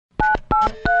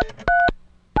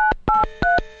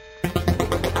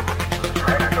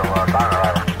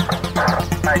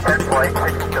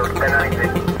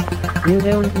You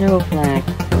don't know Flack.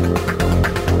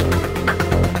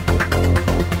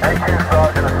 Thank you,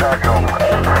 Sergeant Essential.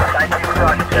 Thank you,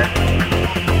 Sergeant.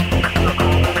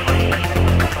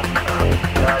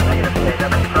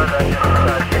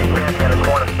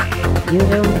 You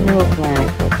don't know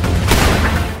Flack.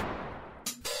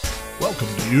 Welcome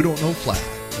to You Don't Know Flack,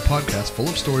 a podcast full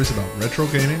of stories about retro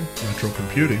gaming, retro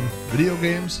computing, video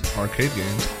games, arcade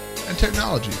games, and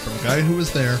technology from a guy who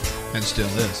was there and still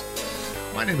is.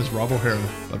 My name is Rob O'Hara,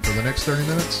 but for the next 30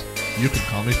 minutes, you can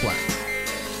call me Flack.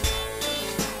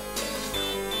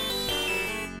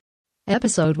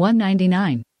 Episode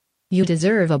 199. You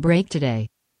deserve a break today.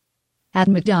 At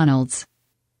McDonald's.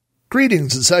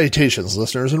 Greetings and salutations,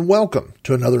 listeners, and welcome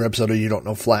to another episode of You Don't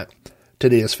Know Flack.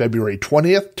 Today is February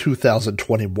 20th,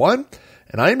 2021,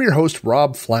 and I am your host,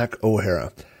 Rob Flack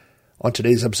O'Hara. On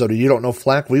today's episode of You Don't Know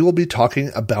Flack, we will be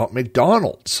talking about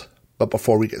McDonald's. But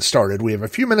before we get started, we have a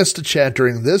few minutes to chat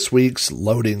during this week's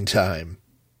Loading Time.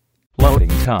 Loading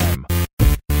time.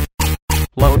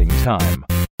 Loading time.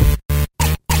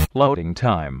 Loading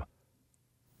time.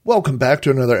 Welcome back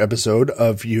to another episode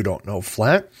of You Don't Know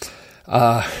Flack.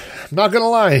 I'm not going to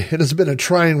lie, it has been a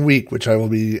trying week, which I will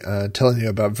be telling you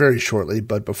about very shortly.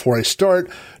 But before I start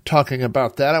talking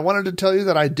about that, I wanted to tell you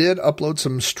that I did upload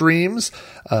some streams.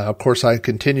 Of course, I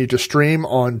continue to stream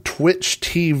on Twitch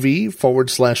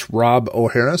TV/Rob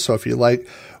O'Hara. So if you like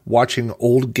watching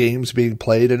old games being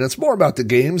played, and it's more about the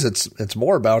games, it's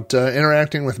more about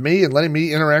interacting with me and letting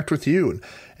me interact with you.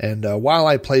 And while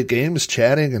I play games,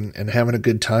 chatting and having a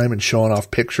good time and showing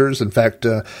off pictures. In fact,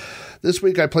 this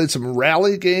week I played some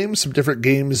rally games, some different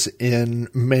games in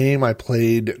MAME. I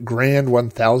played Grand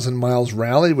 1000 Miles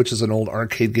Rally, which is an old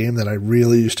arcade game that I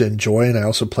really used to enjoy. And I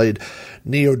also played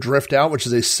Neo Drift Out, which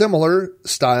is a similar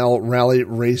style rally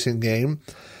racing game.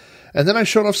 And then I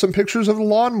showed off some pictures of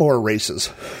lawnmower races,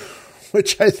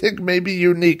 which I think may be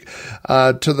unique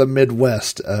to the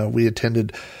Midwest. We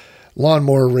attended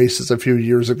lawnmower races a few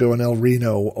years ago in El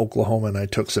Reno, Oklahoma, and I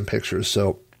took some pictures.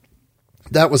 So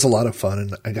that was a lot of fun,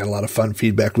 and I got a lot of fun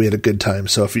feedback. We had a good time.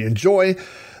 So if you enjoy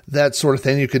that sort of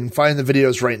thing, you can find the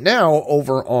videos right now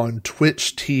over on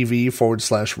Twitch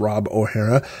TV/Rob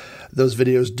O'Hara. Those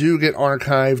videos do get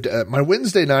archived. My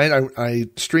Wednesday night, I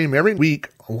stream every week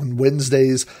on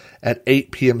Wednesdays at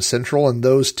 8 p.m. Central, and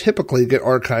those typically get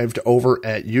archived over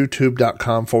at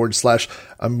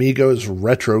youtube.com/Amigos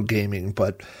Retro Gaming.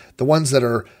 But the ones that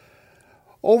are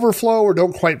overflow or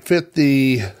don't quite fit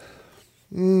the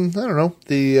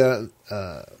the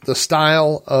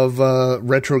style of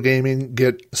retro gaming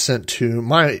get sent to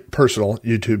my personal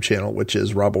YouTube channel, which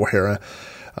is Rob O'Hara.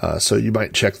 So you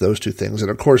might check those two things. And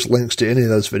of course, links to any of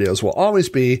those videos will always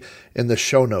be in the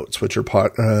show notes, which are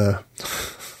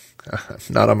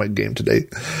not on my game today.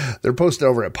 They're posted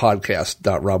over at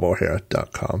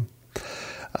podcast.robohara.com.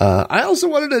 I also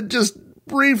wanted to just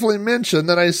briefly mention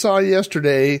that I saw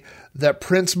yesterday that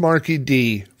Prince Marky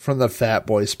D from the Fat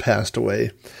Boys passed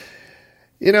away.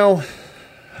 You know,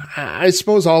 I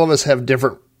suppose all of us have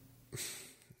different,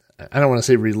 I don't want to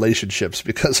say relationships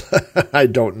because I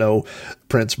don't know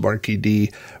Prince Marky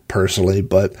D personally,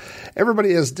 but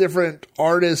everybody has different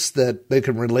artists that they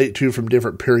can relate to from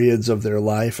different periods of their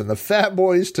life. And the Fat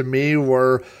Boys to me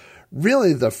were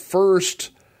really the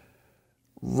first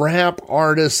rap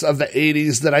artists of the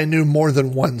 80s that I knew more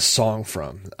than one song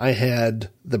from. I had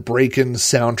the Breakin'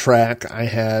 soundtrack. I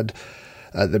had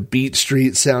the Beat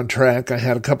Street soundtrack. I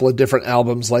had a couple of different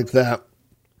albums like that.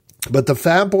 But the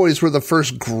Fat Boys were the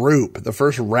first group, the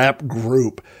first rap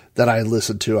group that I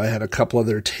listened to. I had a couple of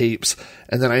their tapes,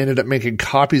 and then I ended up making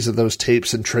copies of those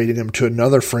tapes and trading them to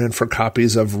another friend for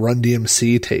copies of Run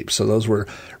DMC tapes. So those were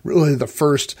really the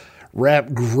first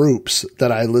rap groups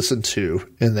that I listened to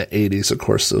in the 80s. Of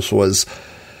course, this was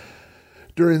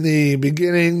during the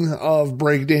beginning of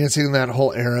breakdancing, that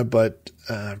whole era, but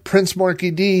Prince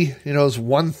Marky D, is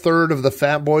 1/3 of the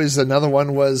Fat Boys. Another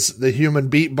one was the Human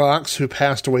Beatbox, who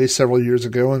passed away several years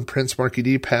ago, and Prince Marky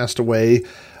D passed away.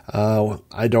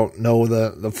 I don't know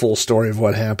the full story of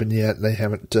what happened yet. They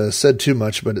haven't said too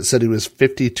much, but it said he was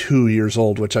 52 years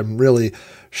old, which I'm really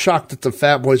shocked that the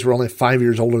Fat Boys were only 5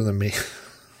 years older than me.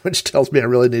 Which tells me I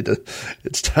really need to,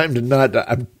 it's time to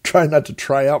I'm trying not to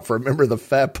try out for a member of the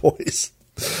Fat Boys.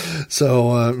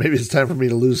 So maybe it's time for me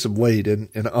to lose some weight in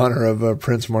honor of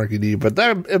Prince Marky D. But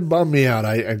it bummed me out.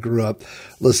 I grew up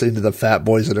listening to the Fat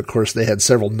Boys, and of course they had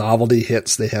several novelty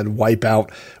hits. They had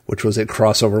Wipeout, which was a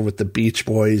crossover with the Beach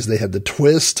Boys. They had The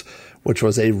Twist, which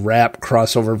was a rap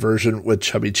crossover version with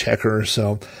Chubby Checker.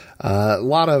 So a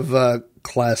lot of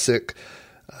classic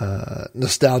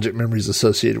nostalgic memories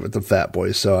associated with the Fat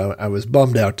Boys. So I was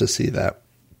bummed out to see that.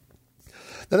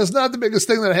 That is not the biggest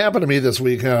thing that happened to me this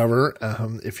week, however.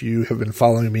 If you have been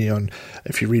following me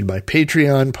if you read my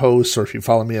Patreon posts, or if you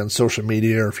follow me on social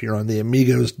media, or if you're on the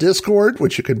Amigos Discord,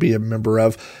 which you could be a member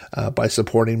of by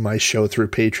supporting my show through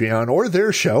Patreon or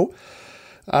their show,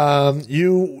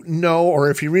 you know,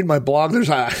 or if you read my blog,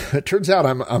 it turns out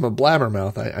I'm a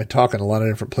blabbermouth. I talk in a lot of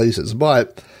different places,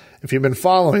 but if you've been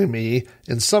following me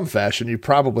in some fashion, you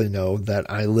probably know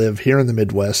that I live here in the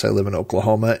Midwest. I live in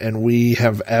Oklahoma, and we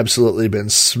have absolutely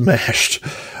been smashed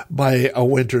by a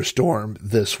winter storm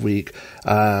this week.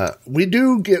 We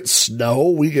do get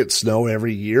snow. We get snow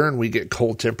every year, and we get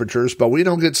cold temperatures, but we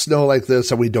don't get snow like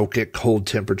this, and we don't get cold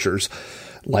temperatures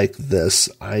like this.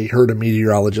 I heard a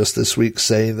meteorologist this week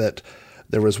say that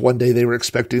there was one day they were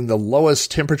expecting the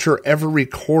lowest temperature ever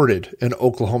recorded in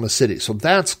Oklahoma City. So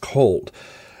that's cold.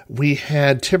 We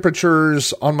had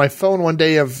temperatures on my phone one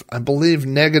day of, I believe,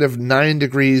 -9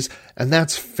 degrees, and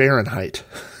that's Fahrenheit.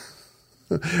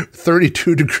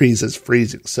 32 degrees is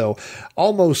freezing. So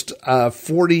almost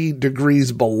 40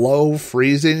 degrees below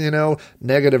freezing,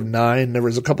 -9. There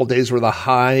was a couple days where the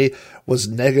high was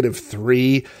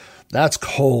 -3. That's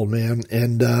cold, man.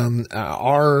 And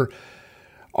our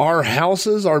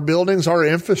houses, our buildings, our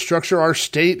infrastructure, our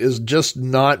state is just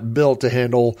not built to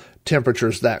handle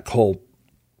temperatures that cold.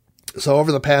 So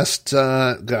over the past,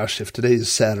 if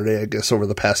today's Saturday, I guess over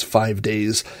the past 5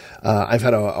 days, I've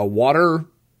had a water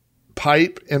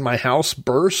pipe in my house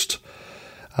burst,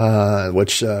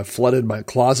 which flooded my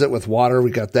closet with water.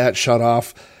 We got that shut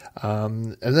off.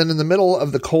 And then in the middle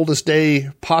of the coldest day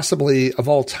possibly of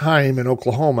all time in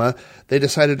Oklahoma, they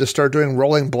decided to start doing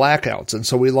rolling blackouts. And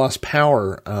so we lost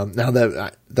power. Now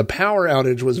the power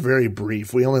outage was very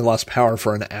brief. We only lost power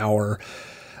for an hour.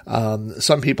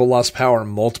 Some people lost power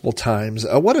multiple times.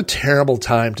 What a terrible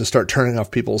time to start turning off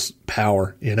people's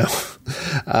power,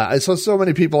 I saw so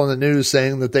many people in the news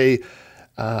saying that they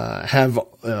have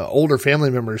older family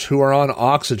members who are on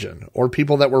oxygen, or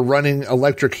people that were running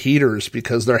electric heaters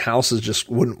because their houses just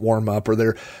wouldn't warm up, or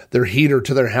their heater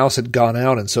to their house had gone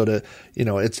out. And so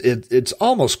it's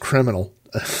almost criminal.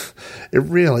 It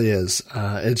really is.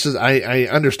 It's just, I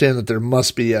understand that there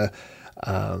must be a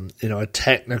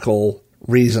technical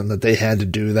reason that they had to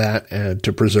do that and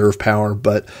to preserve power,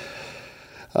 but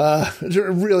it's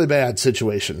a really bad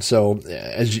situation. So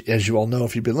as you all know,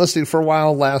 if you've been listening for a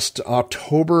while, last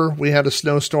October we had a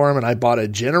snowstorm, and I bought a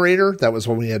generator. That was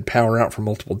when we had power out for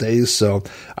multiple days. So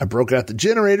I broke out the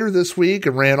generator this week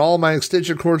and ran all my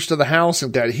extension cords to the house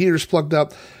and got heaters plugged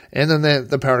up. And then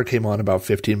the power came on about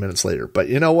 15 minutes later. But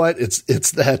you know what? It's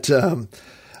that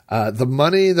the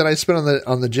money that I spent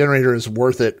on the generator is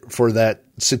worth it for that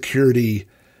security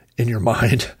in your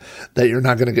mind that you're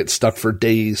not going to get stuck for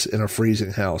days in a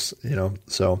freezing house,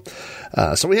 So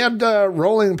we had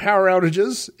rolling power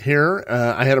outages here.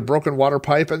 I had a broken water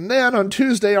pipe, and then on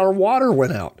Tuesday our water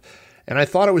went out. And I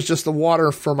thought it was just the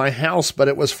water for my house, but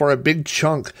it was for a big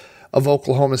chunk of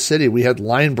Oklahoma City. We had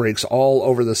line breaks all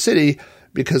over the city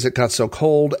because it got so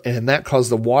cold, and that caused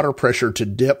the water pressure to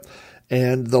dip.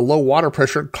 And the low water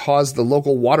pressure caused the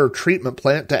local water treatment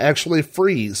plant to actually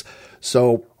freeze.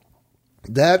 So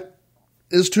that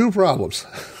is two problems.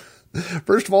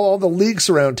 First of all the leaks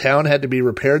around town had to be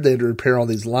repaired. They had to repair all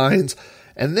these lines.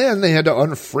 And then they had to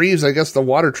unfreeze, I guess, the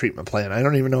water treatment plant. I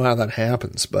don't even know how that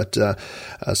happens. But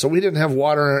so we didn't have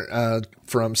water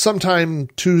from sometime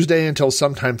Tuesday until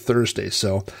sometime Thursday.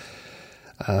 So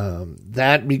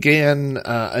that began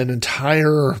an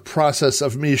entire process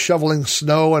of me shoveling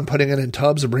snow and putting it in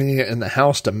tubs and bringing it in the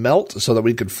house to melt so that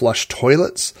we could flush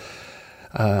toilets.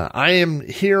 I am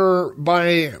here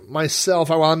by myself.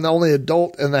 I'm the only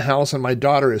adult in the house, and my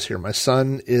daughter is here. My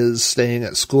son is staying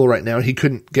at school right now. He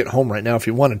couldn't get home right now if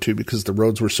he wanted to because the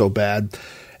roads were so bad.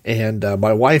 And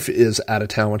my wife is out of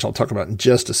town, which I'll talk about in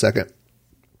just a second.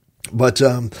 But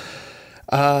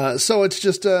so it's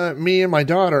just me and my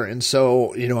daughter. And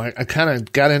so, I kind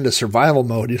of got into survival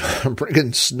mode. I'm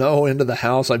bringing snow into the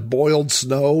house. I boiled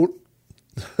snow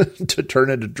to turn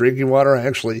into drinking water. I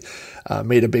actually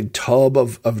made a big tub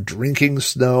of drinking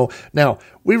snow. Now,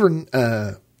 we were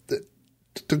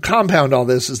to compound all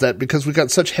this is that because we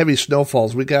got such heavy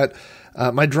snowfalls, we got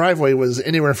my driveway was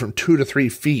anywhere from 2 to 3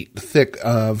 feet thick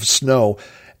of snow,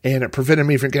 and it prevented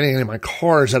me from getting any of my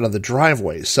cars out of the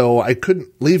driveway. So I couldn't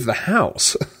leave the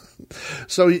house.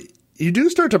 So you do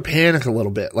start to panic a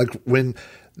little bit, like when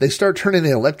they start turning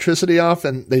the electricity off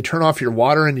and they turn off your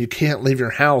water and you can't leave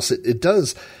your house. It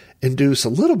does induce a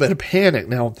little bit of panic.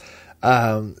 Now,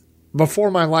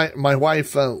 before my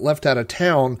wife left out of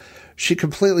town, she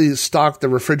completely stocked the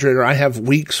refrigerator. I have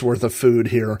weeks worth of food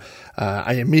here.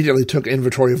 I immediately took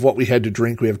inventory of what we had to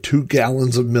drink. We have 2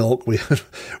 gallons of milk. We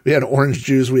had orange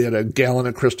juice. We had a gallon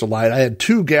of Crystal Light. I had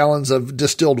 2 gallons of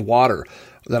distilled water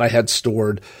that I had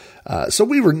stored. So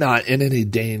we were not in any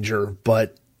danger,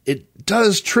 but it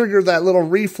does trigger that little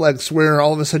reflex where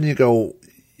all of a sudden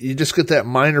you just get that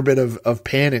minor bit of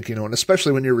panic, and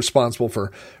especially when you're responsible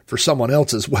for someone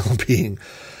else's well-being.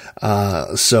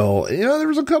 So there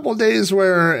was a couple of days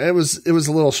where it was a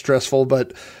little stressful,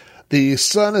 but the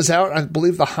sun is out. I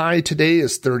believe the high today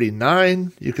is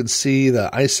 39. You can see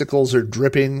the icicles are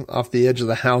dripping off the edge of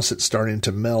the house. It's starting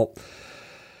to melt.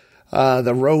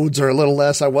 The roads are a little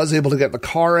less. I was able to get the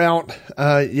car out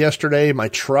yesterday, my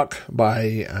truck,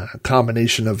 by a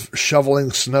combination of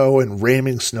shoveling snow and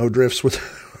ramming snowdrifts with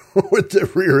the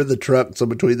rear of the truck. So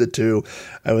between the two,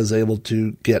 I was able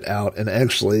to get out. And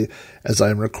actually, as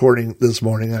I'm recording this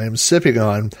morning, I am sipping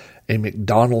on a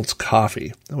McDonald's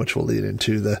coffee, which will lead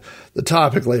into the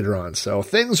topic later on. So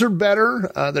things are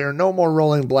better. There are no more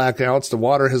rolling blackouts. The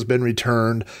water has been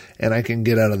returned, and I can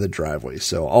get out of the driveway.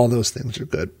 So all those things are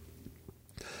good.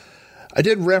 I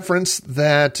did reference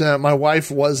that my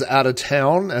wife was out of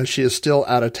town. She is still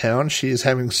out of town. She is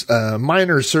having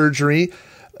minor surgery,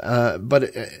 but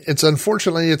it's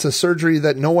a surgery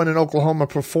that no one in Oklahoma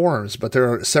performs, but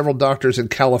there are several doctors in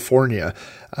California.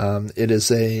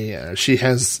 She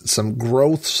has some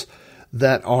growths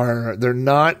that they're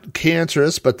not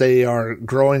cancerous, but they are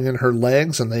growing in her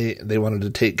legs, and they wanted to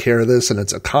take care of this, and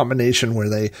it's a combination where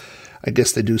they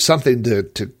do something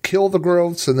to kill the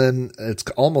growths, and then it's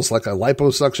almost like a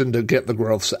liposuction to get the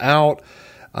growths out.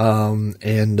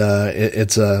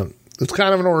 It's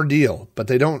kind of an ordeal, but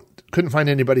couldn't find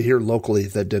anybody here locally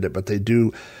that did it, but they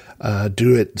do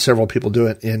it. Several people do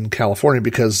it in California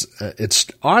because it's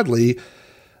oddly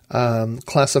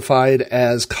classified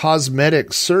as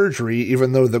cosmetic surgery,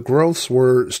 even though the growths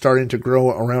were starting to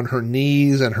grow around her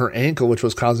knees and her ankle, which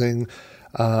was causing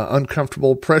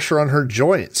uncomfortable pressure on her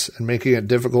joints and making it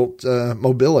difficult,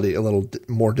 mobility a little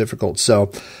more difficult.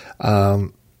 So,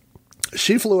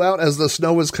 she flew out as the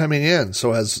snow was coming in.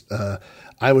 So as,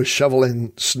 I was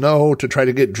shoveling snow to try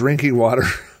to get drinking water,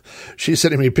 she's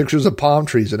sending me pictures of palm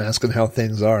trees and asking how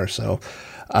things are. So,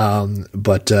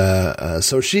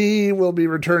 so she will be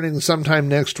returning sometime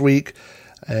next week.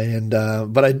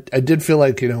 But I did feel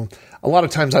like, a lot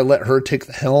of times I let her take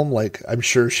the helm. Like, I'm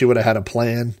sure she would have had a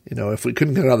plan. If we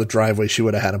couldn't get out of the driveway, she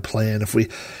would have had a plan. If we,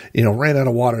 ran out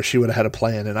of water, she would have had a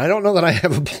plan. And I don't know that I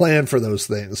have a plan for those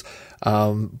things.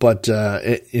 When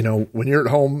you're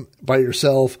at home by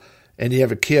yourself and you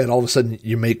have a kid, all of a sudden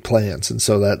you make plans. And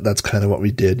so that's kind of what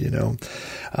we did,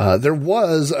 There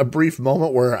was a brief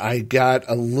moment where I got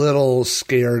a little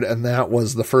scared, and that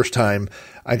was the first time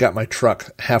I got my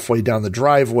truck halfway down the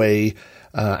driveway.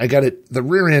 I got the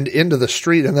rear end into the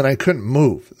street, and then I couldn't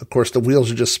move. Of course, the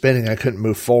wheels are just spinning. I couldn't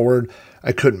move forward.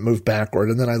 I couldn't move backward.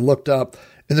 And then I looked up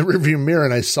in the rearview mirror,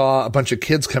 and I saw a bunch of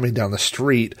kids coming down the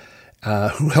street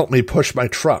who helped me push my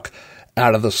truck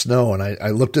out of the snow. And I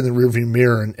looked in the rearview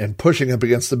mirror, and pushing up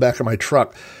against the back of my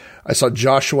truck, I saw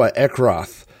Joshua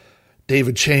Eckroth,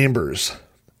 David Chambers,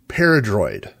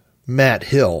 Paradroid, Matt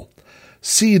Hill,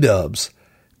 C-Dubs,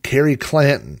 Kerry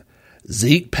Clanton,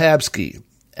 Zeke Pabsky,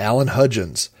 Alan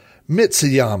Hudgens,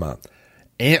 Mitsuyama,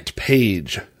 Ant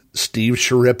Page, Steve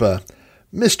Sharippa,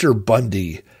 Mr.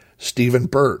 Bundy, Stephen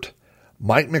Burt,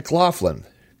 Mike McLaughlin,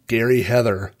 Gary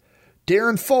Heather,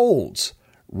 Darren Folds,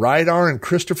 Rydar and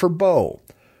Christopher Bow,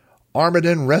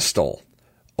 Armiden Restel,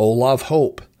 Olav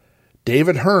Hope,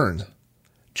 David Hearn,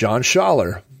 John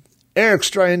Schaller, Eric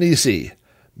Stryanisi,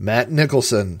 Matt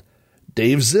Nicholson,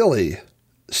 Dave Zilli,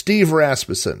 Steve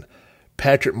Rasmussen,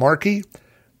 Patrick Markey,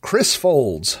 Chris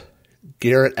Folds,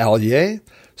 Garrett Allier,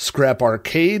 Scrap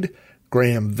Arcade,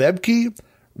 Graham Vebke,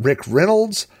 Rick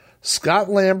Reynolds, Scott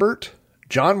Lambert,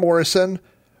 John Morrison,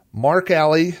 Mark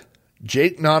Alley,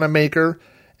 Jake Nonamaker,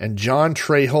 and John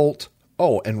Treholt,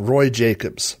 and Roy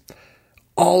Jacobs.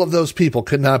 All of those people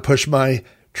could not push my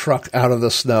truck out of the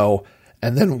snow,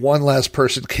 and then one last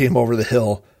person came over the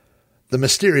hill, the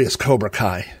mysterious Cobra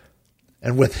Kai.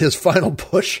 And with his final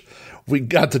push, we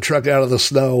got the truck out of the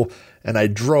snow, and I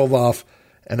drove off,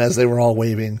 and as they were all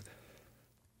waving,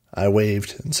 I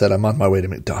waved and said, I'm on my way to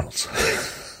McDonald's.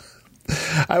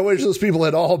 I wish those people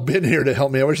had all been here to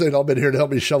help me. I wish they'd all been here to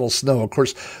help me shovel snow. Of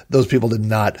course, those people did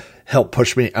not help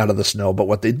push me out of the snow, but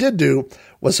what they did do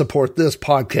was support this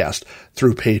podcast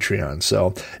through Patreon.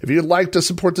 So if you'd like to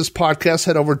support this podcast,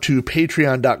 head over to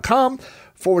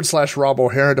patreon.com/Rob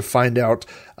O'Hara to find out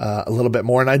a little bit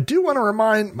more. And I do want to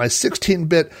remind my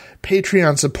 16-bit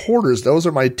Patreon supporters, those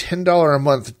are my $10 a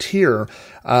month tier.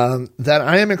 that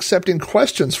I am accepting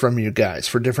questions from you guys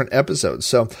for different episodes.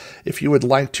 So if you would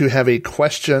like to have a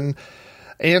question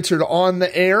answered on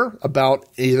the air about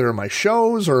either my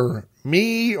shows or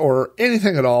me or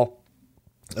anything at all,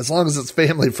 as long as it's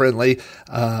family friendly,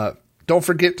 don't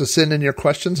forget to send in your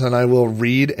questions and I will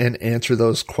read and answer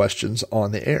those questions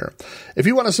on the air. If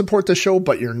you want to support the show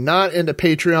but you're not into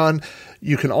Patreon,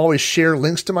 you can always share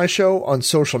links to my show on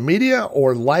social media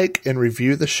or like and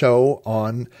review the show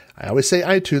on, I always say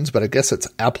iTunes, but I guess it's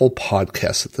Apple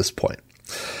Podcasts at this point.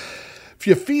 If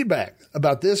you have feedback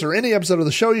about this or any episode of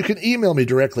the show, you can email me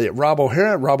directly at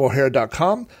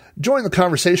robohara@robohara.com. Join the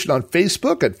conversation on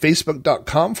Facebook at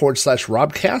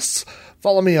facebook.com/robcasts.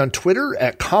 Follow me on Twitter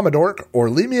at Commodork or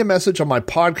leave me a message on my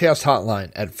podcast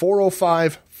hotline at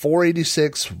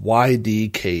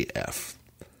 405-486-YDKF.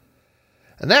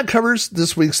 And that covers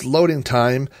this week's loading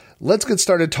time. Let's get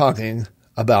started talking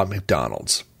about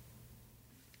McDonald's.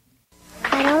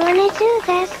 I don't want to do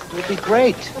this. It'll be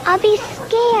great. I'll be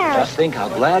scared. Just think how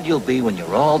glad you'll be when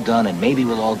you're all done and maybe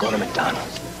we'll all go to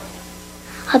McDonald's.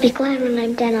 I'll be glad when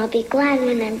I'm done. I'll be glad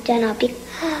when I'm done. I'll be...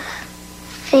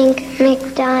 Think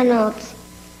McDonald's.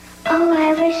 Oh,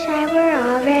 I wish I were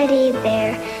already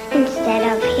there instead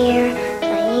of here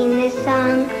playing this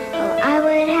song. Oh, I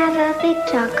would have a big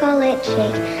chocolate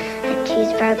shake, a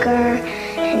cheeseburger,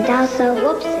 and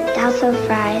also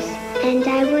fries. And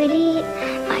I would eat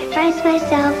my fries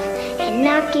myself and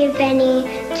not give any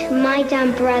to my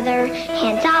dumb brother.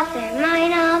 Hands off, they're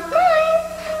mine, all mine.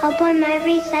 Oh boy, my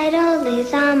recital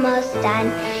is almost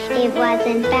done. It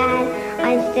wasn't bad,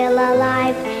 I'm still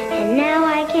alive. And now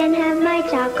I can have my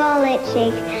chocolate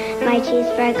shake, my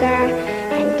cheeseburger,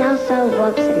 and also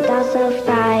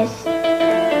fries.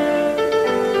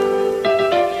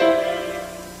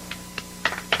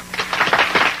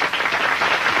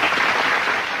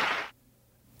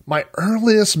 My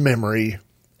earliest memory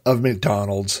of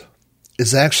McDonald's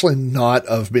is actually not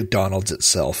of McDonald's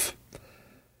itself.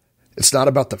 It's not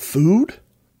about the food.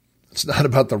 It's not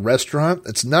about the restaurant.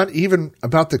 It's not even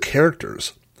about the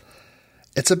characters.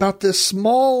 It's about this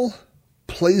small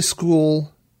play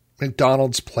school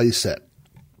McDonald's playset.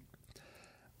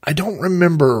 I don't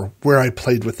remember where I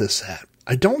played with this at.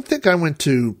 I don't think I went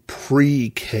to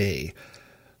pre-K.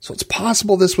 So it's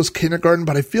possible this was kindergarten,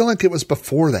 but I feel like it was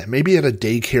before that. Maybe at a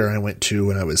daycare I went to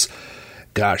when I was,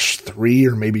 3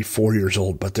 or maybe 4 years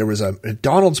old. But there was a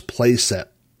McDonald's playset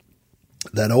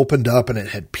that opened up and it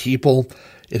had people.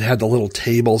 It had the little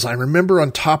tables. I remember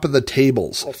on top of the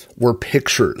tables were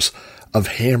pictures of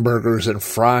hamburgers and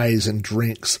fries and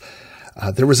drinks.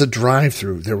 There was a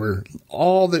drive-through. There were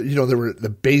all the, there were the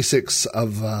basics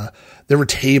of, there were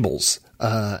tables,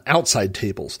 outside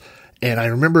tables. And I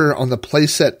remember on the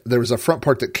playset, there was a front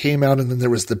part that came out and then there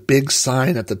was the big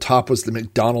sign at the top was the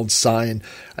McDonald's sign.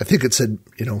 I think it said,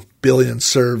 billion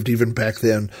served even back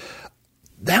then.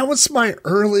 That was my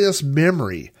earliest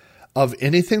memory of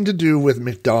anything to do with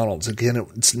McDonald's. Again,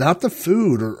 it's not the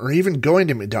food or even going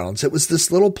to McDonald's. It was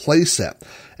this little playset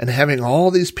and having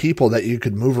all these people that you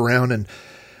could move around and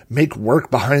make work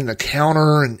behind the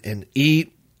counter and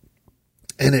eat.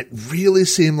 And it really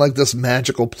seemed like this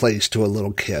magical place to a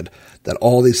little kid that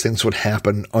all these things would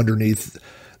happen underneath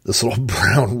this little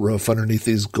brown roof, underneath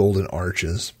these golden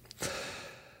arches.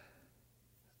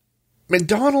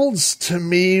 McDonald's to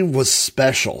me was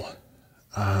special.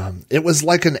 It was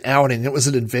like an outing. It was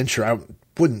an adventure. I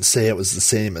wouldn't say it was the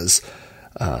same as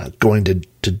going to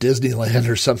Disneyland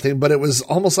or something, but it was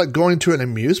almost like going to an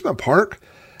amusement park.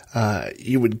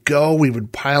 We would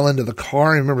pile into the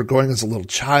car. I remember going as a little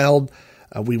child.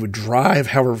 We would drive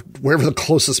wherever the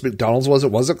closest McDonald's was.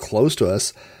 It wasn't close to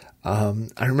us. I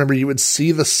remember you would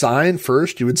see the sign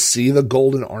first. You would see the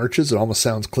golden arches. It almost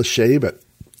sounds cliche, but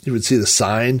you would see the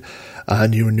sign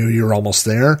and you knew you were almost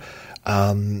there.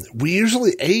 We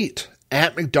usually ate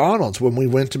at McDonald's when we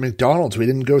went to McDonald's. We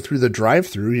didn't go through the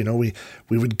drive-through.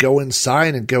 We would go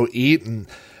inside and go eat. And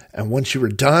once you were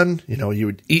done, you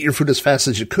would eat your food as fast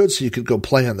as you could so you could go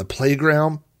play on the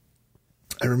playground.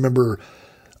 I remember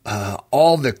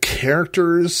all the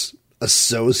characters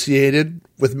associated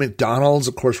with McDonald's.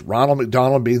 Of course, Ronald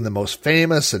McDonald being the most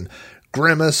famous and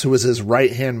Grimace, who was his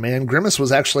right-hand man. Grimace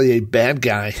was actually a bad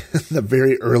guy in the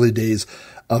very early days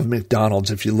of McDonald's.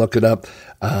 If you look it up,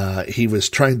 he was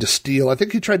trying to steal, I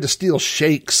think he tried to steal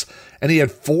shakes, and he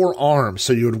had 4 arms.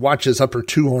 So you would watch his upper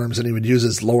 2 arms and he would use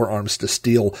his lower arms to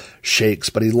steal shakes,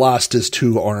 but he lost his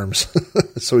 2 arms.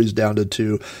 So he's down to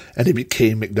 2 and he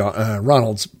became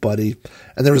Ronald's buddy.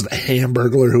 And there was the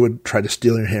Hamburglar who would try to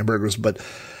steal your hamburgers. But,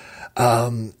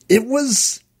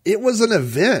 it was an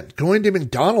event. Going to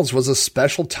McDonald's was a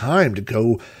special time to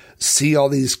go see all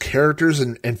these characters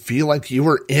and feel like you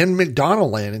were in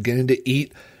McDonald land and getting to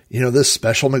eat, this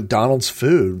special McDonald's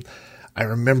food. I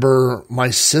remember my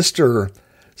sister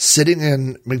sitting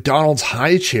in McDonald's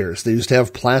high chairs. They used to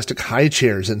have plastic high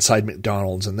chairs inside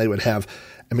McDonald's, and they would have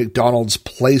a McDonald's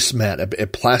placemat, a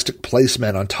plastic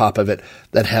placemat on top of it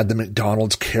that had the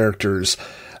McDonald's characters.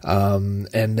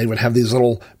 And they would have these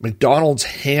little McDonald's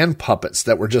hand puppets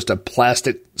that were just a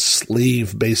plastic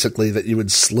sleeve, basically, that you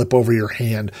would slip over your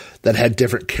hand that had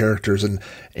different characters. And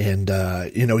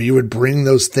you would bring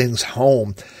those things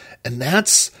home. And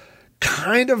that's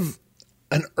kind of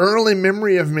an early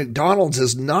memory of McDonald's,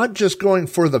 is not just going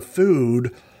for the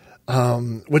food,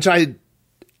 which I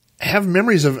have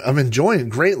memories of enjoying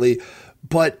greatly,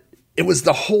 but it was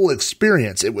the whole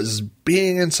experience. It was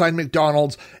being inside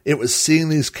McDonald's. It was seeing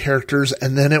these characters,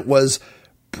 and then it was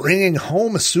bringing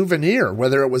home a souvenir,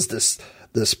 whether it was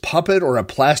this puppet or a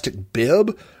plastic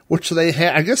bib, which they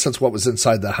had. I guess that's what was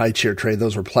inside the high chair tray.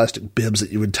 Those were plastic bibs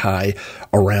that you would tie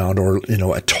around, or,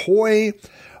 a toy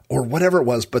or whatever it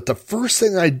was. But the first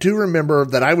thing I do remember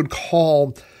that I would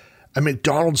call a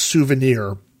McDonald's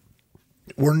souvenir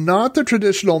were not the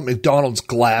traditional McDonald's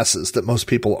glasses that most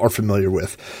people are familiar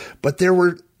with, but there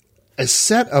were a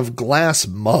set of glass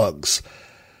mugs.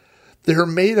 They're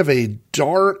made of a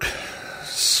dark,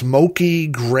 smoky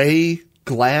gray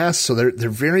glass, so they're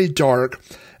very dark,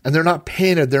 and they're not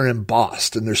painted, they're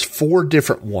embossed, and there's 4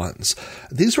 different ones.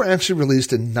 These were actually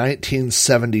released in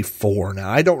 1974. Now,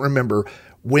 I don't remember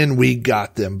when we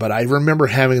got them, but I remember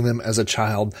having them as a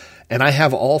child, and I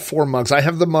have all 4 mugs. I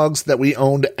have the mugs that we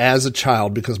owned as a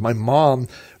child because my mom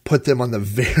put them on the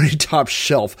very top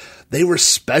shelf. They were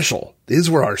special. These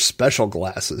were our special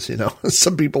glasses,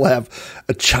 Some people have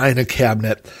a china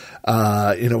cabinet,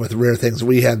 with rare things.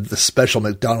 We had the special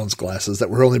McDonald's glasses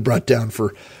that were only brought down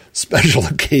for special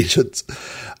occasions.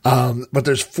 But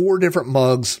there's 4 different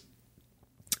mugs,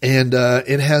 and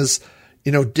it has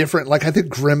different, like I think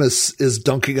Grimace is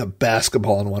dunking a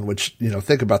basketball in one, which,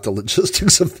 think about the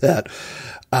logistics of that.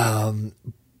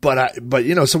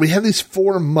 So we had these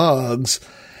 4 mugs,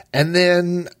 and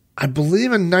then I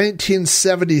believe in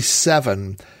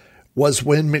 1977 was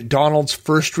when McDonald's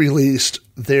first released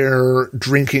their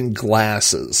drinking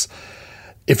glasses.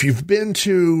 If you've been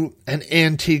to an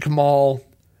antique mall,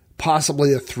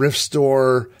 possibly a thrift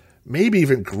store, maybe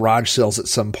even garage sales at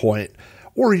some point,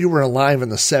 or you were alive in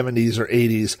the 70s or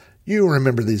 80s, you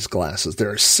remember these glasses. There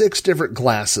are 6 different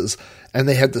glasses, and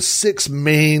they had the 6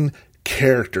 main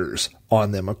characters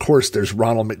on them. Of course, there's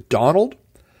Ronald McDonald.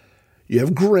 You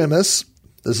have Grimace.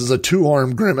 This is a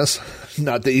 2-armed Grimace,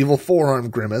 not the evil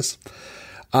 4-armed Grimace.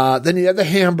 Then you had the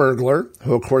Hamburglar,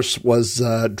 who, of course, was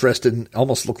dressed in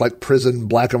almost looked like prison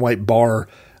black and white bar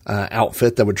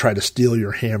outfit that would try to steal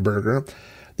your hamburger.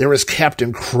 There was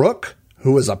Captain Crook,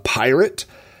 who was a pirate.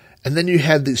 And then you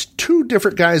had these 2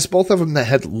 different guys, both of them that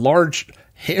had large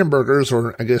hamburgers,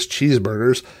 or I guess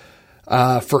cheeseburgers,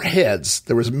 for heads.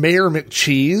 There was Mayor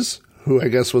McCheese, who I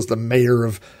guess was the mayor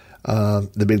of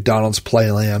the McDonald's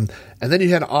Playland. And then you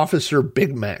had Officer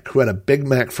Big Mac, who had a Big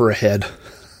Mac for a head.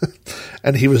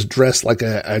 And he was dressed like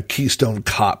a Keystone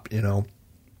Cop,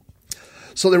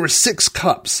 So there were 6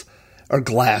 cups or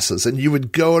glasses. And you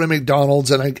would go to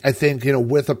McDonald's, and I think,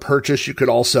 with a purchase, you could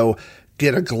also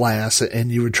get a glass,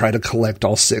 and you would try to collect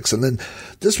all 6. And then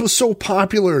this was so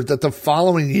popular that the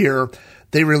following year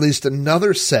they released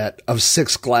another set of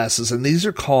 6 glasses, and these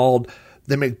are called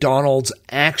the McDonald's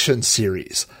Action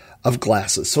Series of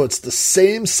glasses. So it's the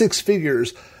same 6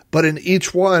 figures, but in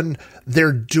each one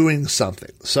they're doing something.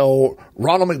 So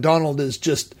Ronald McDonald is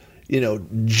just,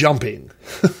 jumping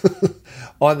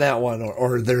on that one,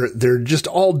 or they're just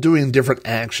all doing different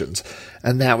actions,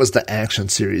 and that was the Action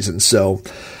Series. And so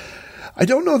I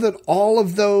don't know that all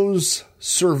of those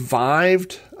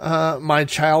survived my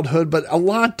childhood, but a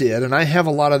lot did, and I have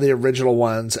a lot of the original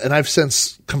ones, and I've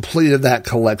since completed that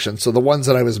collection. So the ones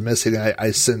that I was missing,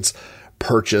 I since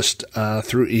purchased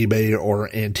through eBay or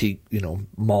antique,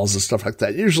 malls and stuff like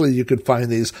that. Usually you could find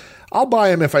these. I'll buy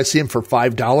them if I see them for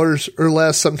 $5 or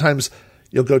less. Sometimes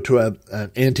you'll go to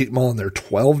an antique mall and they're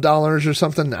 $12 or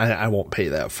something. I won't pay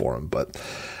that for them, but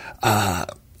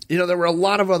there were a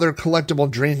lot of other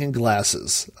collectible drinking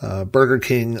glasses. Burger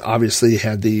King obviously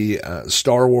had the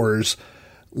Star Wars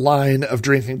line of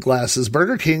drinking glasses.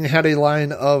 Burger King had a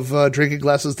line of drinking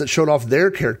glasses that showed off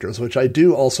their characters, which I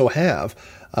do also have,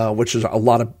 which is a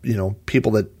lot of,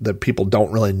 people that people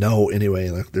don't really know anyway.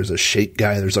 Like there's a shake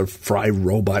guy, there's a fry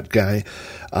robot guy.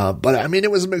 But I mean,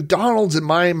 it was McDonald's in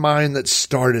my mind that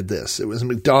started this. It was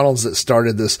McDonald's that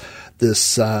started this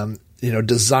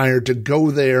desire to go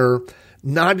there,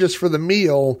 not just for the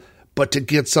meal, but to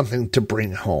get something to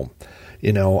bring home.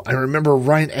 You know, I remember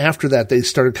right after that, they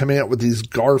started coming out with these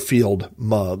Garfield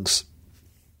mugs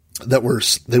that were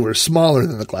smaller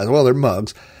than the glass. Well, they're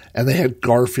mugs, and they had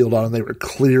Garfield on them. They were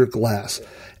clear glass.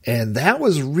 And that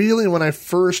was really when I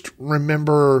first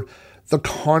remember the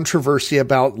controversy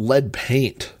about lead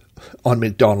paint on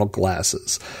McDonald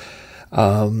glasses.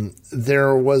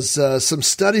 There was some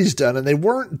studies done, and they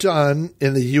weren't done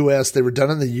in the U.S. They were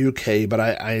done in the UK, but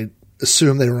I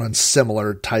assume they were on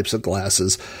similar types of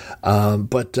glasses.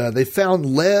 But they found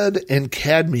lead and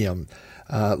cadmium.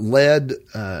 Lead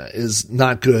is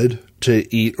not good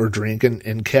to eat or drink,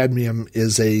 and cadmium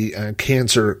is a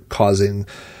cancer-causing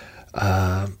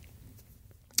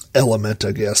element,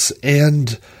 I guess.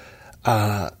 And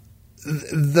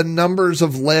the numbers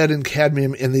of lead and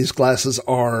cadmium in these glasses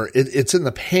it's in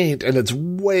the paint, and it's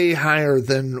way higher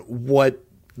than what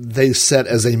they set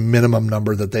as a minimum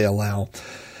number that they allow.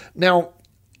 Now,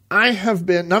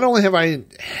 not only have I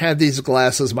had these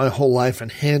glasses my whole life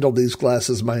and handled these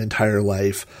glasses my entire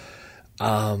life,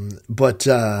 but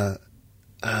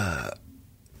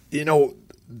you know,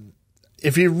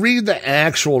 if you read the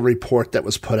actual report that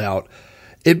was put out,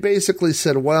 it basically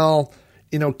said, well,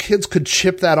 you know, kids could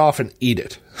chip that off and eat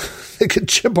it. They could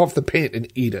chip off the paint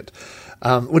and eat it,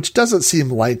 which doesn't seem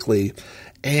likely.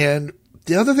 And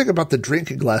the other thing about the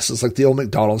drinking glasses, like the old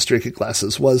McDonald's drinking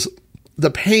glasses, was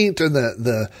the paint and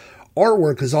the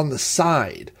artwork is on the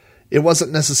side. It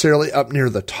wasn't necessarily up near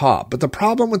the top. But the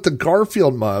problem with the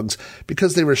Garfield mugs,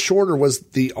 because they were shorter, was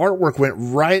the artwork went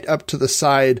right up to the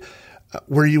side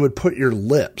where you would put your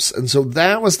lips. And so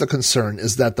that was the concern,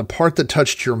 is that the part that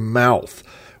touched your mouth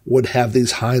would have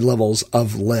these high levels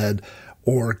of lead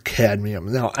or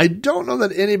cadmium. Now, I don't know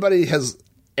that anybody has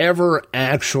ever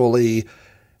actually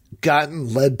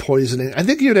gotten lead poisoning. I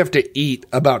think you'd have to eat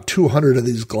about 200 of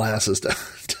these glasses to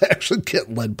actually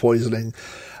get lead poisoning.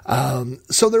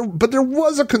 But there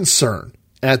was a concern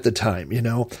at the time, you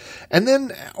know. And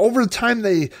then over time,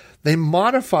 they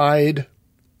modified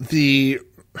the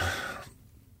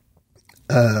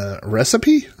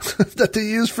recipe that they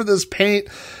used for this paint.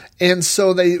 And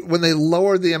so when they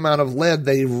lowered the amount of lead,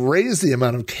 they raised the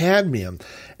amount of cadmium.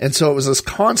 And so it was this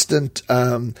constant,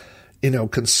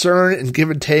 concern and give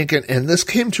and take. And this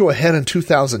came to a head in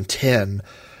 2010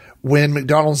 when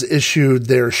McDonald's issued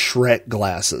their Shrek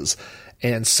glasses.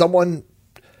 And someone,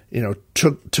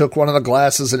 took one of the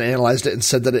glasses and analyzed it and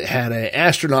said that it had an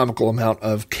astronomical amount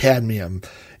of cadmium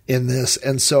in this.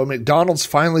 And so McDonald's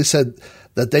finally said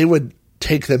that they would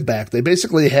take them back. They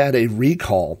basically had a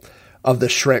recall of the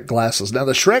Shrek glasses. Now,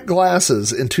 the Shrek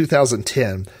glasses in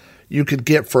 2010, you could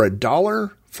get for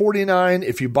 $1.49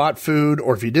 if you bought food,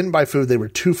 or if you didn't buy food, they were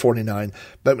 $2.49.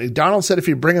 But McDonald's said if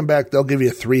you bring them back, they'll give you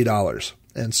 $3.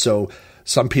 And so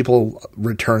some people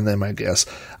return them, I guess.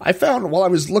 I found, while I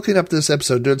was looking up this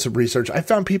episode, doing some research, I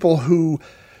found people who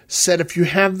said if you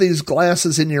have these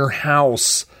glasses in your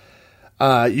house,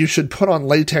 you should put on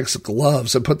latex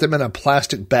gloves and put them in a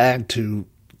plastic bag to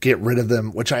get rid of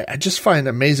them, which I just find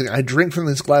amazing. I drink from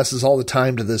these glasses all the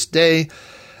time to this day.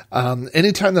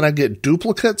 Anytime that I get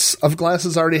duplicates of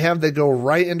glasses I already have, they go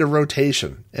right into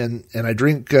rotation, and I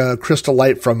drink Crystal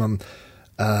Light from them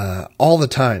all the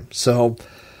time. So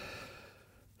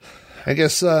I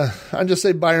guess I'd just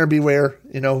say buyer beware.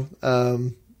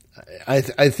 I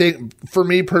think for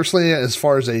me personally, as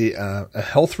far as a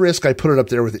health risk, I put it up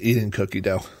there with eating cookie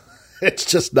dough. It's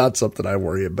just not something I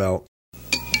worry about.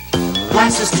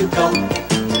 Glasses to go,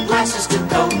 glasses to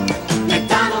go.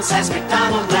 McDonald's has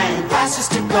McDonaldland. Glasses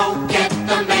to go, get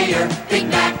the mayor, Big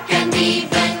Mac, and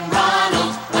even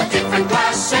Ronald. A different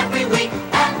glass every week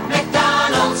at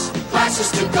McDonald's.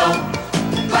 Glasses to go,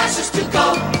 glasses to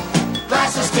go,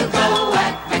 glasses to go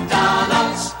at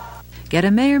McDonald's. Get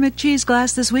a Mayor McCheese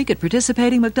glass this week at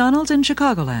participating McDonald's in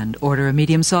Chicagoland. Order a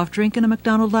medium soft drink in a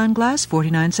McDonaldland glass,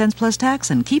 49 cents plus tax,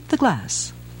 and keep the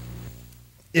glass.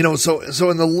 So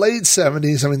in the late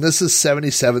 70s, I mean, this is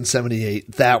 77,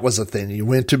 78, that was a thing. You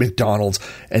went to McDonald's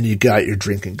and you got your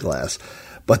drinking glass.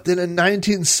 But then in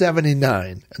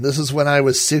 1979, and this is when I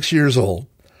was 6 years old,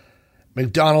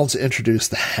 McDonald's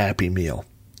introduced the Happy Meal.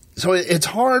 So it's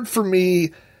hard for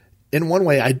me in one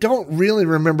way. I don't really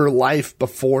remember life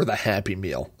before the Happy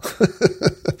Meal.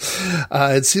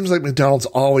 It seems like McDonald's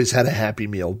always had a Happy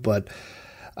Meal, but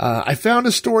I found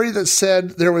a story that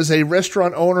said there was a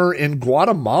restaurant owner in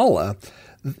Guatemala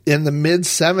in the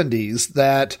mid-70s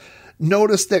that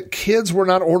noticed that kids were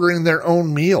not ordering their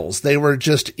own meals. They were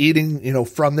just eating,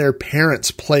 from their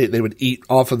parents' plate. They would eat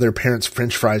off of their parents'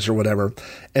 French fries or whatever.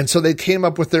 And so they came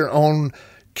up with their own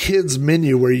kids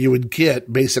menu where you would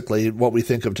get basically what we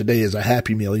think of today as a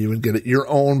Happy Meal. You would get your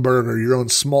own burger, your own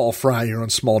small fry, your own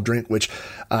small drink, which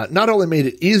not only made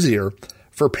it easier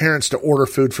for parents to order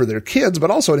food for their kids,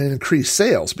 but also it increased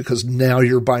sales because now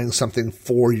you're buying something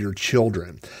for your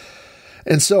children.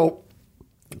 And so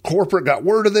corporate got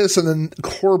word of this, and then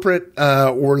corporate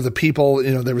or the people,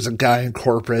 there was a guy in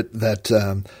corporate that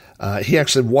he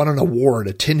actually won an award,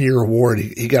 a 10-year award.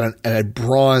 He got a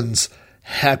bronze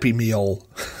Happy Meal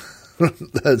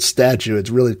statue.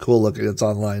 It's really cool looking. It's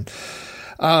online.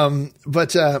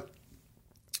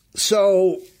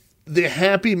 So the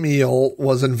Happy Meal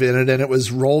was invented, and it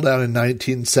was rolled out in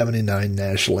 1979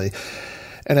 nationally.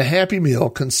 And a Happy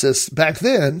Meal back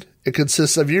then, it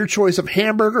consists of your choice of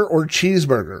hamburger or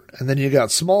cheeseburger. And then you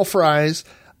got small fries,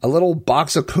 a little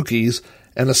box of cookies,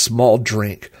 and a small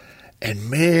drink. And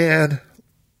man,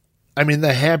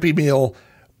 the Happy Meal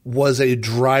was a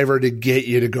driver to get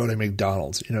you to go to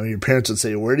McDonald's. Your parents would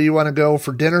say, where do you want to go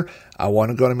for dinner? I want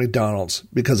to go to McDonald's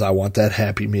because I want that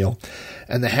Happy Meal.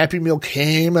 And the Happy Meal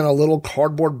came in a little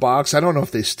cardboard box. I don't know if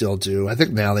they still do. I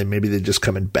think now they just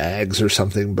come in bags or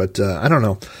something, but I don't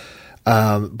know.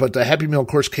 But the Happy Meal, of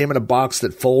course, came in a box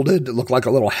that folded. It looked like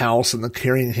a little house, and the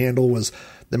carrying handle was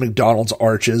the McDonald's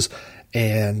arches.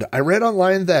 And I read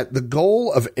online that the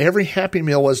goal of every Happy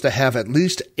Meal was to have at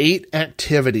least 8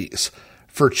 activities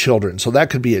for children. So that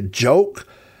could be a joke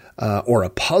or a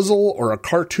puzzle or a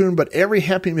cartoon, but every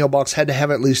Happy Meal box had to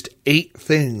have at least 8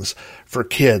 things for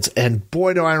kids. And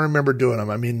boy, do I remember doing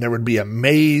them. There would be a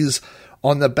maze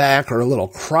on the back or a little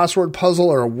crossword puzzle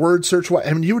or a word search.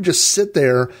 You would just sit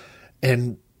there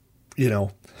and,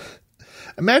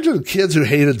 imagine the kids who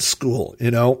hated school,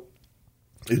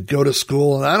 You'd go to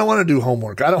school and I don't want to do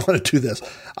homework. I don't want to do this.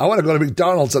 I want to go to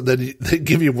McDonald's, and then they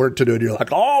give you work to do. And you're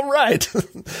like, all right.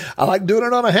 I like doing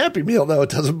it on a Happy Meal, though. It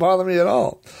doesn't bother me at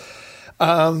all.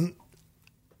 One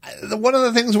of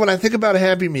the things when I think about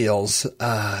Happy Meals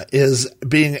is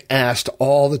being asked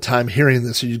all the time, hearing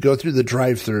this. So you go through the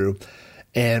drive-thru,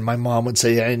 and my mom would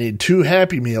say, I need 2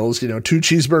 Happy Meals, 2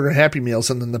 cheeseburger Happy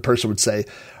Meals. And then the person would say,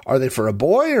 are they for a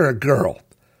boy or a girl?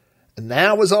 And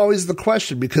that was always the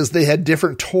question, because they had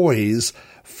different toys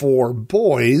for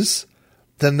boys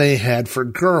than they had for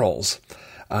girls,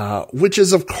 which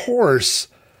is, of course,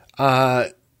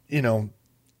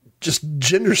 just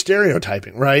gender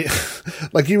stereotyping, right?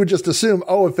 Like you would just assume,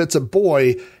 if it's a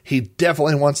boy, he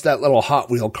definitely wants that little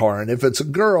Hot Wheel car. And if it's a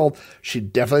girl, she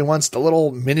definitely wants the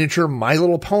little miniature My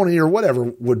Little Pony or whatever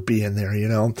would be in there,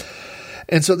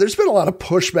 And so there's been a lot of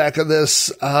pushback of this.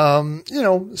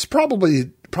 It's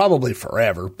probably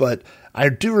forever, but I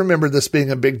do remember this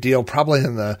being a big deal, probably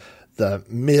in the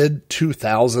mid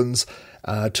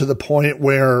 2000s, to the point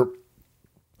where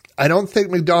I don't think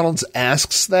McDonald's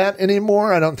asks that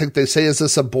anymore. I don't think they say, is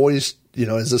this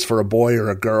is this for a boy or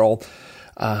a girl?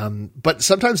 But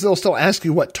sometimes they'll still ask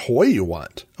you what toy you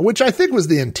want, which I think was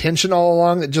the intention all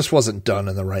along. It just wasn't done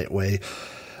in the right way.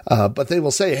 But they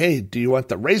will say, hey, do you want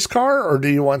the race car or do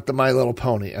you want the My Little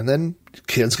Pony? And then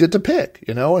kids get to pick,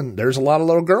 and there's a lot of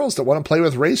little girls that want to play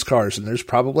with race cars, and there's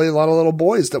probably a lot of little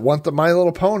boys that want the My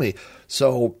Little Pony.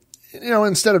 So,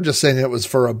 instead of just saying it was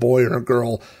for a boy or a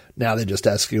girl, now they just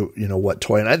ask you, what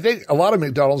toy. And I think a lot of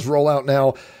McDonald's rollout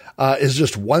now is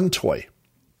just one toy.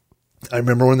 I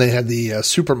remember when they had the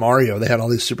Super Mario, they had all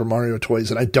these Super Mario toys,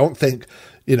 and I don't think,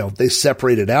 they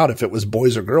separated out if it was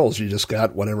boys or girls. You just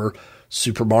got whatever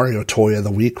Super Mario toy of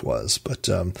the week was. But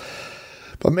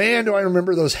man, do I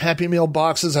remember those Happy Meal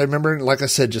boxes. I remember, like I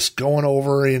said, just going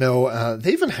over,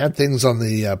 they even had things on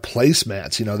the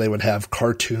placemats. They would have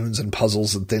cartoons and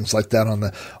puzzles and things like that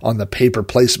on the paper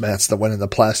placemats that went in the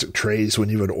plastic trays when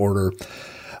you would order.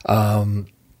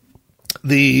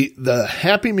 The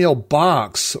Happy Meal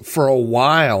box, for a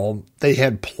while, they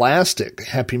had plastic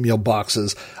Happy Meal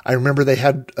boxes. I remember they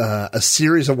had a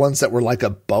series of ones that were like a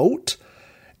boat,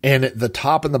 and the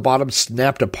top and the bottom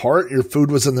snapped apart. Your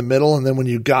food was in the middle, and then when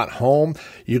you got home,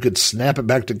 you could snap it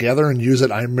back together and use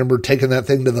it. I remember taking that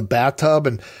thing to the bathtub,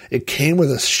 and it came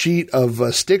with a sheet of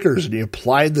stickers, and you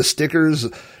applied the stickers,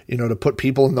 to put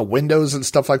people in the windows and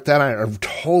stuff like that. I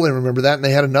totally remember that. And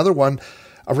they had another one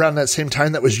around that same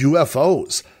time that was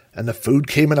UFOs, and the food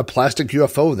came in a plastic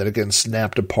UFO that again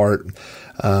snapped apart.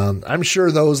 I'm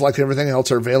sure those, like everything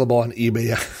else, are available on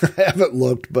eBay. I haven't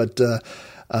looked, but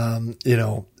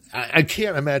I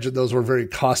can't imagine those were very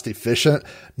cost efficient,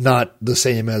 not the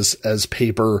same as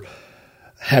paper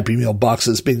Happy Meal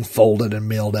boxes being folded and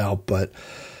mailed out. But,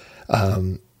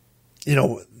 the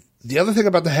other thing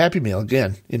about the Happy Meal,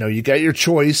 again, you got your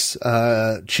choice,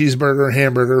 cheeseburger,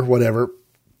 hamburger, whatever,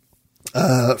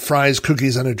 fries,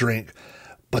 cookies, and a drink,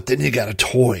 but then you got a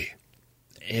toy.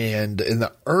 And in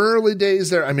the early days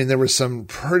there, I mean, there were some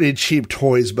pretty cheap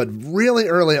toys, but really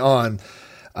early on,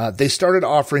 they started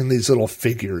offering these little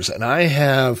figures. And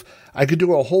I could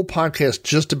do a whole podcast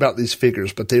just about these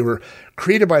figures, but they were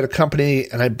created by the company,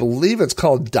 and I believe it's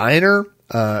called Diner,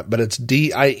 but it's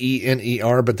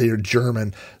Diner, but they are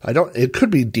German. It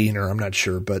could be Diener, I'm not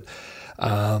sure, but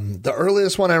the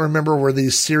earliest one I remember were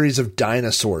these series of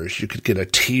dinosaurs. You could get a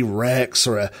T-Rex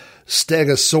or a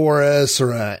Stegosaurus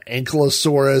or a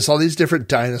Ankylosaurus, all these different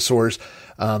dinosaurs.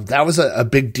 That was a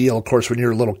big deal, of course, when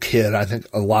you're a little kid. I think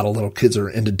a lot of little kids are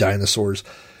into dinosaurs.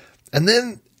 And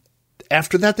then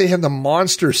after that, they had the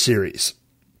Monster series.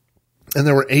 And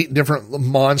there were 8 different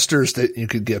monsters that you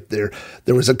could get there.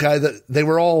 There was a guy that they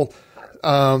were all,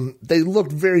 they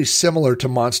looked very similar to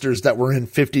monsters that were in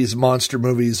 50s monster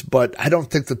movies, but I don't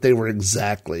think that they were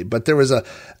exactly. But there was a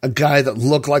guy that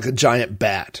looked like a giant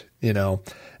bat, you know,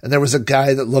 and there was a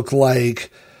guy that looked like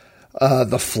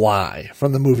The Fly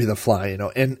from the movie The Fly, you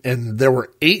know, and there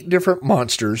were 8 different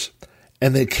monsters,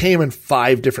 and they came in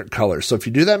 5 different colors. So if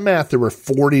you do that math, there were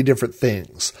 40 different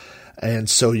things. And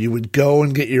so you would go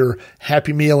and get your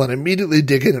Happy Meal and immediately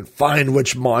dig in and find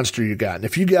which monster you got. And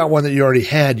if you got one that you already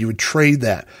had, you would trade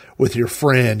that with your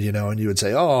friend, you know, and you would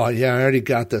say, oh, yeah, I already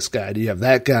got this guy. Do you have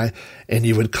that guy? And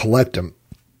you would collect them.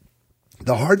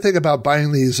 The hard thing about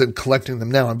buying these and collecting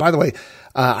them now, and by the way,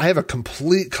 I have a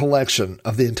complete collection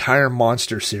of the entire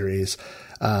Monster series.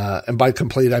 And by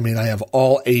complete, I mean I have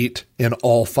all 8 in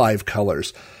all 5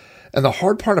 colors. And the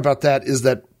hard part about that is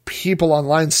that people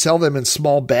online sell them in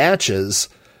small batches,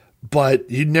 but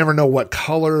you never know what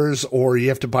colors, or you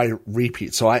have to buy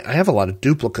repeats. So I have a lot of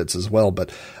duplicates as well,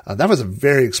 but that was a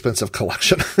very expensive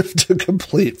collection to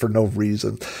complete for no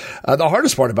reason. The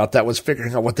hardest part about that was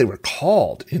figuring out what they were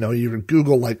called. You know, you would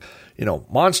Google like, you know,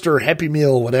 Monster, Happy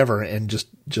Meal, whatever, and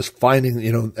just finding,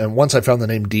 you know, and once I found the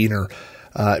name Diener,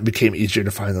 it became easier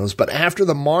to find those. But after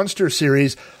the Monster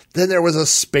series, then there was a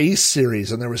space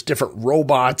series, and there was different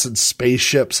robots and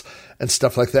spaceships and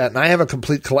stuff like that. And I have a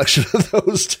complete collection of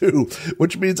those too,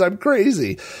 which means I'm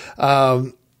crazy.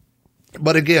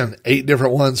 But again, 8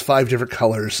 different ones, 5 different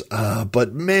colors.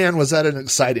 But man, was that an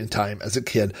exciting time as a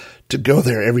kid to go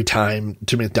there every time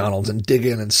to McDonald's and dig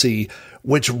in and see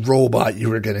which robot you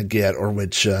were going to get, or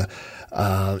which, you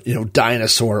know,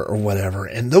 dinosaur or whatever.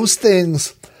 And those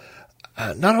things,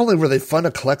 not only were they fun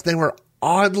to collect, they were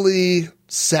oddly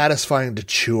satisfying to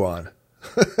chew on.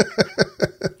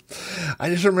 I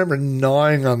just remember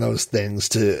gnawing on those things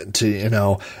to you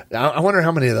know, I wonder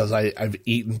how many of those I've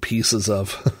eaten pieces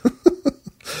of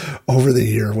over the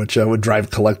year, which would drive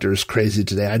collectors crazy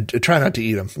today. I try not to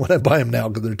eat them when I buy them now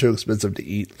because they're too expensive to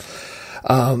eat.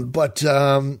 But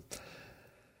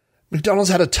McDonald's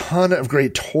had a ton of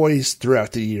great toys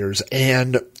throughout the years,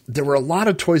 and there were a lot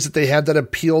of toys that they had that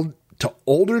appealed to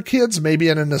older kids, maybe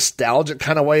in a nostalgic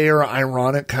kind of way or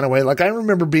ironic kind of way. Like I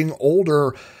remember being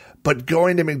older, but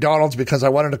going to McDonald's because I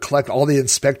wanted to collect all the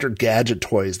Inspector Gadget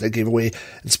toys. They gave away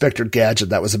Inspector Gadget.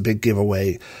 That was a big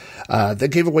giveaway. They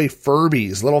gave away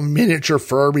Furbies, little miniature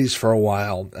Furbies for a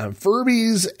while.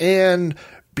 Furbies and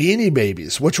Beanie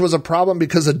Babies, which was a problem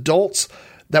because adults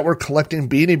that were collecting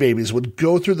Beanie Babies would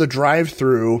go through the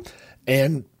drive-thru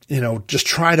and, you know, just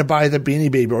try to buy the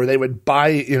Beanie Baby, or they would buy,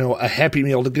 you know, a Happy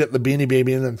Meal to get the Beanie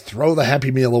Baby and then throw the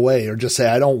Happy Meal away, or just say,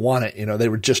 I don't want it. You know, they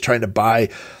were just trying to buy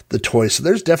the toys. So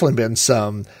there's definitely been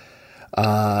some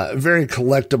very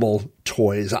collectible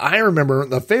toys. I remember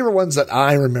the favorite ones that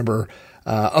I remember,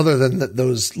 other than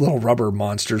those little rubber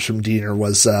monsters from Diener,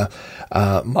 was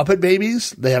Muppet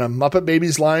Babies. They had a Muppet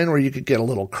Babies line where you could get a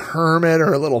little Kermit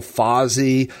or a little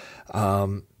Fozzie.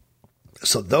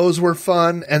 So those were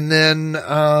fun. And then,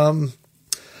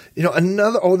 you know,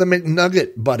 the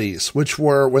McNugget Buddies, which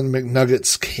were when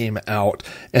McNuggets came out,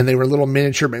 and they were little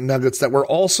miniature McNuggets that were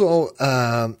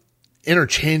also,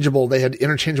 interchangeable. They had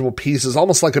interchangeable pieces,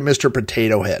 almost like a Mr.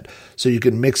 Potato Head. So you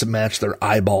could mix and match their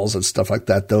eyeballs and stuff like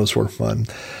that. Those were fun.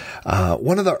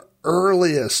 One of the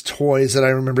earliest toys that I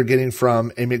remember getting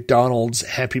from a McDonald's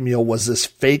Happy Meal was this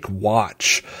fake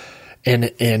watch. And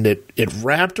it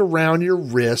wrapped around your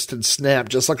wrist and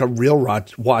snapped just like a real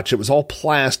watch. It was all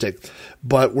plastic,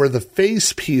 but where the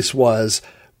face piece was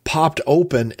popped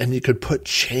open and you could put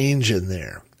change in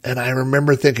there. And I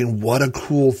remember thinking, what a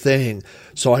cool thing.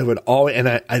 So I would always, and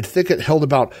I think it held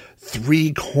about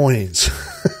 3 coins.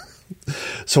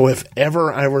 So if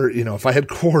ever I were, you know, if I had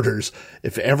quarters,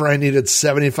 if ever I needed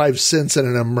 75 cents in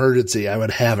an emergency, I would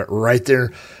have it right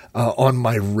there on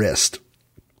my wrist.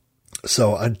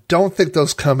 So I don't think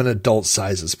those come in adult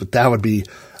sizes, but that would be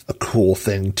a cool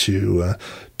thing to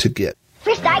get.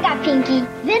 First I got Pinky,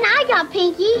 then I got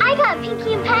Pinky. I got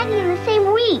Pinky and Patty in the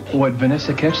same week. What,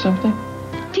 Vanessa, catch something?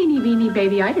 Teeny beanie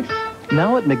babyitis.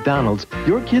 Now at McDonald's,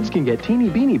 your kids can get teeny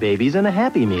beanie babies in a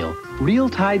Happy Meal. Real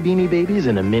Thai beanie babies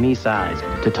in a mini size.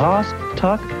 To toss,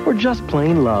 tuck, or just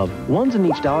plain love. One's in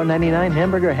each $1.99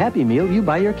 hamburger Happy Meal you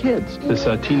buy your kids. This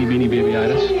teeny beanie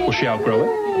babyitis, will she outgrow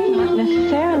it? Not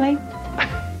necessarily.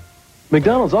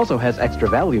 McDonald's also has extra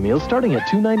value meals starting at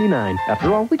 $2.99.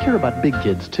 After all, we care about big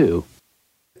kids too.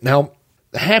 Now,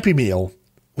 the Happy Meal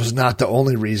was not the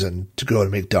only reason to go to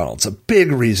McDonald's. A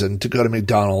big reason to go to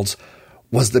McDonald's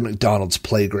was the McDonald's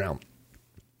playground.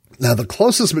 Now, the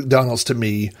closest McDonald's to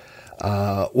me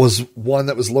was one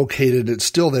that was located, it's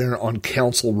still there, on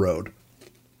Council Road.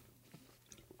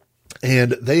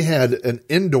 And they had an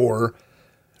indoor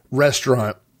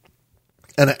restaurant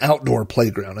and an outdoor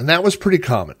playground, and that was pretty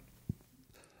common.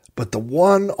 But the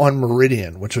one on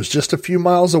Meridian, which was just a few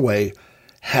miles away,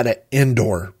 had an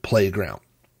indoor playground.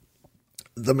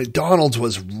 The McDonald's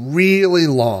was really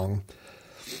long,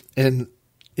 and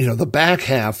the back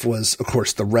half was, of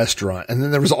course, the restaurant. And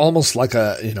then there was almost like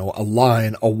a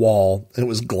line, a wall, and it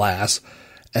was glass.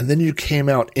 And then you came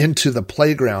out into the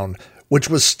playground, which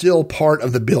was still part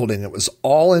of the building. It was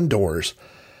all indoors.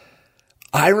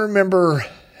 I remember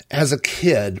as a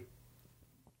kid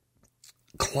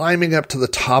climbing up to the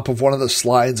top of one of the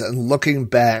slides and looking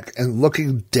back and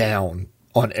looking down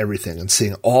on everything and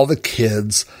seeing all the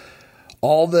kids,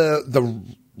 all the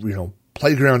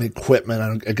playground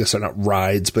equipment. I guess they're not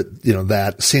rides, but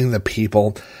seeing the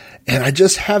people. And I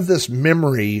just have this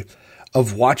memory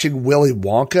of watching Willy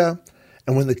Wonka.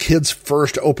 And when the kids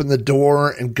first open the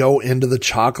door and go into the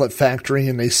chocolate factory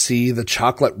and they see the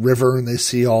chocolate river and they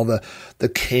see all the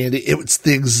candy, it's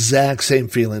the exact same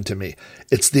feeling to me.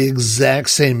 It's the exact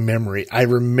same memory. I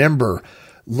remember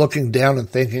looking down and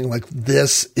thinking, like,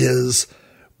 this is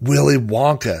Willy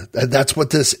Wonka. That's what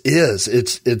this is.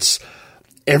 It's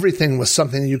everything was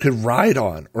something you could ride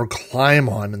on or climb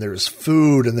on, and there was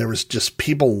food and there was just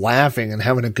people laughing and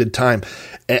having a good time.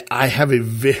 I have a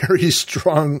very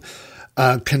strong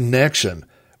connection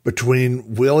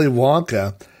between Willy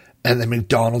Wonka and the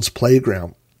McDonald's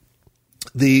playground.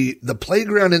 The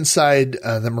playground inside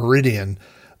the Meridian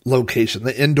location,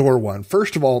 the indoor one,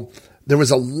 first of all, there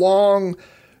was a long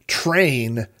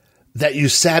train that you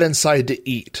sat inside to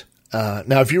eat.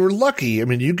 Now, if you were lucky,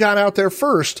 you got out there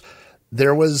first,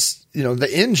 there was, the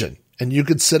engine, and you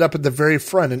could sit up at the very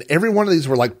front. And every one of these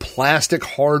were like plastic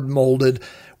hard molded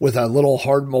with a little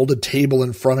hard molded table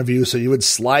in front of you. So you would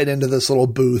slide into this little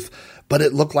booth, but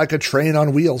it looked like a train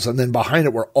on wheels. And then behind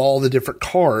it were all the different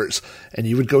cars, and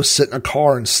you would go sit in a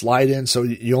car and slide in. So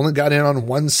you only got in on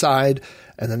one side.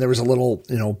 And then there was a little,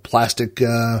 plastic,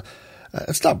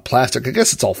 it's not plastic. I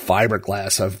guess it's all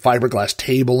fiberglass, a fiberglass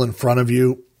table in front of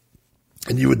you.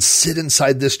 And you would sit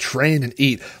inside this train and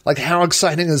eat. Like, how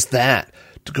exciting is that?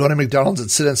 To go to McDonald's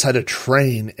and sit inside a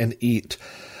train and eat.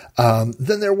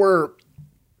 Then there were,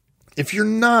 if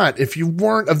you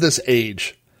weren't of this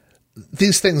age,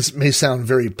 these things may sound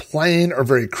very plain or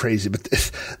very crazy, but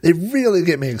they really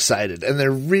get me excited. And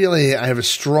I have a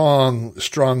strong,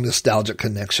 strong nostalgic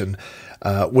connection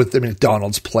with the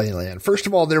McDonald's Playland. First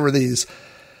of all, there were these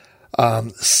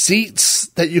seats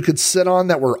that you could sit on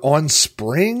that were on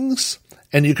springs,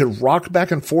 and you could rock back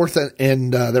and forth,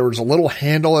 and there was a little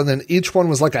handle, and then each one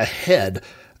was like a head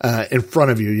in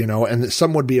front of you, and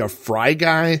some would be a fry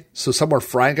guy. So some were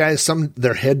fry guys. Some,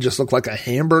 their head just looked like a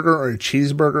hamburger or a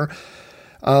cheeseburger.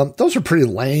 Those are pretty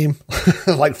lame,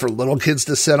 like for little kids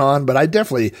to sit on, but I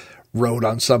definitely rode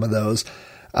on some of those.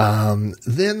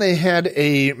 Then they had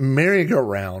a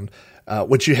merry-go-round,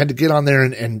 which you had to get on there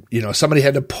and somebody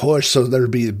had to push. So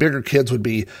there'd be, the bigger kids would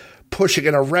be pushing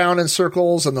it around in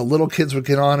circles, and the little kids would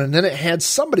get on, and then it had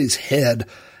somebody's head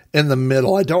in the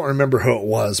middle. I don't remember who it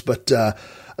was, but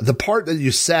the part that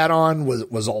you sat on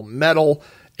was all metal,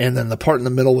 and then the part in the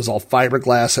middle was all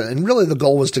fiberglass, and really the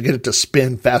goal was to get it to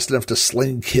spin fast enough to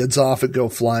sling kids off and go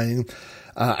flying.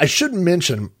 I should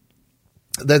mention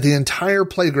that the entire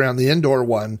playground, the indoor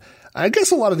one, I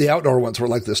guess a lot of the outdoor ones were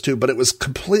like this too, but it was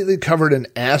completely covered in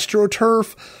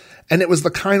AstroTurf, and it was the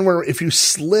kind where if you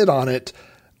slid on it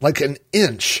like an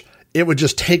inch, it would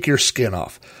just take your skin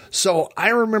off. So I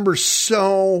remember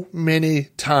so many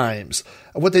times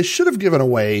what they should have given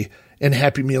away in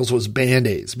Happy Meals was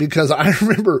Band-Aids, because I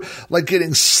remember like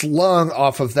getting slung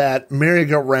off of that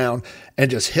merry-go-round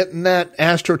and just hitting that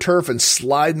AstroTurf and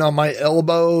sliding on my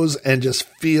elbows and just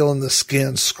feeling the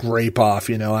skin scrape off.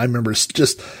 I remember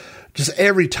just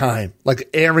every time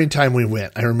we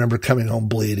went, I remember coming home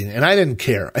bleeding, and I didn't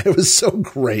care. It was so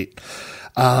great.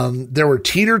 There were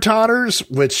teeter-totters,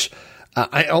 which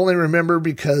I only remember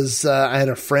because I had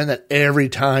a friend that every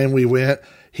time we went,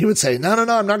 he would say, no,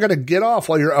 I'm not going to get off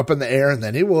while you're up in the air. And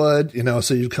then he would,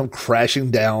 so you'd come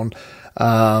crashing down.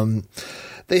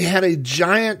 They had a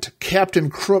giant Captain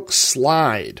Crook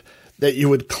slide that you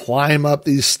would climb up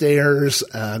these stairs,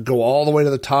 go all the way to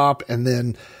the top, and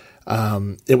then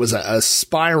it was a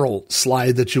spiral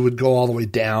slide that you would go all the way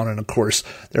down. And of course,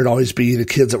 there'd always be the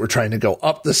kids that were trying to go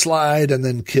up the slide and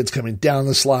then kids coming down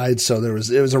the slide. So it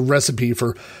was a recipe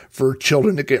for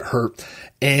children to get hurt.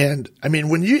 And I mean,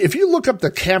 if you look up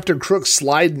the Captain Crook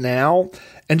slide now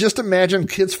and just imagine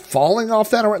kids falling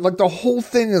off that, like the whole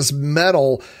thing is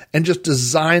metal and just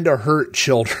designed to hurt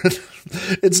children.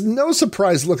 It's no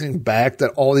surprise looking back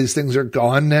that all these things are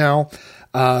gone now.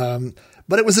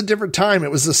 But it was a different time.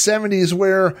 It was the 70s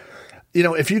where,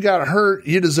 if you got hurt,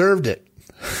 you deserved it.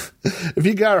 If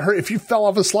you got hurt, if you fell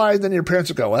off a slide, then your parents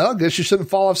would go, well, I guess you shouldn't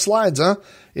fall off slides, huh?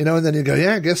 And then you go,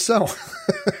 yeah, I guess so.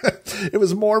 It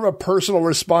was more of a personal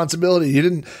responsibility. You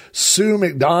didn't sue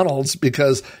McDonald's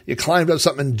because you climbed up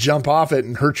something and jump off it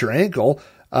and hurt your ankle.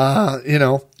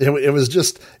 It was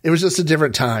just a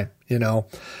different time,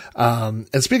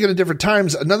 and speaking of different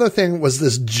times, another thing was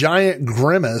this giant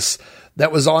Grimace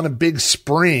that was on a big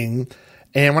spring.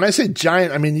 And when I say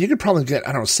giant, I mean, you could probably get,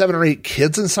 7 or 8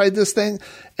 kids inside this thing.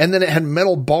 And then it had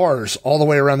metal bars all the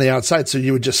way around the outside. So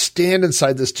you would just stand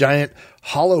inside this giant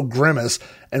hollow Grimace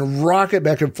and rock it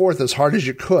back and forth as hard as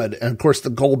you could. And of course, the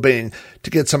goal being to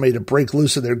get somebody to break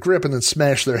loose of their grip and then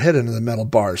smash their head into the metal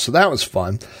bars. So that was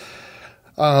fun.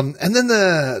 And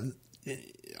then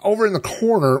over in the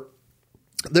corner,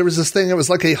 there was this thing that was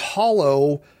like a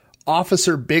hollow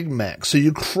Officer Big Mac. So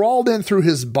you crawled in through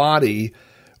his body,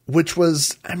 which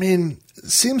was,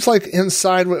 seems like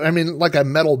inside, like a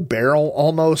metal barrel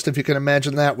almost, if you can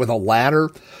imagine that, with a ladder.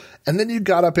 And then you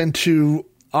got up into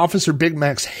Officer Big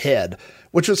Mac's head,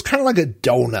 which was kind of like a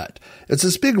donut. It's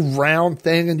this big round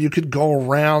thing, and you could go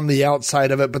around the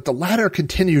outside of it, but the ladder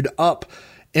continued up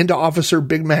into Officer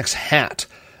Big Mac's hat.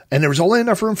 And there was only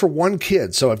enough room for one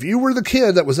kid. So if you were the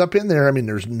kid that was up in there,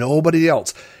 there's nobody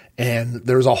else. And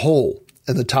there's a hole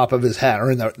in the top of his hat, or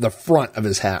in the front of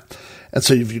his hat. And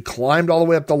so if you climbed all the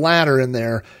way up the ladder in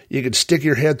there, you could stick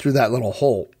your head through that little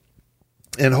hole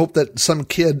and hope that some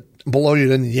kid below you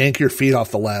didn't yank your feet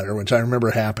off the ladder, which I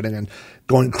remember happening and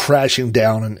going crashing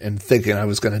down and thinking I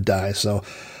was going to die. So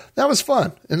that was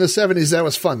fun. In the 70s, that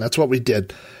was fun. That's what we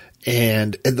did.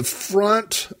 And in the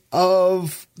front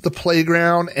of the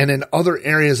playground and in other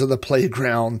areas of the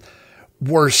playground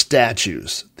were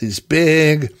statues. These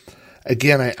big,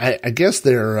 again, I guess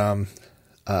they're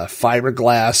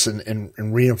fiberglass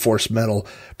and reinforced metal,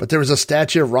 but there was a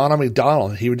statue of Ronald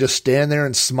McDonald. He would just stand there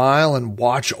and smile and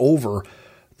watch over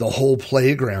the whole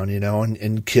playground,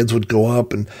 and kids would go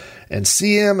up and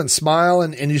see him and smile.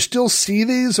 And you still see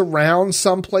these around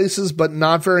some places, but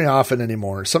not very often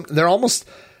anymore. They're almost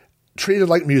treated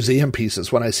like museum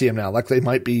pieces when I see them now, like they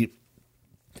might be,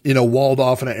 walled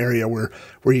off in an area where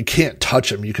you can't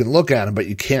touch them. You can look at them, but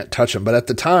you can't touch them. But at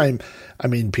the time,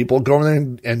 people go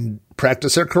in there and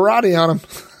practice their karate on them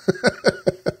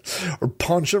or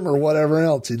punch them or whatever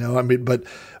else,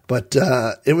 but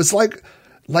it was like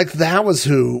that was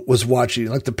who was watching.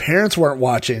 Like the parents weren't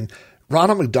watching.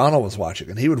 Ronald McDonald was watching,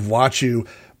 and he would watch you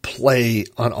play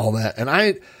on all that. And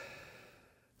I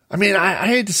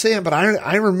hate to say it, but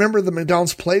I remember the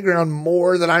McDonald's playground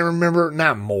more than I remember,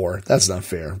 not more, that's not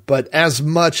fair, but as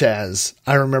much as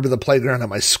I remember the playground at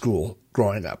my school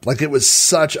growing up. Like it was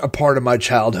such a part of my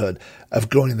childhood of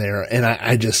going there. And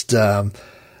I just, it's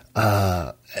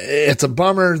a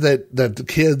bummer that the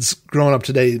kids growing up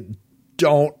today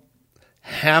don't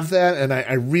have that. And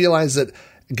I realize that,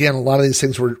 again, a lot of these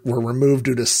things were removed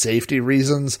due to safety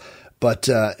reasons, but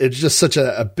it's just such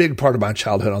a big part of my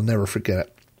childhood. I'll never forget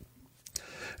it.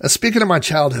 Speaking of my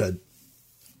childhood,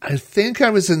 I think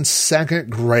I was in 2nd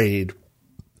grade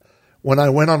when I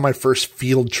went on my first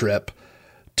field trip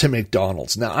to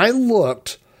McDonald's. Now, I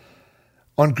looked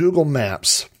on Google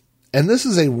Maps, and this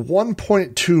is a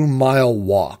 1.2 mile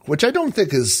walk, which I don't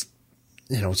think is,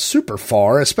 super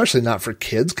far, especially not for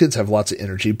kids. Kids have lots of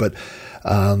energy, but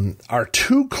our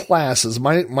 2 classes,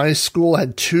 my school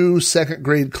had 2 2nd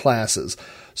grade classes.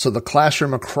 So the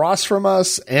classroom across from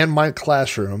us and my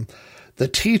classroom, the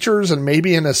teachers and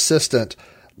maybe an assistant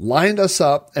lined us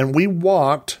up, and we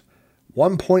walked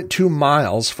 1.2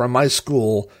 miles from my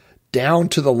school down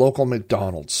to the local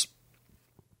McDonald's.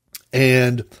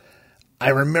 And I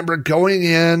remember going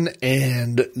in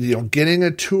and, getting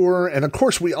a tour. And of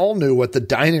course, we all knew what the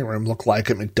dining room looked like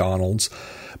at McDonald's.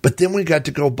 But then we got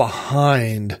to go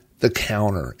behind the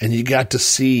counter, and you got to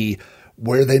see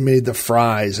where they made the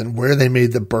fries and where they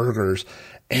made the burgers.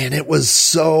 And it was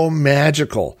so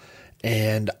magical.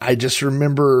 And I just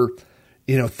remember,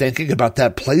 thinking about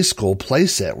that play school play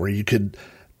set where you could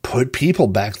put people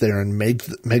back there and make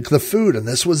the food. And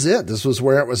this was it. This was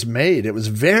where it was made. It was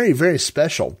very, very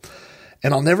special.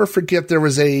 And I'll never forget, there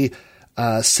was a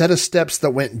set of steps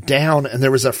that went down, and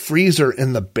there was a freezer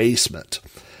in the basement.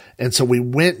 And so we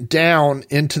went down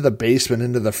into the basement,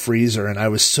 into the freezer, and I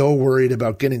was so worried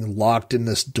about getting locked in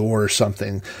this door or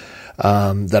something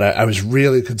that I was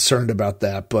really concerned about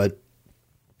that. But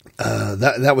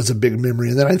that was a big memory.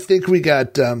 And then I think we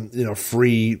got,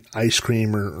 free ice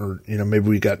cream or maybe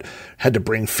we had to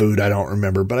bring food. I don't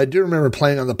remember, but I do remember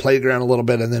playing on the playground a little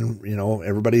bit, and then,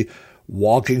 everybody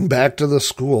walking back to the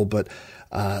school. But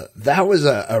that was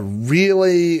a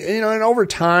really, and over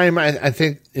time, I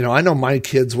think, I know my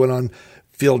kids went on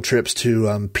field trips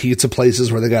to pizza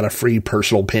places where they got a free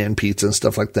personal pan pizza and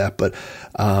stuff like that. But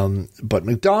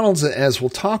McDonald's, as we'll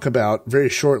talk about very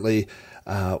shortly,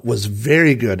 was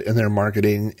very good in their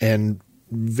marketing and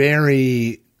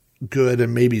very good,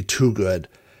 and maybe too good,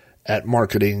 at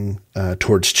marketing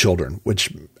towards children,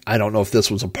 which I don't know if this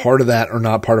was a part of that or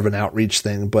not part of an outreach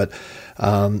thing. But,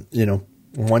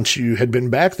 once you had been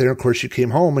back there, of course, you came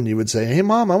home and you would say, "Hey,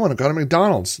 Mom, I want to go to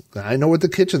McDonald's. I know what the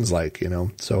kitchen's like,"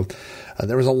 So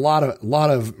there was a lot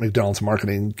of McDonald's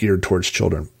marketing geared towards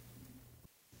children.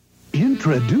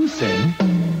 Introducing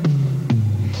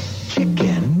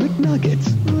Chicken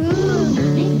McNuggets.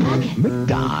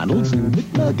 McDonald's new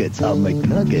McNuggets. A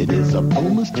McNugget is a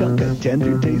boneless chunk of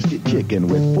tender tasted chicken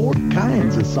with 4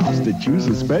 kinds of sauce to choose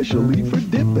especially for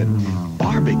dipping.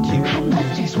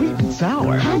 Barbecue, sweet and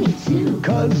sour, honey too.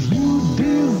 'Cause you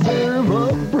deserve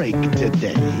a break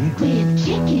today. With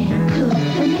chicken cooked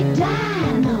the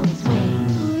McDonald's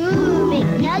way. Ooh,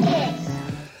 McNuggets.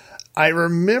 I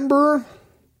remember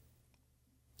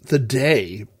the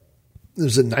day, it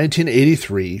was in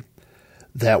 1983,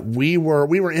 that we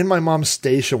were in my mom's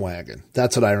station wagon.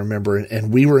 That's what I remember.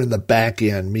 And we were in the back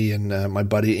end. Me and my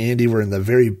buddy Andy were in the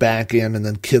very back end, and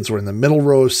then kids were in the middle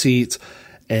row seats.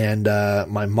 And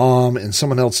my mom and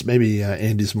someone else, maybe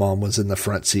Andy's mom, was in the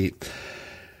front seat.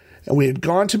 And we had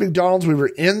gone to McDonald's. We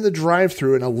were in the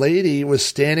drive-thru, and a lady was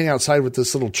standing outside with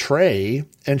this little tray,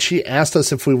 and she asked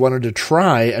us if we wanted to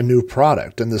try a new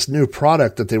product. And this new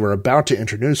product that they were about to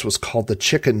introduce was called the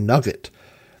Chicken Nugget.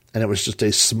 And it was just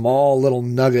a small little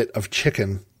nugget of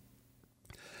chicken.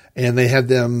 And they had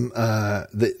them,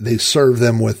 they served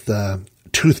them with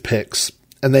toothpicks,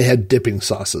 and they had dipping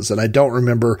sauces. And I don't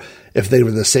remember if they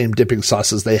were the same dipping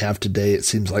sauces they have today. It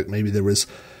seems like maybe there was,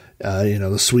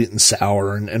 the sweet and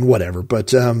sour and whatever.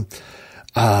 But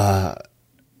I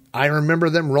remember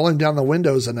them rolling down the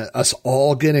windows and us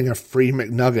all getting a free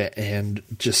McNugget, and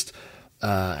just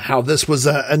how this was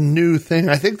a new thing.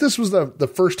 I think this was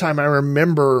the first time I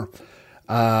remember,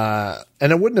 and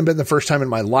it wouldn't have been the first time in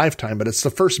my lifetime, but it's the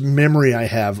first memory I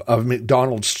have of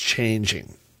McDonald's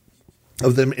changing,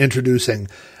 of them introducing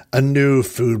a new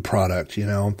food product,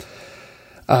 and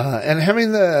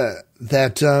having that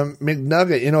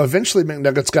McNugget, eventually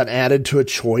McNuggets got added to a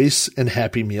choice in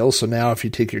Happy Meal. So now if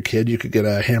you take your kid, you could get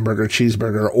a hamburger,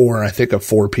 cheeseburger, or I think a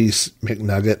 4-piece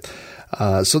McNugget.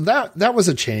 So that was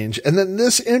a change. And then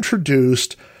this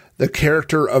introduced the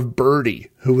character of Birdie,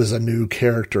 who was a new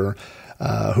character,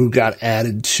 who got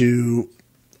added to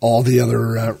all the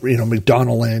other,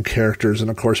 McDonaldland characters. And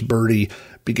of course, Birdie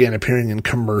began appearing in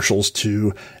commercials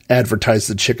to advertise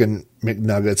the Chicken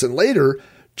McNuggets. And later,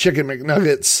 Chicken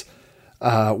McNuggets,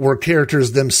 were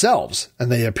characters themselves,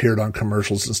 and they appeared on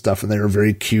commercials and stuff, and they were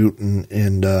very cute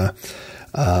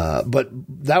but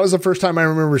that was the first time I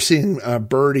remember seeing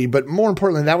Birdie. But more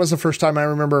importantly, that was the first time I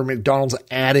remember McDonald's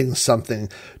adding something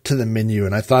to the menu.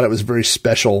 And I thought it was very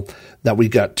special that we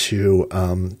got to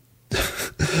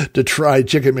to try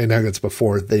Chicken McNuggets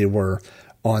before they were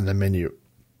on the menu.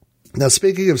 Now,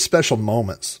 speaking of special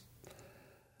moments,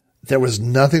 there was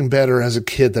nothing better as a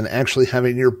kid than actually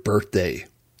having your birthday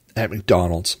at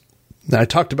McDonald's. Now, I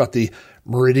talked about the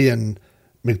Meridian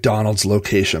McDonald's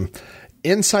location.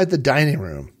 Inside the dining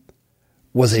room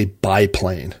was a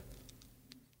biplane.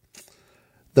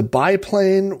 The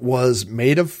biplane was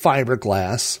made of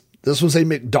fiberglass. This was a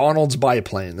McDonald's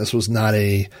biplane. This was not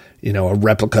a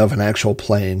replica of an actual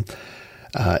plane.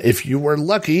 If you were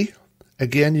lucky,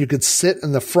 again, you could sit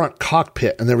in the front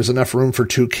cockpit, and there was enough room for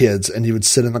 2 kids, and you would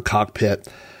sit in the cockpit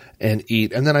and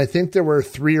eat. And then I think there were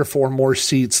 3 or 4 more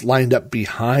seats lined up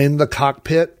behind the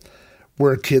cockpit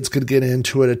where kids could get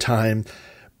into at a time.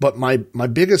 But my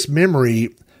biggest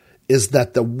memory is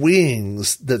that the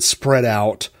wings that spread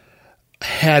out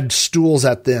had stools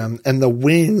at them, and the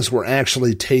wings were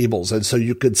actually tables. And so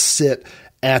you could sit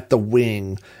at the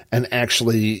wing and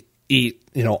actually eat,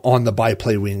 on the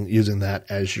biplay wing using that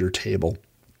as your table.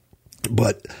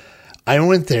 But I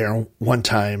went there one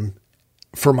time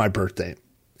for my birthday.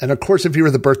 And of course, if you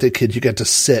were the birthday kid, you get to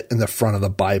sit in the front of the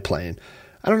biplane.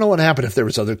 I don't know what happened if there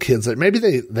was other kids that maybe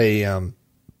they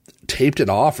taped it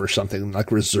off or something,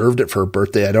 like reserved it for a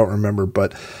birthday. I don't remember,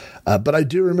 but I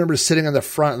do remember sitting in the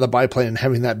front of the biplane and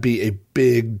having that be a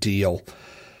big deal.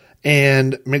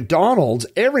 And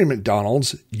every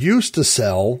McDonald's used to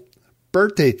sell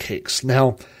birthday cakes.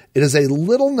 Now, it is a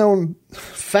little known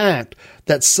fact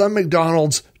that some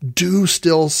McDonald's do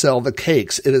still sell the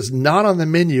cakes. It is not on the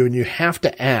menu and you have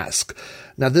to ask.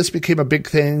 Now, this became a big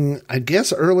thing, I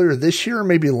guess, earlier this year or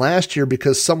maybe last year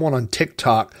because someone on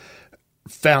TikTok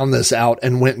found this out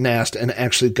and went and asked and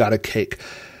actually got a cake.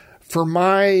 For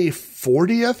my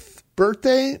 40th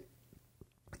birthday,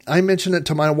 I mentioned it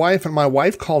to my wife, and my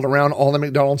wife called around all the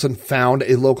McDonald's and found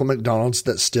a local McDonald's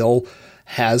that still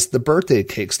has the birthday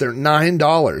cakes. They're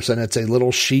 $9, and it's a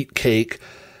little sheet cake,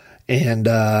 and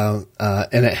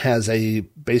it has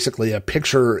basically a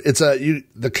picture.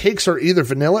 The cakes are either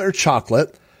vanilla or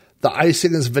chocolate. The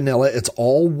icing is vanilla. It's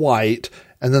all white,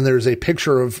 and then there's a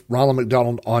picture of Ronald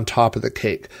McDonald on top of the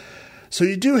cake. So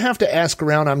you do have to ask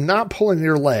around. I'm not pulling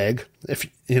your leg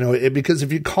because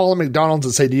if you call a McDonald's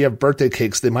and say, do you have birthday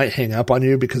cakes? They might hang up on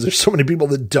you because there's so many people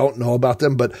that don't know about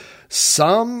them, but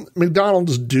some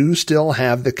McDonald's do still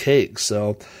have the cake.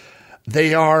 So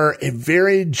they are a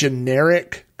very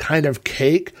generic kind of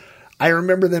cake. I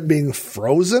remember them being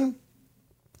frozen.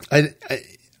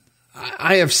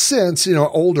 I have since,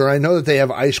 older, I know that they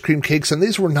have ice cream cakes, and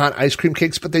these were not ice cream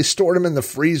cakes, but they stored them in the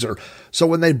freezer. So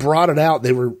when they brought it out,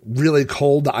 they were really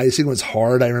cold. The icing was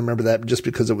hard. I remember that just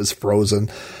because it was frozen.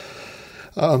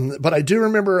 But I do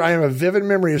remember, I have a vivid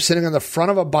memory of sitting on the front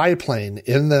of a biplane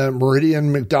in the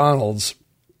Meridian McDonald's,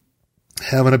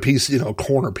 having a piece,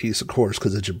 corner piece, of course,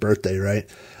 because it's your birthday, right?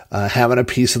 Having a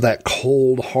piece of that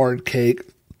cold, hard cake.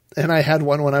 And I had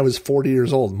one when I was 40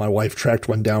 years old. My wife tracked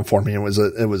one down for me. It was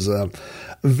a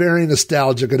very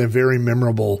nostalgic and a very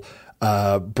memorable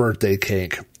birthday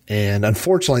cake. And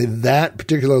unfortunately, that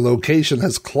particular location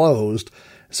has closed,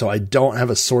 so I don't have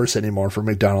a source anymore for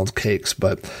McDonald's cakes.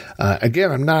 But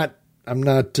again, I'm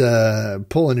not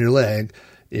pulling your leg.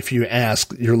 If you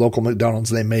ask your local McDonald's,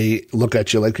 they may look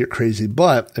at you like you're crazy.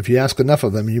 But if you ask enough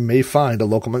of them, you may find a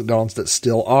local McDonald's that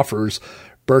still offers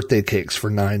birthday cakes for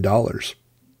 $9.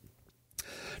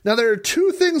 Now, there are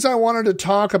two things I wanted to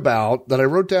talk about that I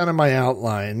wrote down in my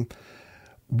outline.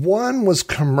 One was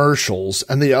commercials,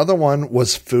 and the other one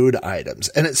was food items.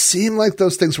 And it seemed like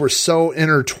those things were so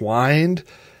intertwined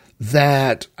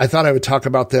that I thought I would talk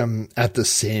about them at the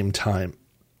same time.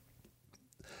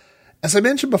 As I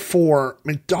mentioned before,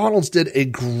 McDonald's did a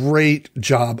great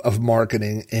job of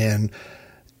marketing, and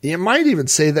you might even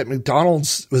say that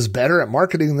McDonald's was better at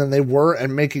marketing than they were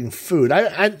at making food.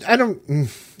 I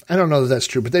don't know that that's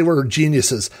true, but they were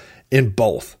geniuses in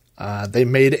both. They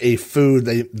made a food.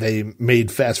 They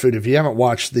made fast food. If you haven't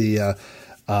watched the,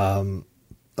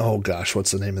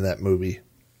 what's the name of that movie?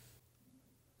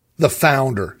 The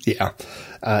Founder. Yeah.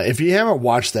 If you haven't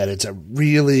watched that, it's a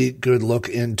really good look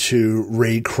into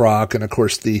Ray Kroc and, of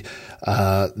course, the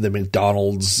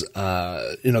McDonald's,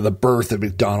 the birth of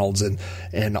McDonald's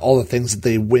and all the things that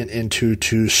they went into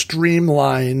to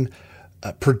streamline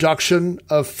production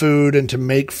of food and to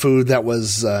make food that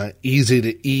was easy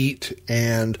to eat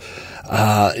and,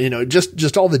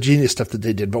 just all the genius stuff that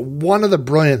they did. But one of the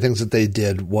brilliant things that they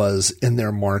did was in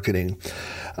their marketing.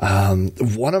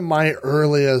 One of my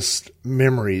earliest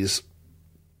memories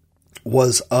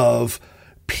was of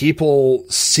people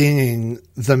singing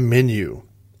the menu.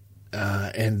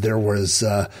 And there was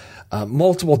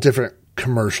multiple different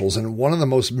commercials. And one of the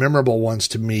most memorable ones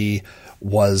to me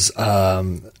was,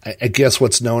 I guess,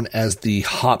 what's known as the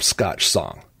hopscotch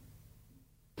song.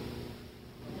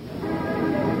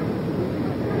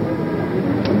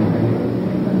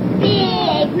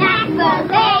 Big Mac,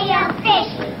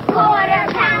 Filet-O-Fish,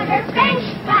 quarter-pounder French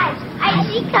fries,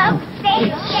 icy Coke,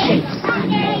 steak,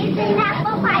 Sundays and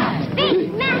apple pie.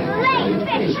 Big Mac,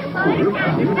 Filet-O-Fish,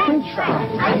 quarter-pounder French fries,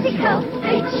 icy Coke,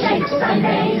 steak,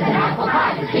 Sundays and apple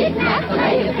pie. Big Mac,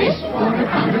 Filet-O-Fish,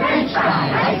 quarter-pounder French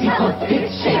fries, icy Coke,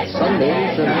 steak,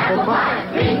 Sundays and apple pie.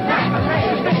 Big Mac,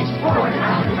 Filet-O-Fish,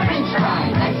 quarter-pounder French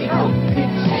fries, icy Coke,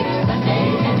 steak,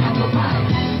 Sundays and apple pie.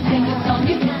 Sing a song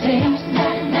you can taste.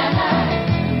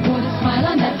 Put a smile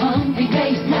on that hungry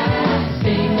face now.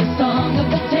 Sing a song of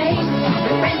the taste.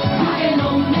 You can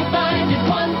only find it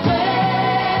one place.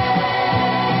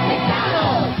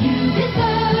 McDonald's, you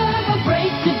deserve a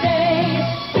break today.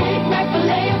 Big Mac,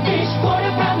 Filet-O-Fish,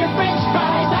 quarter pounder French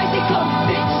fries, icy Coke,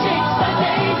 big shake,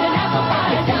 Sundays and apple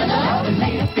pie. McDonald's.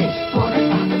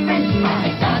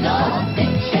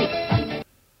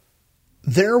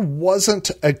 There wasn't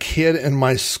a kid in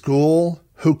my school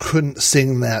who couldn't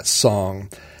sing that song.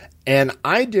 And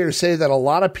I dare say that a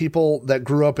lot of people that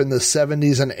grew up in the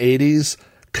 70s and 80s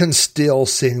can still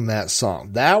sing that song.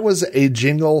 That was a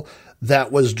jingle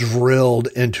that was drilled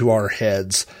into our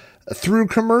heads through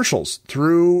commercials,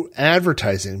 through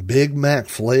advertising. Big Mac,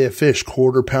 Filet-O-Fish,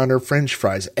 Quarter Pounder, French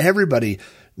fries. Everybody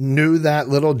knew that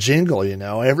little jingle, you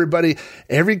know.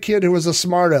 Every kid who was a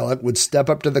smart aleck would step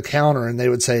up to the counter and they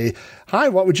would say, "Hi,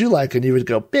 what would you like?" And you would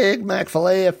go, "Big Mac,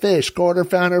 Filet-O-Fish, Quarter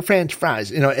Pounder, French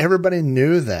fries." You know, everybody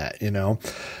knew that, you know.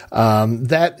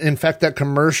 In fact, that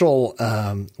commercial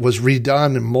was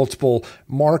redone in multiple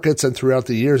markets, and throughout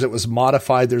the years it was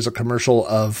modified. There's a commercial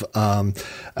of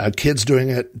kids doing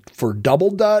it for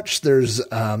Double Dutch. There's,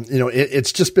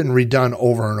 it's just been redone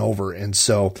over and over. And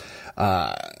so,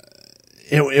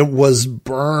 it was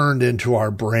burned into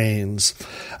our brains.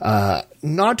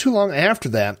 Not too long after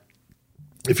that,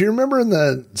 if you remember in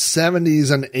the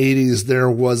 70s and 80s, there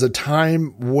was a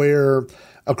time where,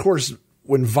 of course,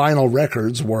 when vinyl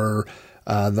records were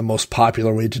the most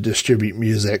popular way to distribute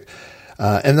music,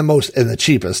 and the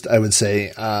cheapest, I would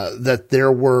say, that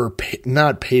there were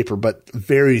not paper, but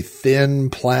very thin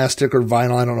plastic or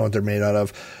vinyl, I don't know what they're made out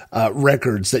of,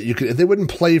 records that they wouldn't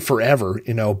play forever,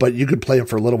 you know, but you could play them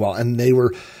for a little while. And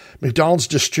McDonald's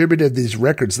distributed these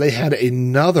records. They had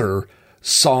another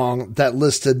song that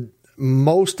listed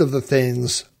most of the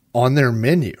things on their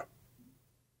menu.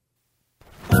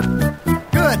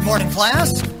 Good morning,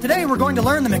 class. Today we're going to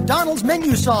learn the McDonald's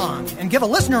menu song and give a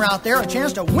listener out there a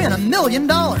chance to win $1 million.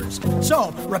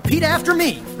 So, repeat after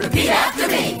me. Repeat after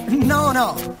me. No.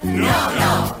 No.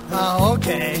 Oh,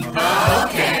 okay.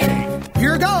 Okay.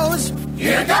 Here goes.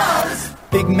 Here goes.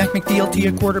 Big Mac, McDLT,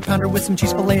 a Quarter Pounder with some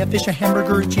cheese, Filet-O-Fish, a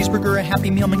hamburger, a cheeseburger, a Happy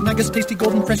Meal, McNuggets, tasty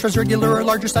golden French fries, regular or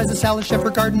larger size, a salad, chef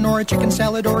or garden, or a chicken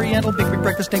salad, Oriental, big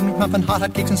breakfast, egg McMuffin,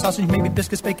 hot cakes and sausage, maybe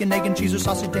biscuits, bacon, egg and cheese, or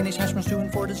sausage, Danish hash brown stew,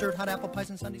 and for dessert, hot apple pies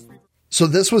and sundaes. So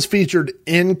this was featured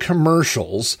in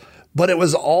commercials, but it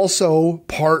was also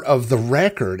part of the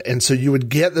record. And so you would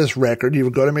get this record, you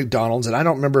would go to McDonald's, and I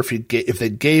don't remember if they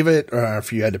gave it or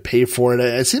if you had to pay for it.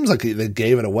 It seems like they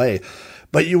gave it away.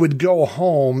 But you would go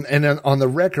home, and then on the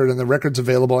record, and the record's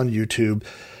available on YouTube,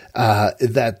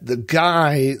 that the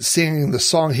guy singing the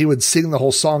song, he would sing the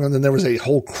whole song, and then there was a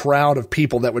whole crowd of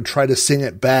people that would try to sing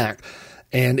it back.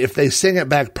 And if they sing it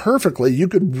back perfectly, you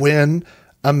could win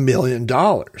 $1 million.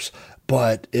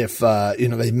 But if,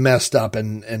 they messed up,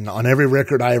 and on every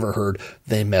record I ever heard,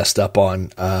 they messed up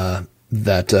on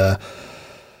that.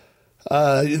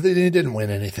 They didn't win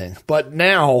anything. But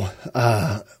now,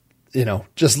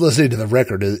 just listening to the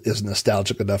record is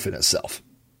nostalgic enough in itself.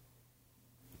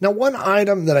 Now, one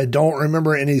item that I don't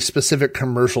remember any specific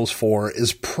commercials for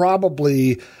is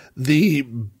probably the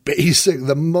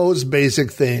most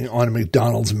basic thing on a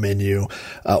McDonald's menu,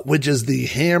 which is the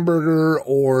hamburger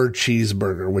or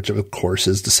cheeseburger, which of course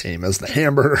is the same as the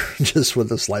hamburger, just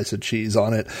with a slice of cheese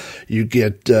on it. You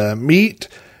get meat.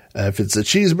 If it's a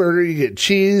cheeseburger, you get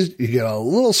cheese, you get a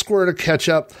little squirt of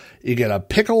ketchup, you get a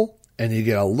pickle, and you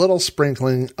get a little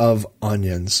sprinkling of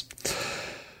onions.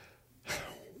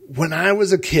 When I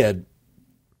was a kid,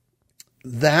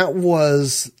 that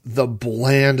was the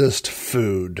blandest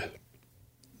food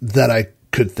that I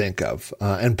could think of,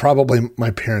 and probably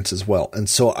my parents as well. And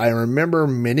so I remember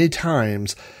many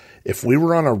times if we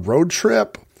were on a road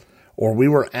trip or we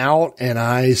were out and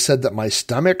I said that my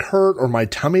stomach hurt or my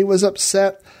tummy was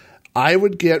upset, I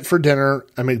would get for dinner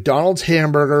a McDonald's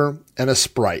hamburger and a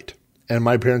Sprite. And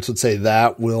my parents would say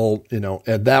that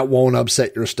that won't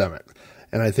upset your stomach.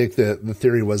 And I think the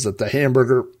theory was that the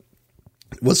hamburger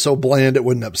was so bland it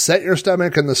wouldn't upset your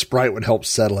stomach, and the Sprite would help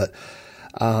settle it.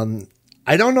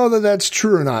 I don't know that that's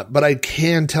true or not, but I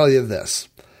can tell you this.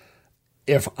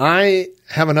 If I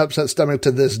have an upset stomach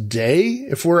to this day,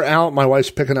 if we're out, my wife's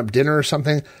picking up dinner or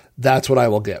something, that's what I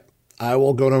will get. I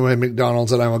will go to my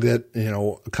McDonald's and I will get,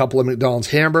 a couple of McDonald's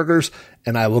hamburgers,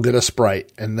 and I will get a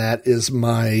Sprite. And that is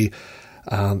my,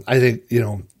 I think,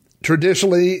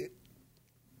 traditionally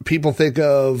people think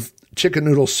of chicken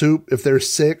noodle soup if they're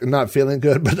sick and not feeling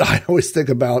good, but I always think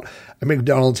about a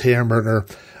McDonald's hamburger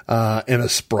and a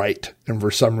Sprite. And for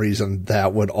some reason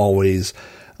that would always,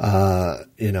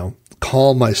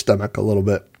 calm my stomach a little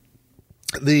bit.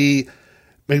 The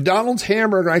McDonald's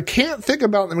hamburger, I can't think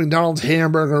about the McDonald's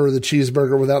hamburger or the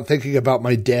cheeseburger without thinking about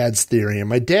my dad's theory. And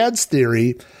my dad's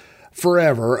theory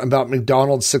forever about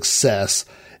McDonald's success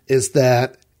is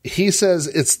that he says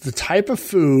it's the type of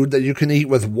food that you can eat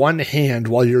with one hand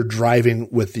while you're driving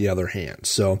with the other hand.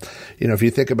 So, if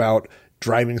you think about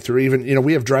driving through, even,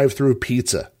 we have drive-through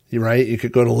pizza, right? You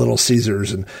could go to Little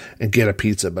Caesars and get a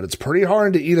pizza, but it's pretty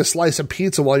hard to eat a slice of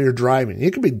pizza while you're driving.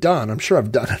 It can be done. I'm sure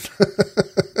I've done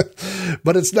it,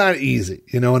 but it's not easy,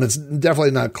 and it's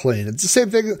definitely not clean. It's the same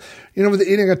thing, with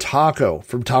eating a taco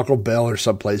from Taco Bell or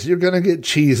someplace. You're going to get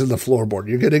cheese in the floorboard.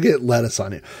 You're going to get lettuce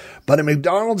on you. But a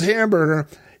McDonald's hamburger,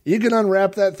 you can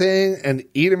unwrap that thing and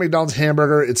eat a McDonald's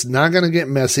hamburger. It's not going to get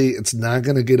messy. It's not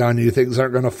going to get on you. Things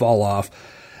aren't going to fall off.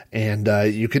 And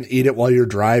you can eat it while you're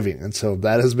driving. And so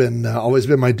that has been always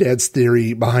been my dad's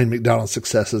theory behind McDonald's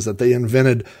success, is that they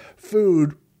invented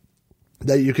food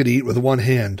that you could eat with one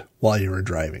hand while you were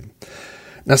driving.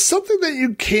 Now, something that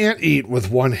you can't eat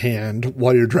with one hand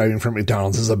while you're driving from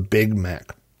McDonald's is a Big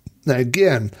Mac. Now,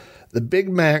 again, the Big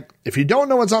Mac, if you don't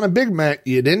know what's on a Big Mac,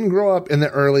 you didn't grow up in the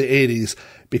early 80s,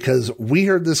 because we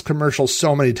heard this commercial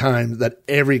so many times that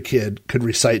every kid could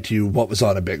recite to you what was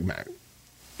on a Big Mac.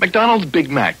 McDonald's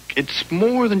Big Mac. It's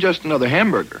more than just another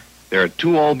hamburger. There are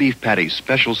 2 all-beef patties,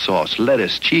 special sauce,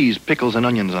 lettuce, cheese, pickles, and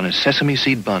onions on a sesame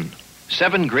seed bun.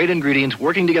 7 great ingredients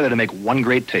working together to make one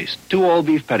great taste. 2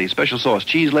 all-beef patties, special sauce,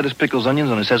 cheese, lettuce, pickles, onions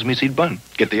on a sesame seed bun.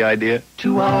 Get the idea?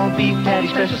 2 all-beef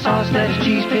patties, special sauce, lettuce,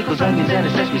 cheese, pickles, onions, and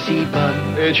a sesame seed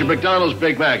bun. It's your McDonald's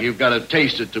Big Mac. You've got to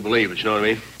taste it to believe it, you know what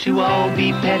I mean? 2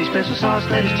 all-beef patties, special sauce,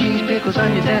 lettuce, cheese, pickles,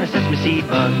 onions, and a sesame seed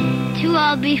bun. 2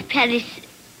 all-beef patties.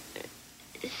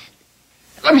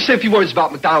 Let me say a few words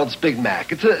about McDonald's Big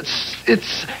Mac.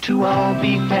 It's 2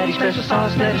 all-beef patties, special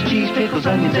sauce, lettuce, cheese, pickles,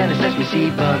 onions, and a sesame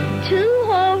seed bun. 2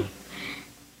 whole...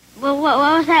 What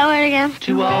was that word again?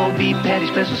 2 all-beef patties,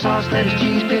 special sauce, lettuce,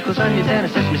 cheese, pickles, onions, and a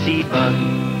sesame seed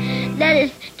bun.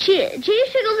 Lettuce, cheese,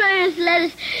 pickles, onions,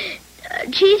 lettuce,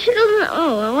 cheese, pickles,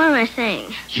 oh, what am I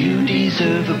saying? You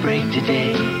deserve a break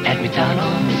today at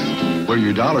McDonald's, where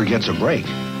your dollar gets a break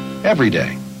every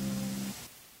day.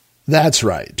 That's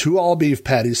right. 2 all-beef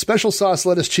patties, special sauce,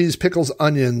 lettuce, cheese, pickles,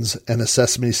 onions, and a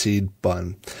sesame seed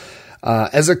bun.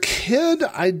 As a kid,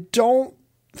 I don't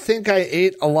think I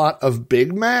ate a lot of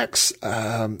Big Macs.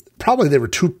 Probably they were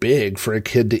too big for a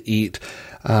kid to eat.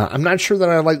 I'm not sure that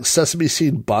I liked sesame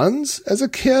seed buns as a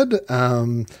kid.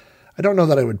 I don't know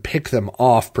that I would pick them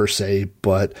off per se,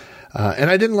 but and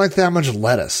I didn't like that much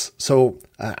lettuce. So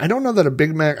I don't know that a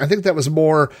Big Mac, I think that was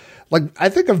more like, I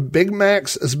think of Big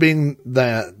Macs as being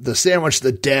the sandwich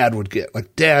that dad would get.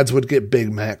 Like dads would get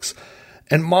Big Macs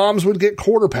and moms would get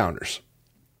Quarter Pounders.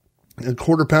 And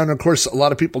Quarter Pounder, of course, a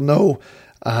lot of people know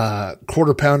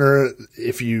Quarter Pounder.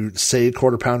 If you say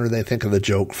Quarter Pounder, they think of the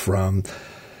joke from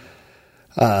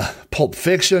Pulp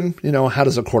Fiction. How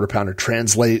does a Quarter Pounder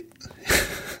translate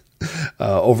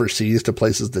overseas to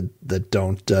places that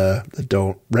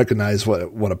don't recognize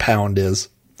what a pound is?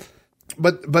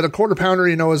 But a Quarter Pounder,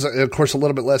 is of course a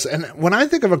little bit less. And when I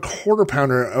think of a Quarter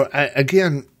Pounder, I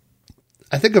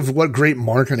think of what great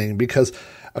marketing, because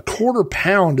a quarter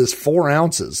pound is 4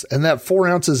 ounces, and that 4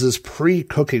 ounces is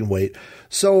pre-cooking weight.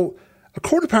 So a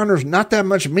quarter pounder is not that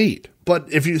much meat.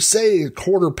 But if you say a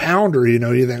quarter pounder, you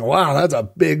think, wow, that's a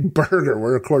big burger.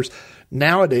 Where of course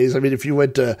nowadays, if you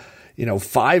went to,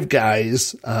 Five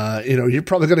Guys, you're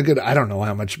probably going to get, I don't know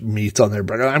how much meat's on their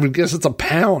burger. I would guess it's a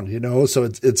pound, so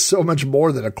it's so much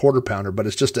more than a quarter pounder, but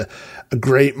it's just a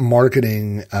great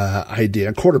marketing, idea.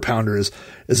 A quarter pounder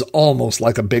is almost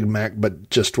like a Big Mac, but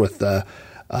just with,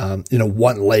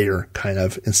 1 layer kind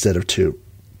of instead of 2.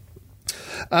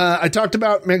 I talked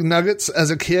about McNuggets as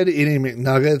a kid, eating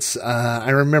McNuggets. I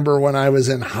remember when I was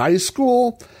in high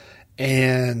school,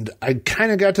 and I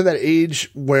kind of got to that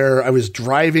age where I was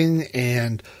driving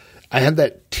and I had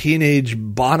that teenage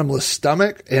bottomless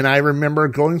stomach. And I remember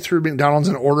going through McDonald's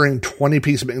and ordering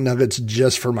 20-piece McNuggets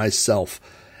just for myself.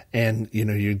 And,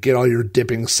 you get all your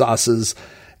dipping sauces,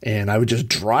 and I would just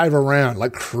drive around,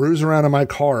 like cruise around in my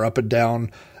car up and down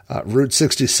Route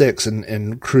 66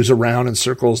 and cruise around in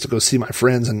circles to go see my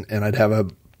friends. And I'd have a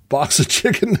box of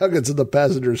chicken nuggets in the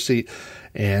passenger seat.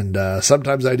 And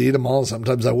sometimes I'd eat them all.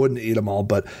 Sometimes I wouldn't eat them all.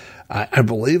 But I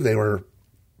believe they were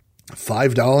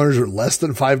 $5 or less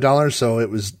than $5. So it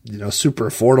was, super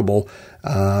affordable,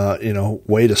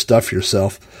 way to stuff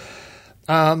yourself.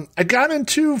 I got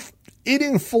into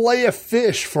eating filet of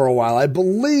fish for a while. I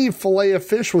believe filet of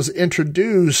fish was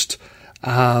introduced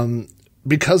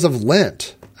because of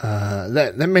Lent.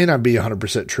 That may not be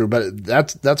 100% true, but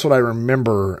that's what I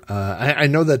remember. I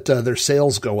know that their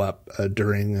sales go up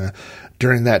during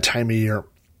that time of year.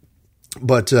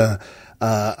 But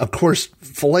of course,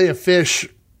 filet of fish,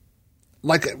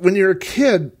 like when you're a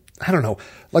kid, I don't know,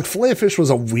 like filet of fish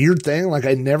was a weird thing. Like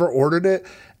I never ordered it.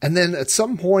 And then at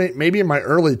some point, maybe in my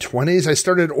early 20s, I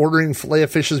started ordering filet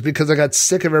of fishes because I got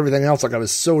sick of everything else. Like I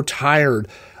was so tired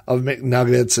of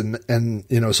McNuggets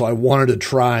and so I wanted to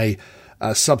try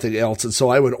something else. And so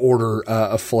I would order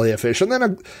a fillet of fish. And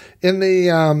then in the,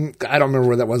 I don't remember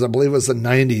where that was. I believe it was the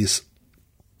 90s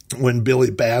when Billy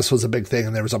Bass was a big thing,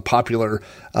 and there was a popular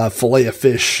fillet of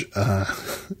fish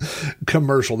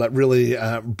commercial that really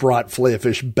brought fillet of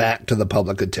fish back to the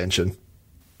public attention.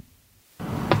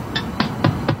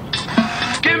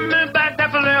 Give me back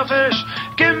that fillet of fish.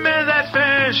 Give me that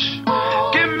fish.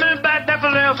 Give me back that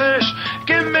fillet of fish.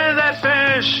 Give me that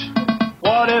fish.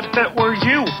 What if it were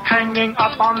you hanging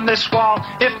up on this wall?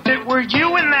 If it were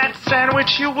you in that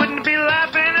sandwich, you wouldn't be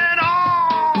laughing at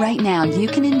all. Right now, you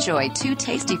can enjoy 2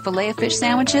 tasty Filet-O-Fish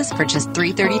sandwiches for just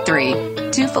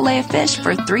 $3.33. 2 Filet-O-Fish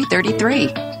for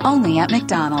 $3.33. Only at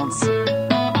McDonald's.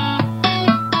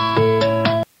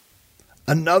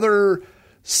 Another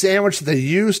sandwich they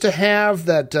used to have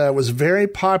that was very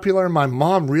popular, and my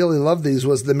mom really loved these,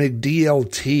 was the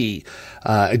McDLT.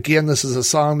 Again, this is a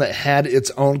song that had its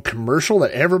own commercial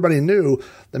that everybody knew.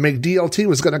 The McDLT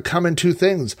was going to come in 2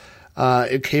 things.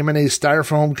 It came in a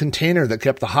styrofoam container that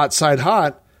kept the hot side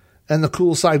hot and the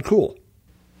cool side cool.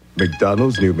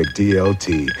 McDonald's new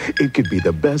McDLT. It could be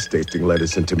the best tasting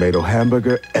lettuce and tomato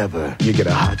hamburger ever. You get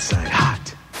a hot side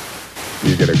hot.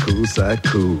 You get a cool side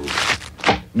cool.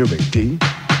 New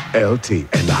McDLT.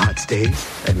 And the hot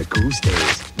stays and the cool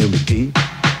stays. New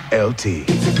McDLT.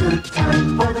 It's a good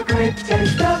time for the great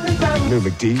taste of McDonald's. New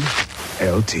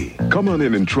McDLT. Come on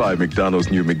in and try McDonald's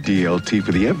new McDLT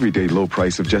for the everyday low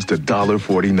price of just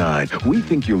 $1.49. We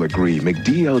think you'll agree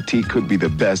McDLT could be the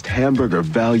best hamburger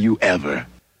value ever.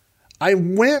 I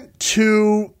went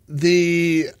to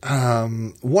the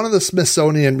one of the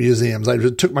Smithsonian museums. I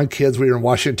took my kids. We were in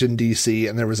Washington, D.C.,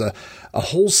 and there was a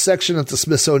whole section at the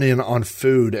Smithsonian on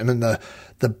food. And in the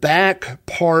back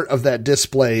part of that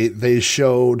display, they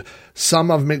showed some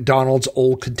of McDonald's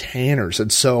old containers.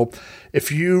 And so if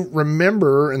you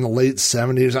remember in the late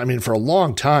 70s, I mean, for a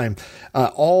long time,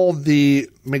 all the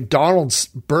McDonald's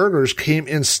burgers came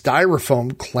in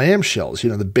styrofoam clamshells. You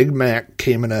know, the Big Mac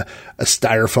came in a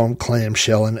styrofoam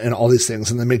clamshell and all these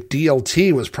things. And the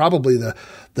McDLT was probably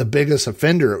the biggest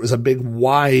offender. It was a big,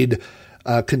 wide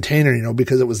container, you know,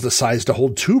 because it was the size to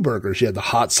hold 2 burgers. You had the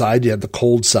hot side, you had the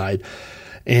cold side.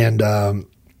 And,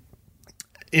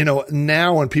 you know,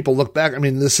 now when people look back, I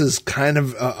mean, this is kind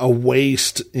of a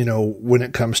waste, you know, when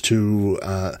it comes to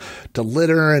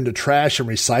litter and to trash and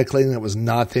recycling. It was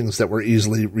not things that were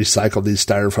easily recycled, these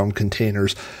styrofoam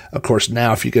containers. Of course,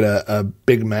 now if you get a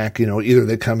Big Mac, you know, either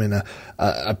they come in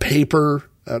a paper,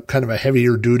 kind of a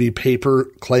heavier duty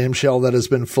paper clamshell that has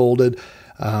been folded.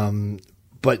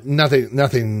 But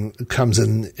nothing comes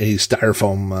in a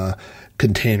styrofoam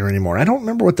container anymore. I don't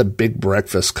remember what the Big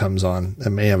Breakfast comes on. It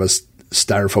may have a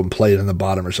styrofoam plate in the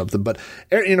bottom or something. But,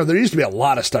 you know, there used to be a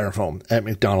lot of styrofoam at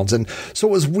McDonald's. And so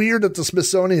it was weird at the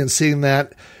Smithsonian seeing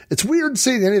that. It's weird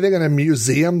seeing anything in a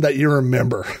museum that you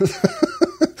remember.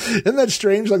 Isn't that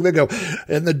strange? Like they go,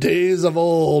 in the days of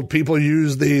old, people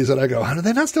used these. And I go, how do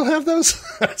they not still have those?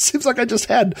 It seems like I just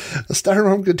had a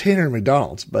styrofoam container in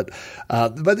McDonald's. But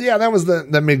yeah, that was the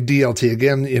McDLT.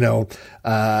 Again, you know,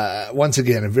 once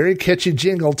again, a very catchy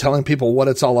jingle telling people what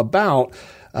it's all about.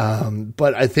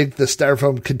 But I think the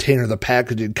styrofoam container, the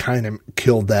packaging kind of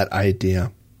killed that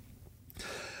idea.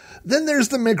 Then there's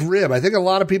the McRib. I think a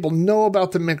lot of people know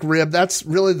about the McRib. That's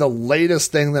really the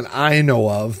latest thing that I know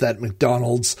of that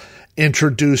McDonald's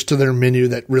introduced to their menu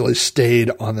that really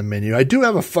stayed on the menu. I do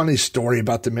have a funny story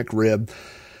about the McRib.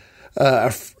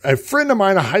 A friend of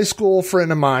mine, a high school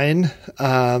friend of mine,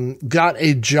 got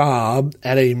a job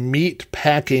at a meat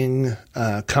packing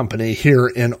company here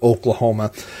in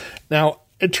Oklahoma. Now,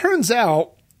 it turns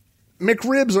out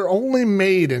McRibs are only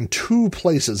made in 2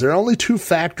 places. There are only 2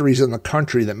 factories in the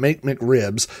country that make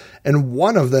McRibs, and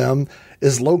one of them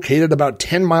is located about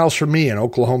 10 miles from me in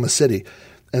Oklahoma City.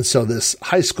 And so this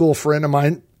high school friend of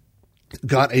mine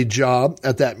got a job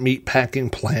at that meat packing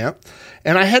plant,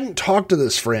 and I hadn't talked to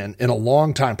this friend in a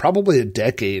long time, probably a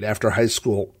decade after high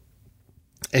school.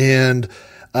 And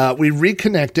we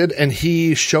reconnected, and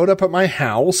he showed up at my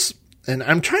house, and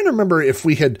I'm trying to remember if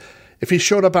he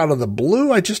showed up out of the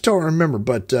blue. I just don't remember,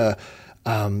 but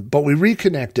we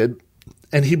reconnected,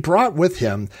 and he brought with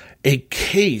him a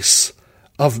case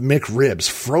of McRibs,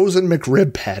 frozen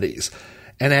McRib patties,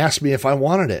 and asked me if I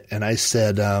wanted it. And I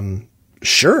said,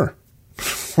 sure,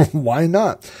 why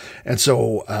not? And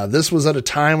so this was at a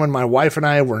time when my wife and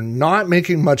I were not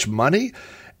making much money,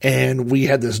 and we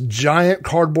had this giant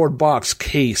cardboard box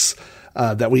case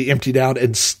that we emptied out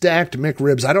and stacked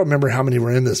McRibs. I don't remember how many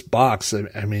were in this box.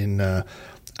 I mean, I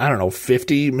don't know,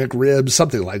 50 McRibs,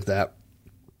 something like that.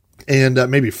 And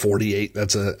maybe 48.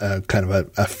 That's a kind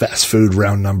of a fast food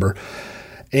round number.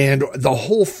 And the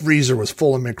whole freezer was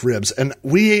full of McRibs. And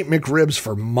we ate McRibs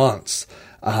for months.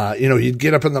 You'd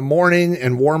get up in the morning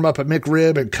and warm up a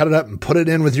McRib and cut it up and put it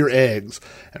in with your eggs.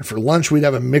 And for lunch, we'd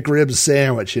have a McRib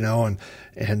sandwich, and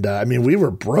we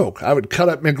were broke. I would cut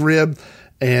up McRib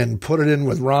and put it in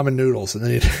with ramen noodles, and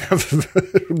then you'd have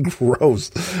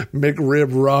gross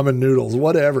McRib ramen noodles,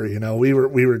 whatever, we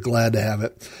were glad to have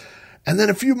it. And then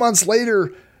a few months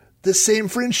later, this same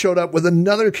friend showed up with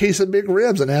another case of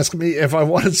McRibs and asked me if I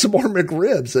wanted some more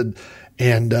McRibs.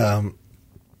 And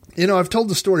I've told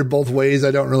the story both ways. I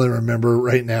don't really remember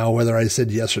right now whether I said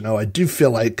yes or no. I do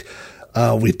feel like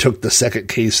we took the second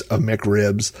case of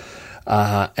McRibs.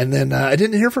 And then I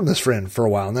didn't hear from this friend for a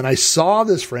while. And then I saw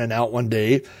this friend out one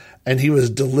day, and he was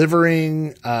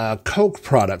delivering Coke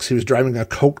products. He was driving a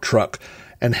Coke truck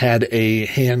and had a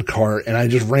hand cart. And I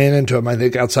just ran into him, I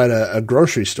think, outside a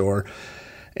grocery store.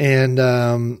 And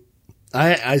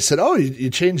I said, "Oh, you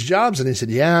changed jobs?" And he said,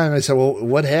 "Yeah." And I said, "Well,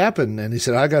 what happened?" And he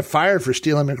said, "I got fired for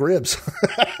stealing McRibs."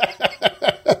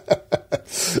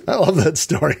 I love that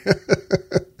story.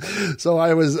 So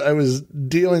I was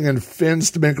dealing in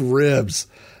fenced McRibs.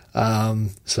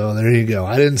 So there you go.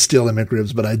 I didn't steal the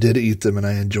McRibs, but I did eat them and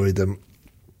I enjoyed them.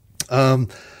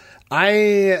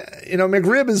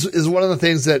 McRib is one of the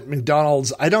things that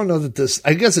McDonald's, I don't know that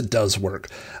I guess it does work.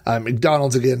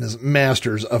 McDonald's, again, is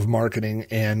masters of marketing,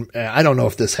 and I don't know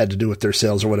if this had to do with their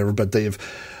sales or whatever, but they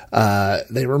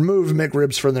removed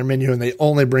McRibs from their menu, and they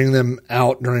only bring them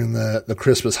out during the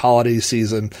Christmas holiday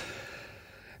season.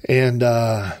 And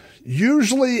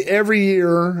usually every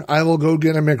year I will go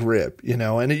get a McRib,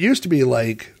 and it used to be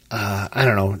like,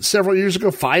 several years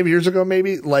ago, 5 years ago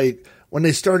maybe, like when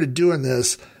they started doing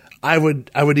this, I would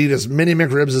eat as many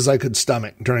McRibs as I could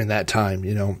stomach during that time.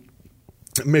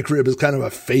 McRib is kind of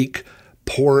a fake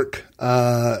pork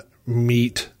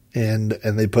meat, and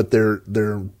they put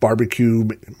their barbecue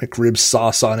McRib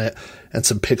sauce on it and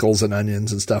some pickles and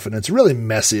onions and stuff, and it's really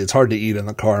messy. It's hard to eat in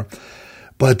the car.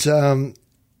 But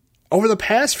over the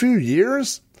past few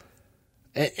years,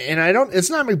 and it's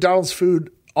not McDonald's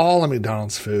food, all of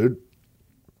McDonald's food,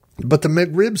 but the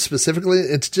McRib specifically,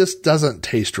 it just doesn't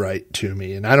taste right to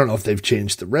me. And I don't know if they've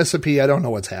changed the recipe. I don't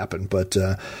know what's happened. But,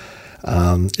 during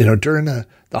the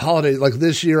holidays, like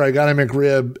this year, I got a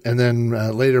McRib. And then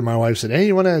later my wife said, "Hey,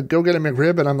 you want to go get a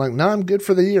McRib?" And I'm like, "No, I'm good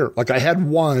for the year." Like I had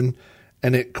one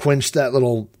and it quenched that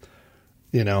little,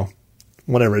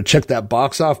 whatever, it checked that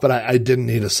box off. But I didn't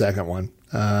need a second one.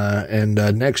 And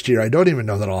next year, I don't even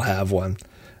know that I'll have one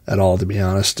at all, to be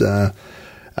honest.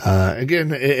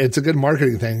 Again, it's a good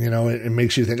marketing thing. It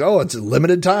makes you think, oh, it's a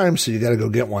limited time, so you got to go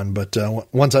get one. But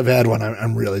once I've had one,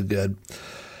 I'm really good.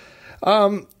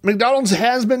 McDonald's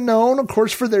has been known, of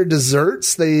course, for their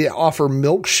desserts. They offer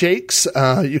milkshakes.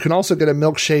 You can also get a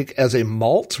milkshake as a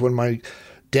malt. When my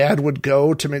dad would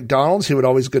go to McDonald's, he would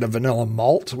always get a vanilla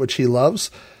malt, which he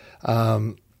loves.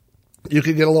 You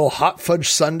could get a little hot fudge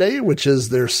sundae, which is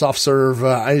their soft serve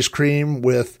ice cream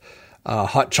with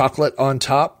hot chocolate on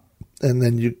top. And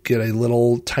then you get a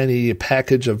little tiny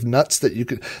package of nuts that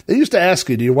they used to ask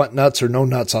you, do you want nuts or no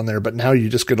nuts on there? But now you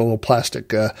just get a little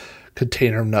plastic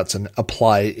container of nuts and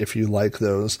apply if you like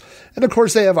those. And of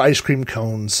course they have ice cream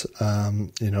cones,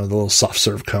 the little soft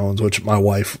serve cones, which my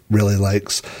wife really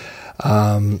likes.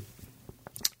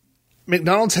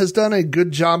 McDonald's has done a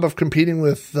good job of competing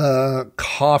with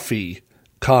coffee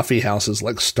houses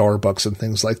like Starbucks and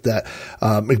things like that.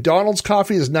 McDonald's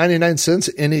coffee is 99 cents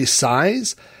in a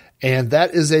size. And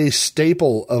that is a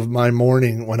staple of my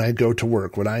morning when I go to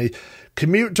work. When I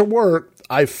commute to work,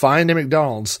 I find a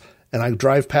McDonald's and I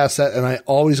drive past that and I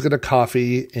always get a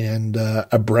coffee and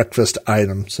a breakfast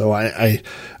item. So I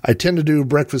tend to do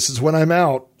breakfasts when I'm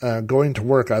out going to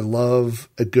work. I love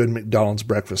a good McDonald's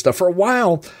breakfast. Now, for a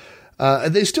while,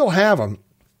 they still have them.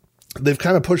 They've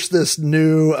kind of pushed this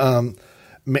new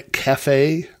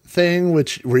McCafe thing,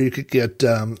 where you could get,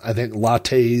 I think,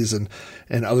 lattes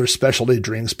and other specialty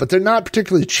drinks, but they're not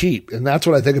particularly cheap. And that's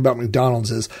what I think about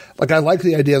McDonald's is, like, I like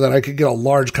the idea that I could get a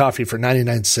large coffee for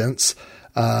 99 cents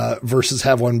versus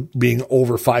have one being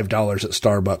over $5 at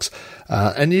Starbucks.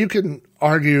 And you can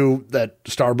argue that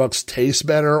Starbucks tastes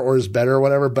better or is better or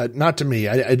whatever, but not to me.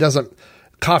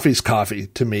 Coffee's coffee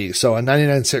to me. So a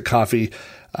 99-cent coffee,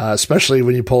 especially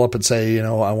when you pull up and say,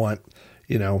 I want,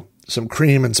 some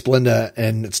cream and Splenda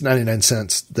and it's 99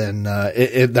 cents, then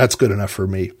that's good enough for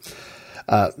me.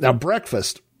 Now,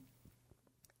 breakfast.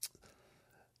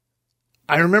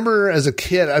 I remember as a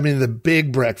kid, the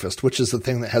big breakfast, which is the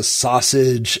thing that has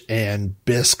sausage and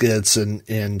biscuits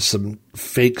and some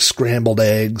fake scrambled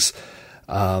eggs.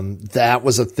 That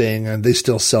was a thing, and they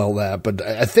still sell that. But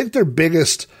I think their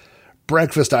biggest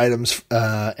breakfast items,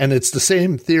 and it's the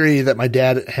same theory that my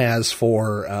dad has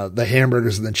for the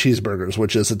hamburgers and the cheeseburgers,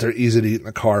 which is that they're easy to eat in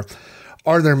the car,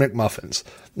 are their McMuffins.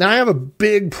 Now, I have a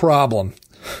big problem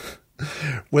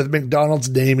with McDonald's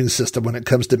naming system when it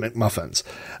comes to McMuffins.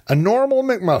 A normal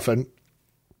McMuffin,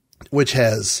 which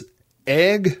has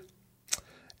egg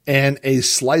and a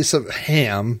slice of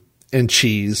ham and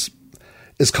cheese,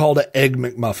 is called an Egg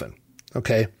McMuffin.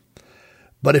 Okay.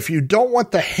 But if you don't want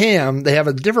the ham, they have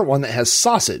a different one that has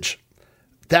sausage.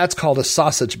 That's called a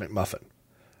Sausage McMuffin.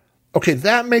 Okay,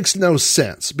 that makes no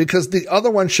sense because the other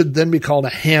one should then be called a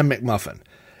Ham McMuffin.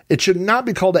 It should not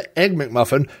be called an Egg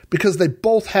McMuffin because they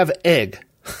both have egg.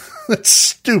 That's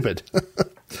stupid.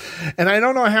 And I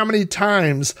don't know how many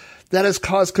times that has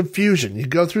caused confusion. You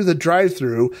go through the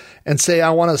drive-thru and say, I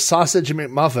want a Sausage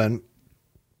McMuffin.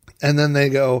 And then they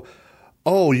go,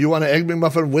 oh, you want an Egg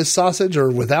McMuffin with sausage or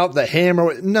without the ham?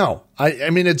 No, I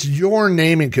mean, it's your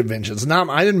naming conventions.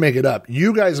 I didn't make it up.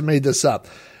 You guys made this up.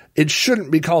 It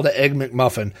shouldn't be called an Egg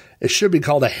McMuffin. It should be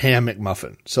called a Ham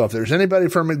McMuffin. So if there's anybody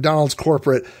from McDonald's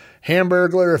corporate,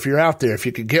 Hamburglar, if you're out there, if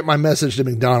you could get my message to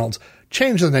McDonald's,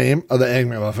 change the name of the Egg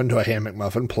McMuffin to a Ham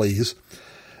McMuffin, please.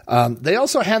 They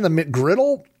also had the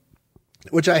McGriddle,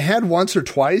 which I had once or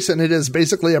twice, and it is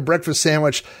basically a breakfast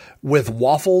sandwich with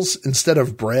waffles instead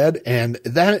of bread, and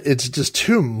that it's just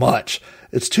too much.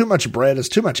 It's too much bread. It's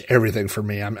too much everything for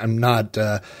me. I'm not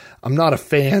a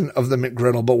fan of the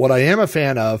McGriddle, but what I am a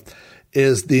fan of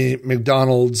is the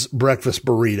McDonald's breakfast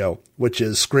burrito, which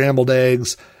is scrambled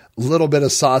eggs, a little bit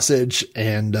of sausage,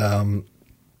 and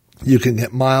you can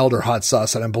get mild or hot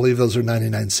sauce, and I believe those are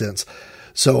 99 cents.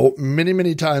 So many,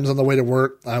 many times on the way to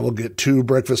work, I will get 2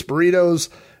 breakfast burritos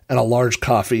and a large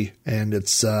coffee, and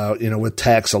it's, with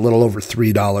tax, a little over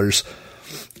 $3.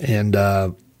 And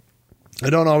I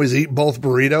don't always eat both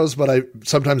burritos, but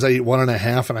sometimes I eat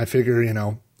 1.5, and I figure,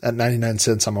 at 99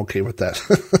 cents, I'm okay with that.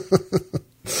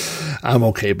 I'm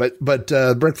okay. But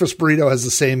breakfast burrito has the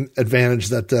same advantage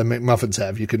that McMuffins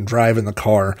have. You can drive in the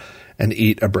car and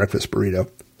eat a breakfast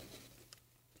burrito.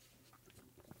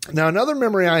 Now, another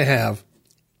memory I have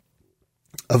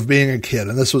of being a kid,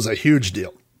 and this was a huge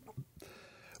deal,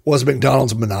 was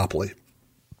McDonald's Monopoly.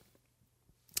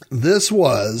 This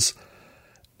was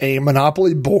a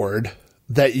Monopoly board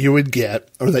that you would get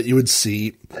or that you would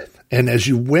see, and as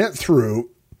you went through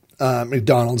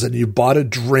McDonald's and you bought a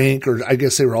drink, or I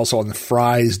guess they were also on the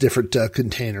fries, different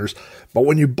containers, but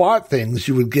when you bought things,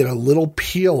 you would get a little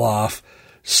peel-off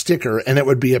sticker, and it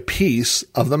would be a piece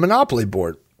of the Monopoly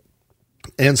board.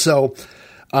 And so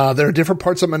there are different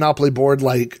parts of Monopoly board,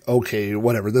 like, okay,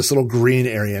 whatever, this little green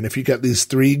area. And if you got these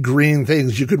 3 green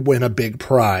things, you could win a big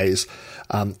prize.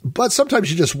 But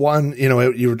sometimes you just won,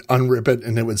 you would unrip it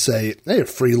and it would say, hey,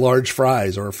 free large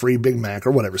fries or a free Big Mac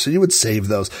or whatever. So you would save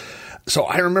those. So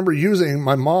I remember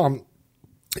my mom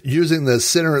using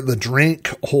the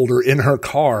drink holder in her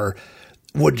car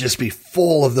would just be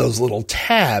full of those little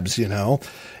tabs,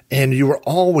 and you were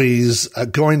always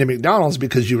going to McDonald's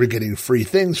because you were getting free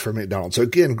things from McDonald's. So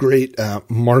again, great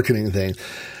marketing thing.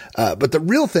 But the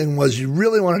real thing was you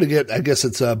really wanted to get, I guess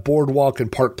it's a Boardwalk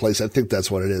and Park Place. I think that's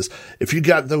what it is. If you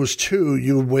got those 2,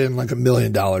 you would win like $1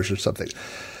 million or something.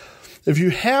 If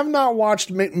you have not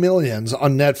watched McMillions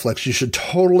on Netflix, you should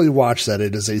totally watch that.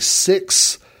 It is a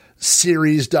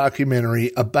 6-series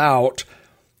documentary about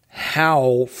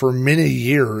how for many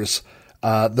years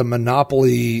the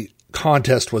Monopoly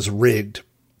contest was rigged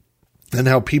and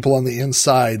how people on the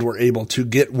inside were able to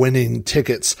get winning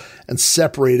tickets and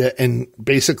separate it. And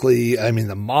basically,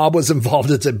 the mob was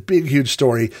involved. It's a big, huge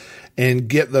story, and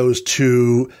get those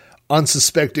 2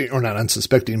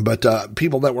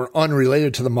 people that were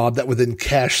unrelated to the mob that would then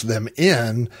cash them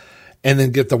in and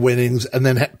then get the winnings and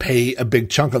then pay a big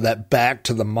chunk of that back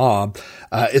to the mob.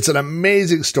 It's an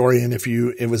amazing story. And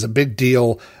it was a big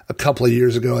deal a couple of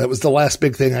years ago. That was the last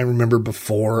big thing I remember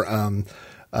before,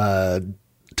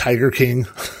 Tiger King.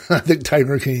 I think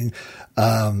Tiger King,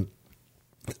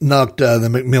 knocked the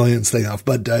McMillions thing off.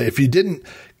 But if you didn't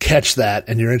catch that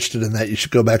and you're interested in that, you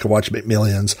should go back and watch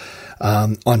McMillions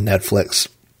on Netflix.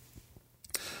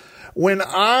 When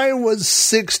I was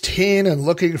 16 and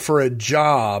looking for a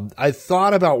job, I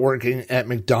thought about working at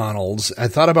McDonald's. I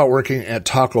thought about working at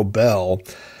Taco Bell.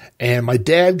 And my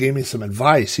dad gave me some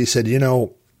advice. He said,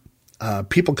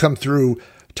 people come through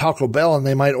Taco Bell and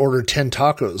they might order 10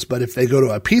 tacos. But if they go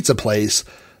to a pizza place,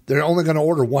 they're only going to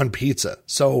order 1 pizza.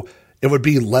 So it would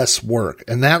be less work.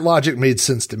 And that logic made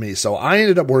sense to me. So I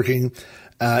ended up working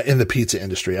in the pizza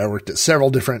industry. I worked at several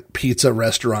different pizza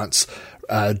restaurants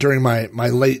during my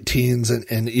late teens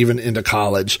and even into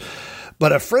college.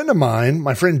 But a friend of mine,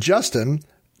 my friend Justin,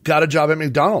 got a job at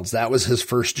McDonald's. That was his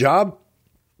first job.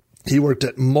 He worked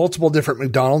at multiple different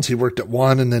McDonald's. He worked at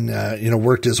one and then,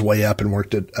 worked his way up and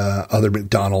worked at other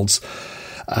McDonald's.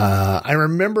 I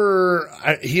remember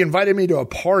he invited me to a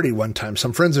party one time.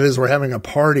 Some friends of his were having a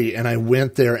party and I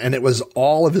went there and it was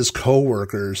all of his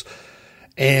coworkers.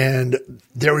 And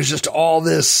there was just all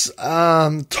this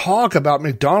talk about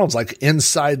McDonald's, like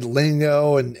inside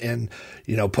lingo and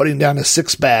putting down a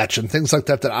 6-batch and things like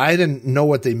that I didn't know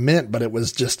what they meant, but it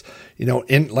was just,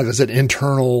 like I said,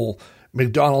 internal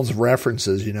McDonald's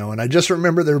references, and I just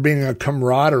remember there being a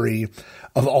camaraderie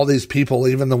of all these people,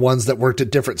 even the ones that worked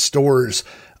at different stores,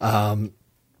 could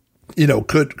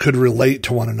relate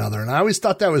to one another. And I always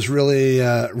thought that was really,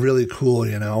 really cool,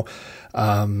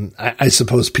 I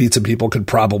suppose pizza people could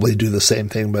probably do the same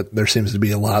thing, but there seems to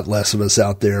be a lot less of us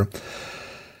out there.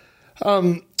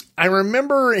 I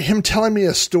remember him telling me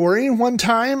a story one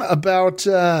time about,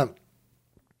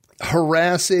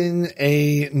 harassing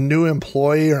a new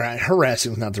employee, or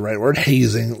harassing is not the right word,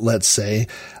 hazing, let's say,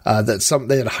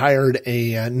 they had hired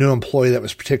a new employee that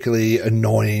was particularly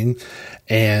annoying.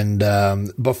 And,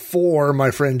 before my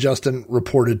friend Justin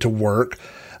reported to work,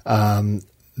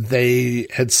 they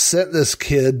had sent this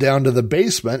kid down to the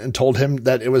basement and told him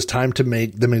that it was time to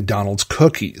make the McDonald's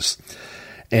cookies.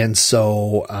 And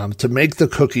so, to make the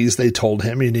cookies, they told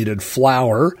him you needed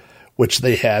flour, which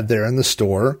they had there in the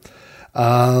store.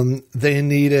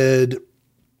 The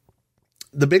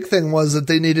big thing was that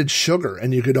they needed sugar,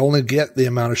 and you could only get the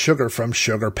amount of sugar from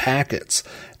sugar packets.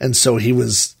 And so he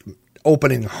was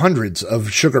opening hundreds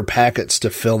of sugar packets to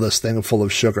fill this thing full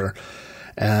of sugar.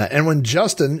 And when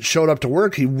Justin showed up to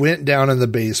work, he went down in the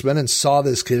basement and saw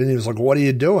this kid and he was like, "What are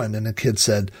you doing?" And the kid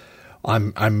said,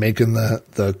 I'm making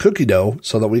the cookie dough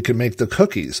so that we can make the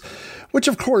cookies," which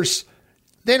of course,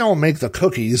 they don't make the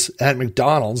cookies at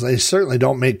McDonald's. They certainly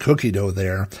don't make cookie dough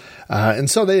there. And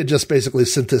so they had just basically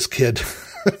sent this kid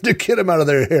to get him out of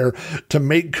their hair to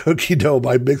make cookie dough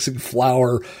by mixing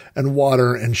flour and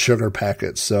water and sugar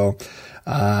packets. So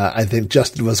I think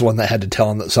Justin was one that had to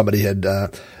tell him that somebody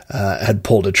had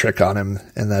pulled a trick on him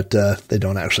and that they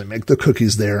don't actually make the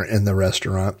cookies there in the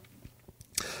restaurant.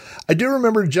 I do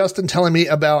remember Justin telling me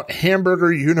about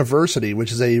Hamburger University,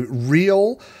 which is a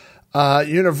real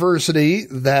university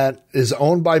that is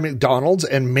owned by McDonald's,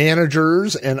 and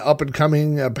managers and up and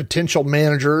coming potential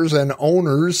managers and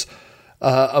owners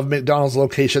of McDonald's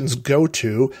locations go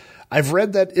to. I've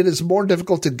read that it is more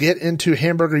difficult to get into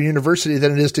Hamburger University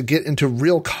than it is to get into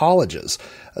real colleges.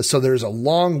 So there's a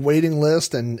long waiting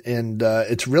list and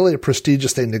it's really a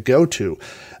prestigious thing to go to.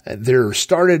 There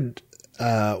started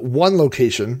one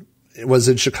location, it was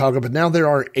in Chicago, but now there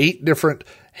are 8 different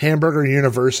Hamburger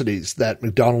Universities that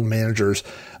McDonald's managers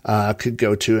could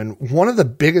go to. And one of the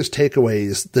biggest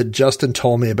takeaways that Justin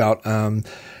told me about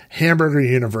Hamburger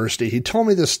University, he told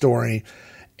me this story,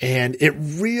 and it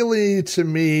really, to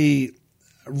me,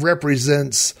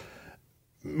 represents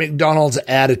McDonald's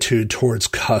attitude towards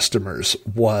customers.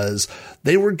 Was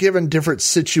they were given different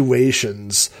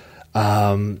situations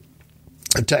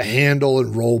to handle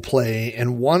and role play.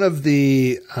 And one of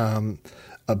the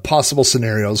possible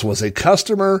scenarios was a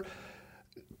customer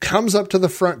comes up to the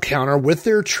front counter with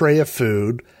their tray of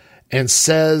food and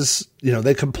says,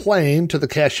 they complain to the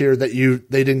cashier that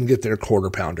they didn't get their quarter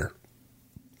pounder.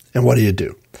 And what do you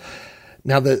do?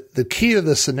 Now, the key to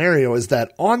this scenario is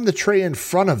that on the tray in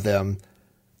front of them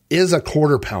is a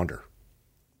quarter pounder.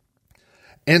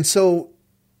 And so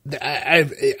I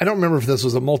don't remember if this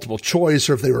was a multiple choice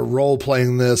or if they were role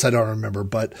playing this. I don't remember.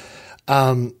 But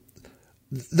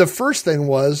the first thing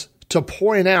was to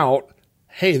point out,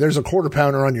 hey, there's a quarter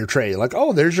pounder on your tray. Like,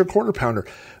 oh, there's your quarter pounder.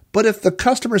 But if the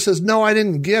customer says, no, I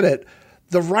didn't get it,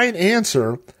 the right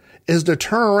answer is to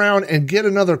turn around and get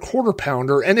another quarter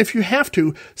pounder. And if you have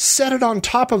to, set it on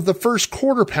top of the first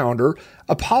quarter pounder,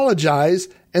 apologize,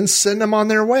 and send them on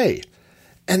their way.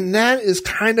 And that is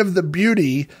kind of the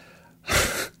beauty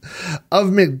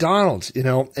of McDonald's,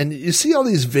 and you see all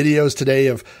these videos today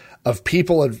of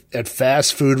people at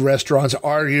fast food restaurants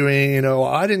arguing,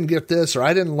 I didn't get this or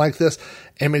I didn't like this.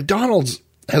 And McDonald's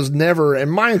has never, in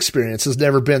my experience, has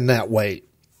never been that way.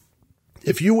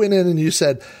 If you went in and you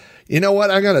said, you know what,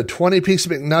 I got a 20-piece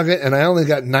McNugget and I only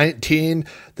got 19,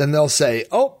 then they'll say,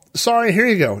 oh, sorry, here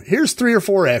you go. Here's 3 or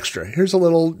 4 extra. Here's a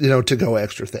little, to-go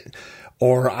extra thing.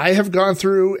 Or I have gone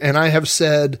through and I have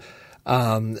said,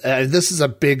 this is a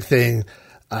big thing,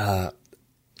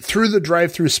 through the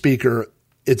drive-through speaker,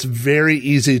 it's very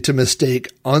easy to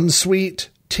mistake unsweet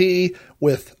tea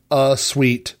with a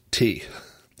sweet tea.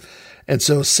 And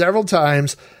so several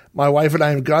times my wife and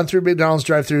I have gone through McDonald's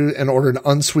drive-through and ordered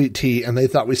unsweet tea, and they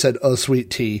thought we said a sweet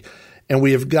tea. and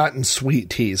we have gotten sweet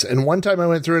teas. And one time I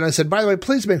went through and I said, by the way,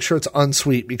 please make sure it's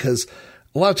unsweet, because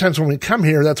a lot of times when we come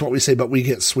here, that's what we say, but we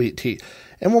get sweet tea.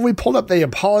 And when we pulled up, they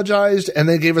apologized and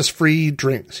they gave us free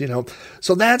drinks,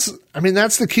 So that's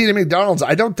the key to McDonald's.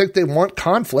 I don't think they want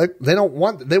conflict. They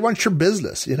want your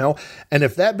business, And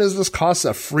if that business costs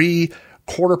a free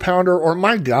quarter pounder, or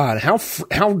my God,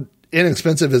 how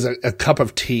inexpensive is a cup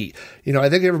of tea? I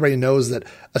think everybody knows that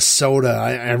a soda,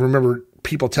 I remember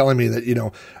people telling me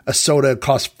that, a soda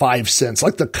costs 5 cents,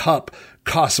 like the cup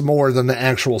costs more than the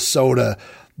actual soda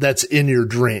that's in your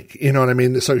drink. You know what I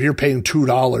mean? So if you're paying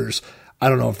 $2, I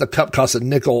don't know if the cup costs a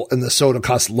nickel and the soda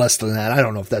costs less than that. I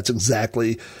don't know if that's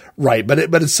exactly right, but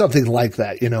it's something like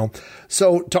that,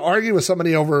 So to argue with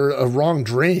somebody over a wrong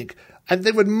drink,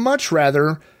 they would much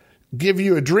rather give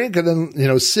you a drink and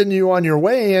then, send you on your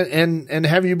way and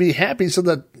have you be happy, so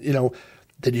that,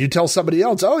 that you tell somebody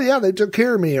else, oh yeah, they took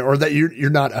care of me, or that you're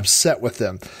not upset with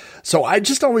them. So I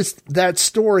just always, that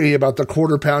story about the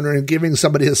quarter pounder and giving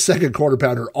somebody a second quarter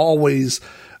pounder always,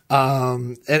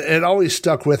 it always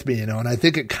stuck with me, and I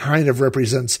think it kind of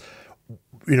represents,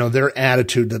 their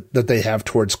attitude that they have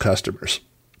towards customers.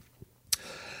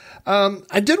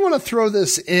 I did want to throw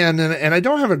this in, and I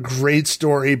don't have a great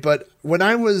story, but when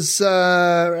I was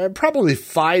probably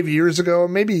 5 years ago,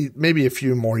 maybe a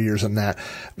few more years than that,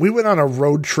 we went on a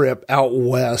road trip out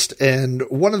west, and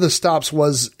one of the stops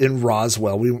was in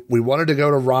Roswell. We wanted to go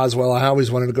to Roswell. I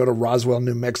always wanted to go to Roswell,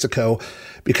 New Mexico,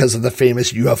 because of the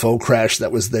famous UFO crash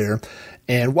that was there.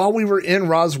 And while we were in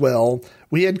Roswell,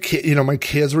 we had my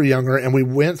kids were younger, and we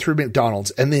went through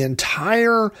McDonald's, and the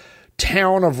entire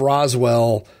town of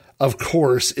Roswell, of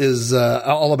course, is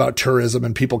all about tourism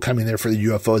and people coming there for the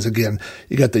UFOs. Again,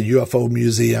 you got the UFO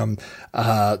museum.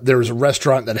 There was a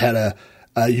restaurant that had a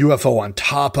UFO on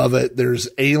top of it. There's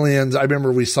aliens. I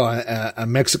remember we saw a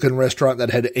Mexican restaurant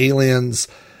that had aliens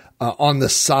on the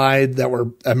side that were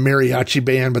a mariachi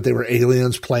band, but they were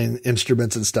aliens playing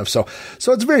instruments and stuff. So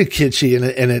it's very kitschy,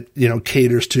 and it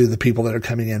caters to the people that are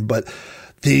coming in. But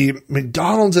the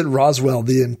McDonald's in Roswell,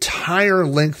 the entire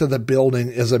length of the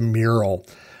building is a mural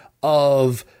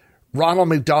of Ronald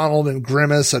McDonald and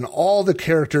Grimace and all the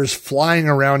characters flying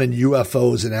around in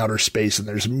UFOs in outer space. And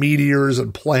there's meteors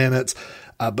and planets,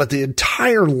 but the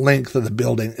entire length of the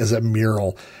building is a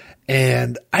mural.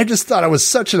 And I just thought it was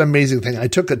such an amazing thing. I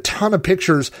took a ton of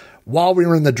pictures while we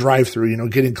were in the drive-thru,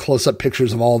 getting close-up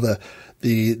pictures of all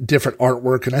the different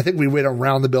artwork. And I think we went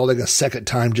around the building a second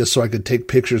time just so I could take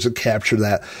pictures and capture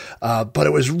that. But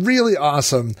it was really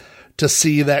awesome to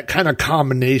see that kind of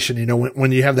combination,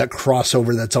 when you have that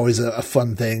crossover, that's always a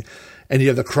fun thing. And you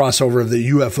have the crossover of the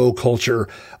UFO culture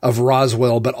of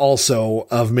Roswell, but also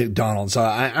of McDonald's.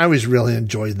 I always really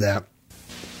enjoyed that.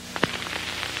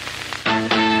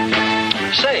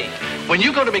 Say, when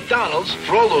you go to McDonald's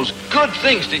for all those good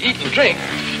things to eat and drink,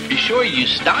 be sure you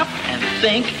stop and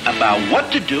think about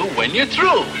what to do when you're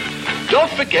through.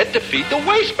 Don't forget to feed the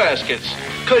wastebaskets,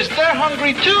 because they're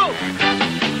hungry too.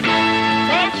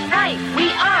 That's right, we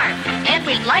are, and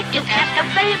we'd like to ask a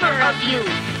favor of you.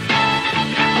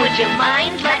 Would you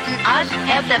mind letting us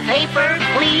have the paper,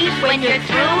 please, when you're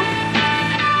through?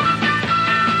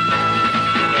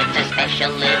 It's a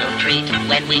special little treat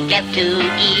when we get to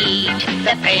eat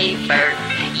the paper.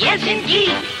 Yes,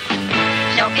 indeed.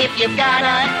 So if you've got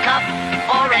a cup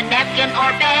or a napkin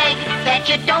or bag that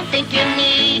you don't think you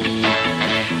need,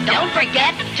 don't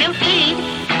forget to feed.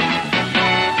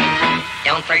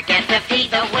 Don't forget to feed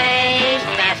the waste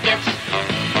baskets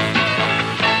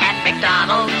at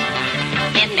McDonald's,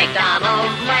 in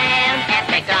McDonald's land, at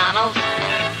McDonald's,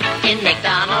 in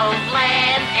McDonald's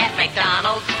land, at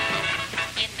McDonald's.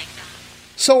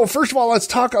 So first of all, let's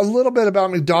talk a little bit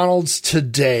about McDonald's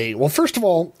today. Well, first of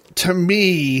all, to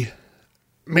me,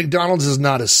 McDonald's is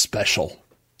not as special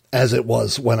as it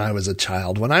was when I was a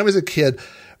child. When I was a kid,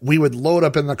 we would load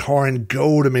up in the car and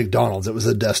go to McDonald's. It was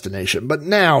a destination. But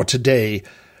now, today,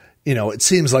 it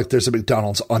seems like there's a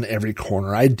McDonald's on every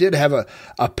corner. I did have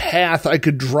a path I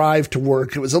could drive to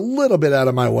work. It was a little bit out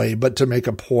of my way, but to make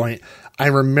a point, I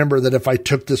remember that if I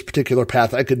took this particular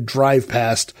path, I could drive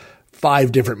past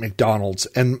 5 different McDonald's,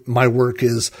 and my work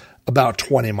is about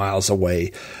 20 miles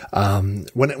away.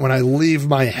 When I leave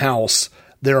my house,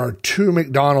 there are 2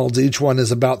 McDonald's. Each one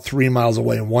is about 3 miles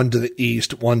away, one to the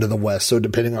east, one to the west. So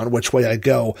depending on which way I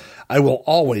go, I will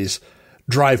always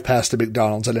drive past a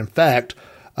McDonald's. And in fact,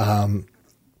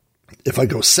 if I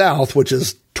go south, which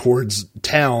is towards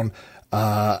town,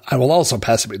 I will also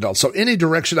pass a McDonald's. So any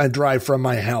direction I drive from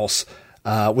my house,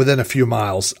 within a few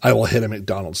miles, I will hit a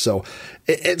McDonald's. So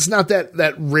it's not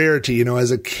that rarity. You know,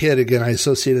 as a kid, again, I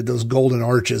associated those Golden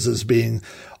Arches as being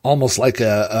almost like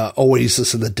a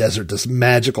oasis in the desert, this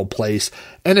magical place.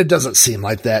 And it doesn't seem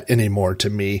like that anymore to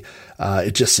me.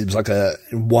 It just seems like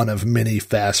one of many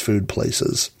fast food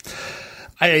places.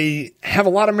 I have a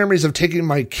lot of memories of taking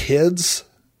my kids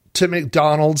to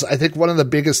McDonald's. I think one of the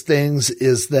biggest things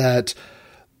is that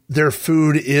their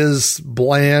food is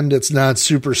bland. It's not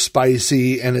super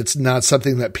spicy, and it's not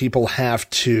something that people have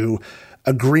to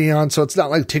agree on. So it's not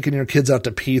like taking your kids out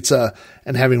to pizza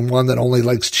and having one that only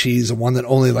likes cheese and one that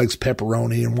only likes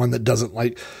pepperoni and one that doesn't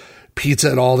like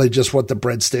pizza at all. They just want the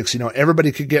breadsticks. You know,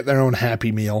 everybody could get their own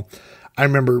Happy Meal. I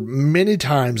remember many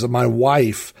times of my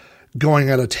wife going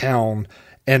out of town,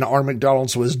 and our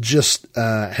McDonald's was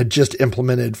had just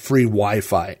implemented free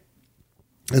Wi-Fi.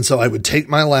 And so I would take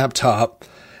my laptop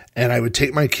and I would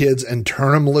take my kids and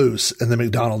turn them loose in the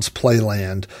McDonald's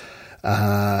Playland,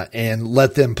 and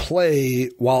let them play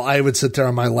while I would sit there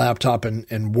on my laptop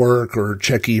and work or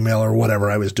check email or whatever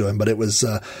I was doing. But it was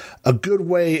a good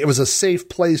way. It was a safe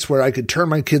place where I could turn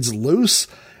my kids loose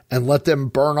and let them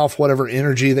burn off whatever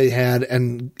energy they had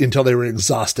until they were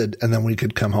exhausted, and then we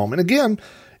could come home. And again,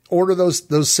 order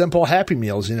those simple Happy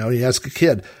Meals. You know, you ask a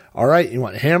kid, all right, you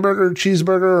want hamburger,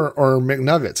 cheeseburger, or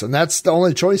McNuggets? And that's the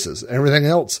only choices. Everything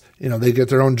else, you know, they get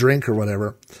their own drink or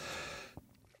whatever.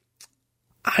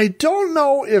 I don't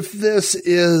know if this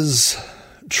is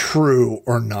true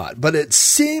or not, but it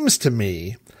seems to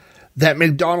me that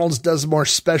McDonald's does more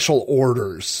special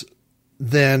orders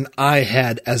than I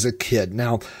had as a kid.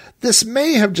 Now, this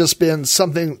may have just been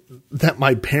something that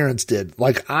my parents did.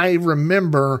 Like, I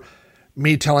remember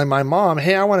me telling my mom,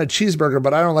 hey, I want a cheeseburger,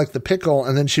 but I don't like the pickle.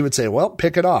 And then she would say, well,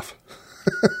 pick it off.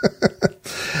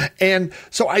 And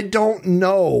so I don't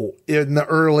know, in the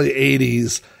early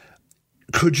 80s,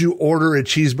 could you order a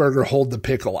cheeseburger, hold the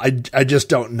pickle? I just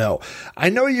don't know. I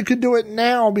know you could do it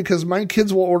now because my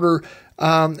kids will order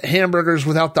hamburgers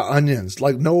without the onions,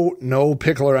 like no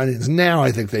pickle or onions. Now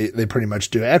I think they pretty much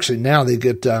do. Actually, now they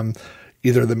get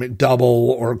either the McDouble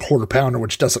or a quarter pounder,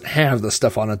 which doesn't have the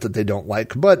stuff on it that they don't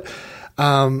like. But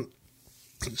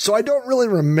so I don't really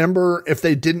remember if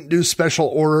they didn't do special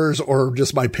orders or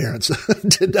just my parents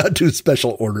did not do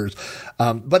special orders.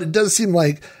 But it does seem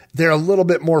like they're a little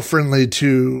bit more friendly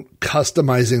to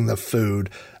customizing the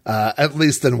food, at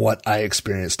least than what I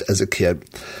experienced as a kid.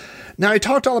 Now, I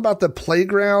talked all about the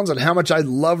playgrounds and how much I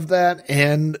loved that.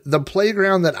 And the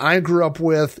playground that I grew up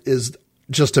with is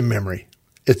just a memory.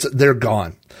 They're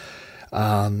gone.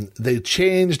 They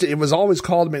changed. It was always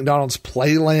called McDonald's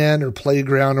Playland or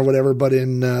Playground or whatever. But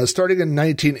starting in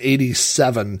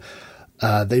 1987,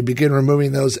 they began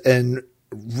removing those and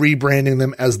rebranding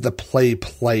them as the Play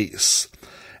Place.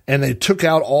 And they took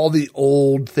out all the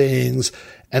old things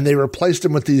and they replaced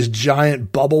them with these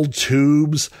giant bubble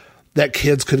tubes that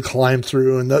kids could climb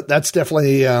through. And that's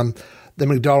definitely the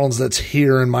McDonald's that's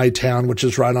here in my town, which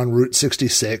is right on Route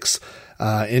 66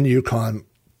 in Yukon.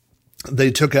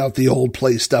 They took out the old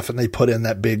play stuff and they put in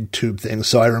that big tube thing.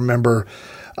 So I remember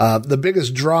the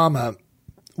biggest drama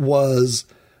was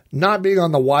not being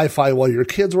on the Wi-Fi while your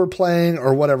kids were playing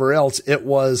or whatever else. It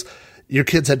was your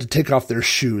kids had to take off their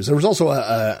shoes. There was also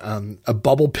a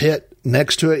bubble pit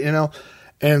next to it, you know.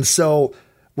 And so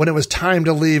when it was time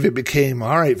to leave, it became,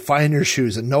 all right, find your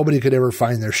shoes. And nobody could ever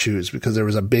find their shoes because there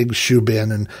was a big shoe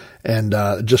bin and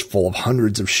just full of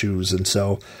hundreds of shoes. And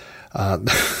so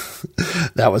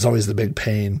that was always the big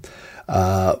pain.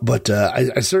 But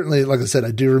I certainly, like I said,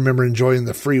 I do remember enjoying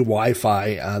the free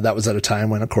Wi-Fi. That was at a time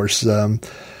when, of course, I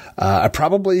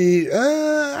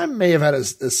may have had a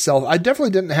cell. I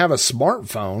definitely didn't have a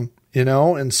smartphone, you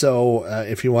know, and so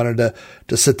if you wanted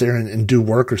to sit there and do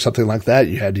work or something like that,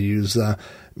 you had to use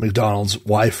McDonald's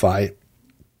Wi-Fi.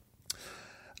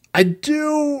 I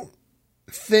do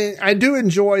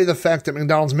enjoy the fact that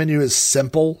McDonald's menu is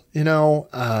simple, you know,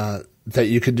 that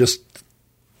you could just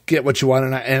get what you want.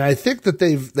 And I think that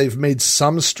they've made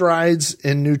some strides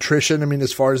in nutrition. I mean,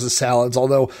 as far as the salads,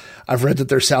 although I've read that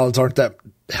their salads aren't that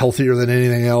healthier than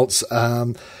anything else.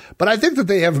 But I think that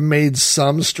they have made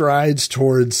some strides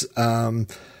towards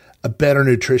a better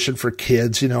nutrition for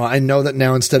kids. You know, I know that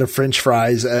now instead of French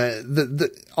fries,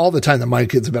 all the time that my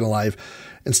kids have been alive,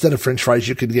 instead of French fries,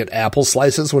 you could get apple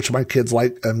slices, which my kids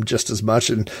like just as much.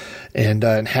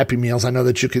 And Happy Meals, I know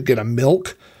that you could get a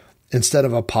milk instead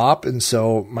of a pop. And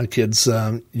so my kids,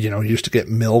 used to get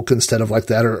milk instead of like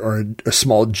that or a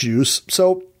small juice.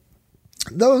 So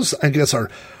those, I guess, are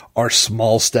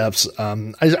small steps.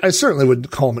 I certainly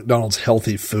would call McDonald's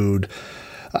healthy food.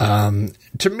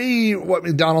 To me, what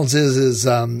McDonald's is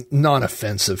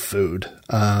non-offensive food.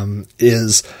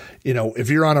 Is, you know, if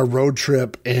you're on a road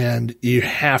trip and you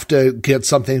have to get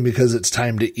something because it's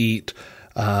time to eat,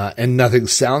 and nothing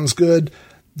sounds good,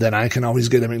 then I can always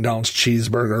get a McDonald's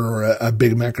cheeseburger or a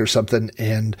Big Mac or something.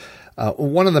 And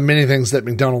one of the many things that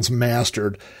McDonald's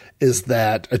mastered is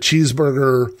that a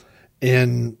cheeseburger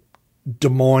in Des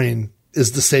Moines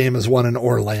is the same as one in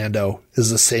Orlando, is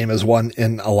the same as one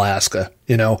in Alaska.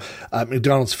 You know,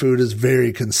 McDonald's food is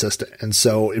very consistent. And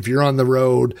so if you're on the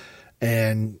road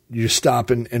and you stop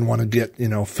and want to get, you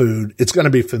know, food, it's going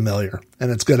to be familiar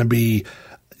and it's going to be,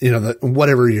 you know,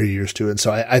 whatever you're used to. And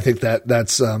so I think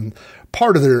that's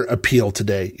part of their appeal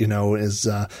today, you know, is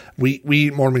we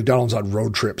eat more McDonald's on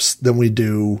road trips than we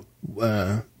do,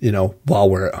 you know, while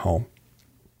we're at home.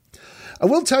 I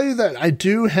will tell you that I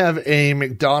do have a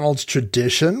McDonald's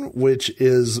tradition, which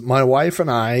is my wife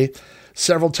and I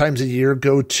several times a year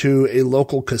go to a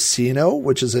local casino,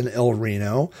 which is in El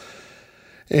Reno.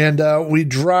 And we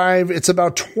drive, it's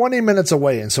about 20 minutes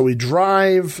away. And so we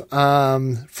drive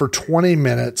for 20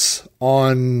 minutes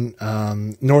on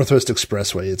Northwest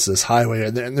Expressway. It's this highway,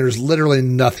 and there's literally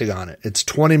nothing on it. It's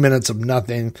 20 minutes of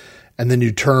nothing, and then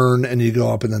you turn and you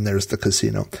go up, and then there's the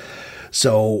casino.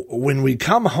 So when we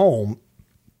come home,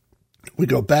 we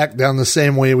go back down the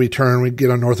same way we turn. We get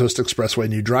on Northwest Expressway,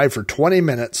 and you drive for 20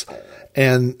 minutes.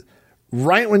 And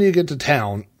right when you get to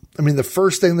town, I mean, the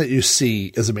first thing that you see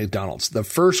is a McDonald's. The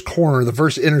first corner, the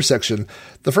first intersection,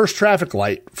 the first traffic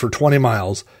light for 20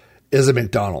 miles is a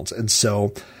McDonald's. And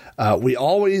so we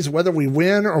always, whether we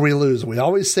win or we lose, we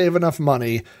always save enough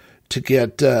money to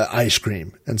get ice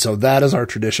cream. And so that is our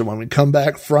tradition. When we come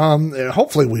back from,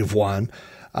 hopefully we've won,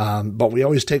 but we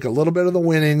always take a little bit of the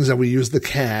winnings and we use the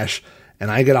cash. And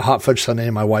I get a hot fudge sundae,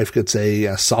 and my wife gets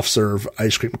a soft serve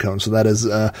ice cream cone. So that is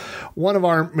one of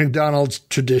our McDonald's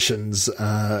traditions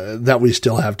that we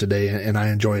still have today, and I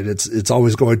enjoy it. It's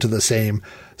always going to the same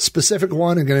specific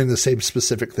one and getting the same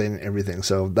specific thing, everything.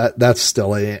 So that's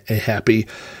still a happy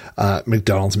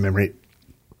McDonald's memory.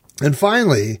 And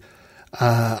finally,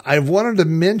 I wanted to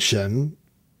mention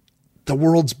the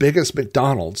world's biggest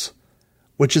McDonald's,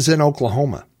 which is in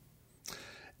Oklahoma.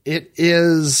 It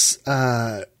is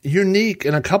unique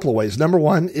in a couple of ways. Number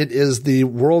one, it is the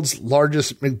world's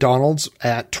largest McDonald's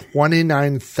at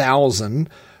 29,000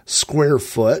 square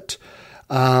foot.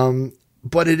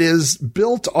 But it is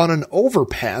built on an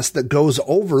overpass that goes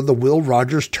over the Will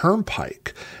Rogers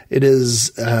Turnpike. It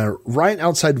is right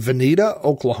outside Veneta,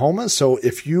 Oklahoma. So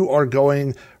if you are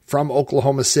going from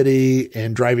Oklahoma City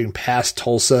and driving past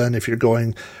Tulsa, and if you're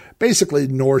going basically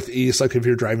northeast, like if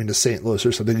you're driving to St. Louis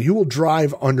or something, you will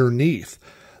drive underneath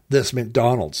this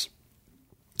McDonald's.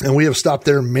 And we have stopped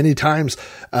there many times.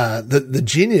 The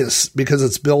genius, because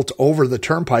it's built over the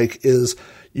turnpike, is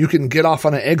you can get off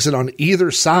on an exit on either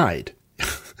side.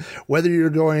 Whether you're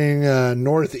going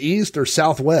northeast or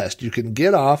southwest, you can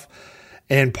get off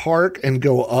and park and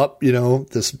go up, you know,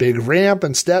 this big ramp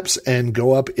and steps and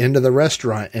go up into the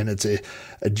restaurant. And it's a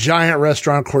giant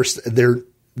restaurant. Of course,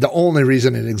 the only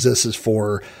reason it exists is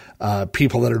for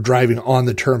people that are driving on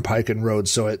the turnpike and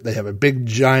roads. So they have a big,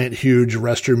 giant, huge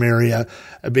restroom area,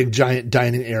 a big, giant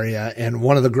dining area. And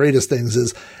one of the greatest things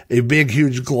is a big,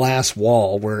 huge glass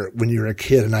wall where when you're a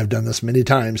kid, and I've done this many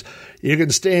times, you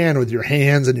can stand with your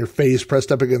hands and your face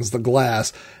pressed up against the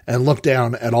glass and look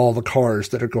down at all the cars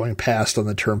that are going past on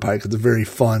the turnpike. It's a very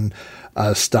fun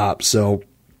stop. So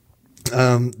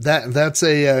that's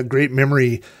a great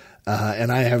memory.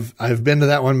 And I've been to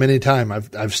that one many times.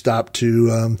 I've stopped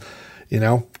to,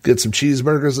 get some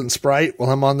cheeseburgers and Sprite while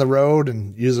I'm on the road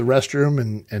and use the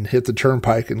restroom and hit the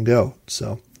turnpike and go.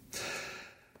 So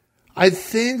I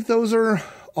think those are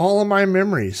all of my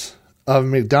memories of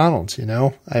McDonald's.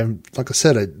 Like I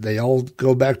said, they all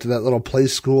go back to that little play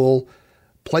school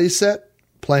play set,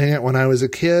 playing it when I was a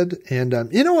kid. And,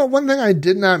 you know what? One thing I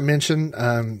did not mention,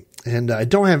 and I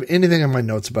don't have anything in my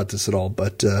notes about this at all,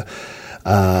 but,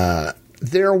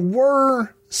 there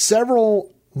were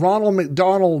several Ronald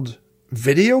McDonald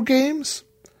video games.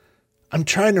 I'm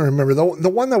trying to remember. The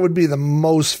one that would be the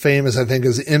most famous, I think,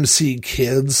 is MC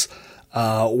Kids,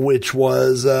 which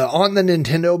was on the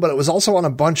Nintendo, but it was also on a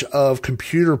bunch of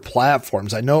computer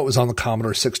platforms. I know it was on the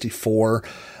Commodore 64.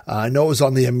 I know it was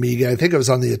on the Amiga. I think it was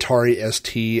on the Atari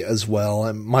ST as well.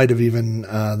 It might have even,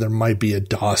 there might be a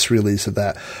DOS release of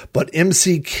that. But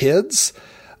MC Kids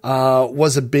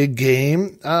was a big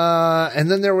game.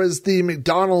 And then there was the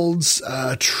McDonald's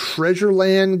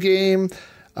Treasureland game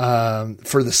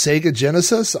for the Sega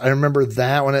Genesis. I remember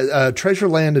that when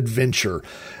Treasureland Adventure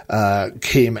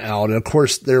came out. And of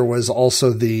course, there was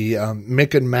also the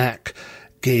Mick and Mac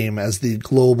game as the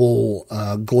Global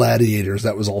Gladiators.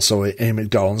 That was also a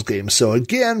McDonald's game. So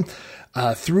again,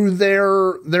 through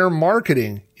their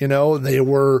marketing, they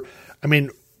were,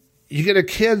 you get a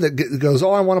kid that goes,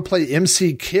 oh, I want to play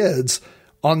MC Kids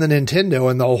on the Nintendo,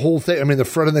 and the whole thing, the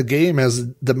front of the game has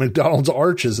the McDonald's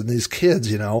arches and these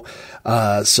kids,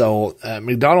 So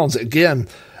McDonald's, again,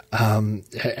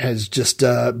 has just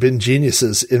been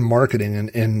geniuses in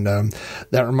marketing. And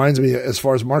that reminds me, as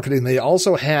far as marketing, they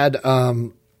also had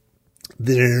what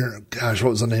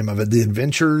was the name of it? The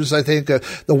Adventures, I think, the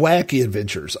Wacky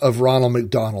Adventures of Ronald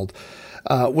McDonald.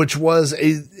 Which was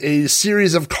a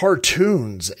series of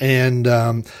cartoons. And,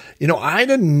 I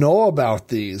didn't know about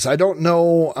these. I don't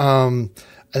know,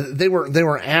 they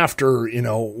were after,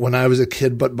 when I was a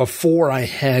kid, but before I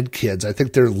had kids. I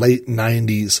think their late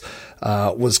 90s,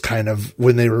 was kind of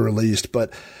when they were released.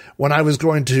 But when I was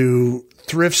going to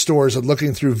thrift stores and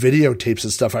looking through videotapes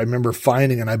and stuff, I remember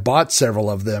finding, and I bought several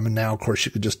of them. And now, of course,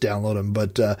 you could just download them.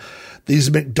 But, these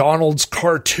McDonald's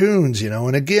cartoons,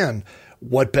 and again,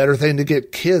 what better thing to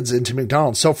get kids into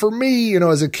McDonald's? So for me,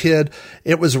 as a kid,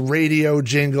 it was radio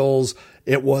jingles,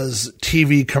 it was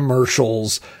TV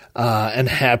commercials, and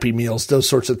Happy Meals, those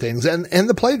sorts of things, and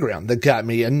the playground that got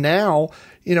me. And now,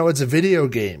 it's video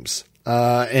games,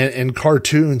 and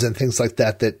cartoons and things like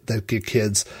that get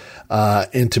kids,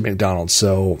 into McDonald's.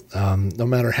 So, no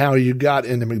matter how you got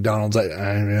into McDonald's,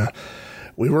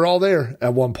 we were all there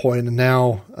at one point, and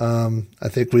now, I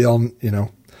think we all,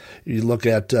 you look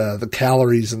at the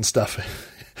calories and stuff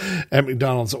at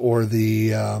McDonald's, or the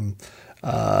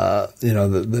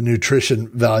the nutrition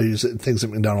values and things at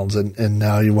McDonald's, and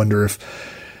now you wonder if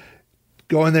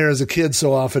going there as a kid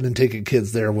so often and taking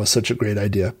kids there was such a great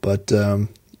idea. But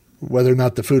whether or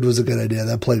not the food was a good idea,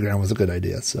 that playground was a good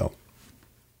idea. So,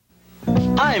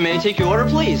 Hi, may I take your order,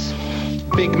 please?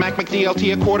 Big Mac,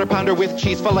 McDLT, a quarter pounder with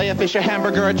cheese, filet of fish, a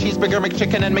hamburger, a cheeseburger,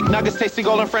 McChicken, and McNuggets, tasty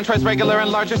golden french fries, regular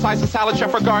and larger size, a salad,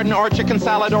 chef or garden, or chicken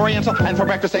salad, oriental. And for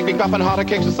breakfast, egg, big muffin, hot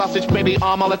cakes with sausage, maybe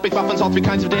omelette, big muffins, all three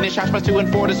kinds of Danish hash browns, 2 and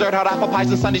 4, dessert, hot apple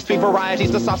pies and sundaes, 3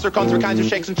 varieties, the saucer cone, 3 kinds of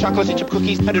shakes and chocolate, chip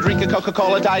cookies, and a drink of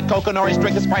Coca-Cola, Diet Coke, an orange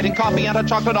drink, a Sprite and coffee, and a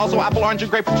chocolate, also apple, orange, and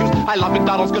grapefruit juice. I love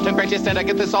McDonald's, good and great taste, and I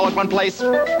get this all at one place.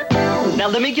 Now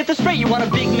let me get this straight. You want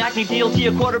a Big Mac,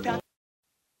 McDLT, a quarter pounder?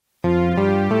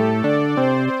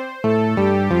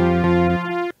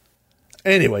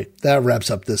 Anyway, that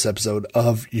wraps up this episode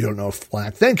of You Don't Know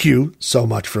Flack. Thank you so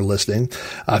much for listening.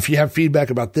 If you have feedback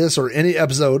about this or any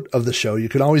episode of the show, you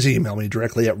can always email me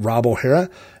directly at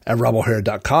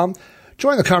robohara@robohara.com.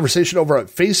 Join the conversation over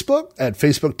at Facebook at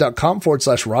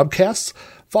facebook.com/Robcasts.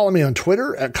 Follow me on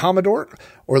Twitter at Commodore,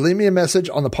 or leave me a message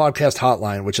on the podcast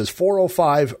hotline, which is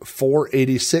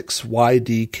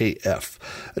 405-486-YDKF.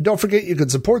 Don't forget, you can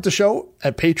support the show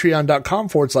at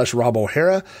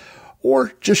patreon.com/RobO'Hara,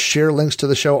 or just share links to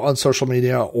the show on social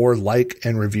media, or like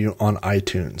and review on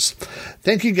iTunes.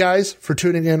 Thank you guys for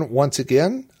tuning in once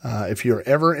again. If you're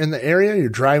ever in the area, you're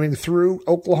driving through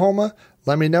Oklahoma,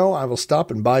 let me know. I will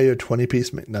stop and buy you a 20-piece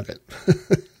McNugget.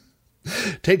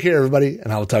 Take care, everybody,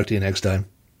 and I will talk to you next time.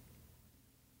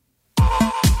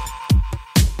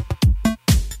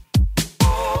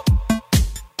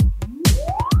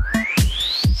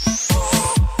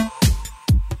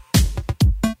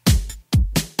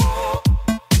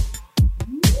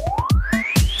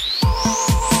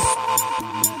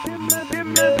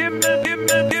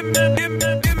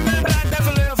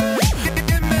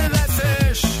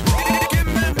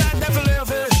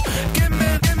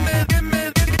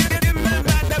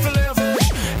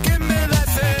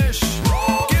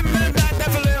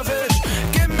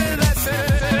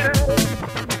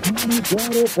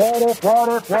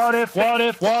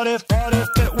 What if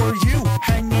it were you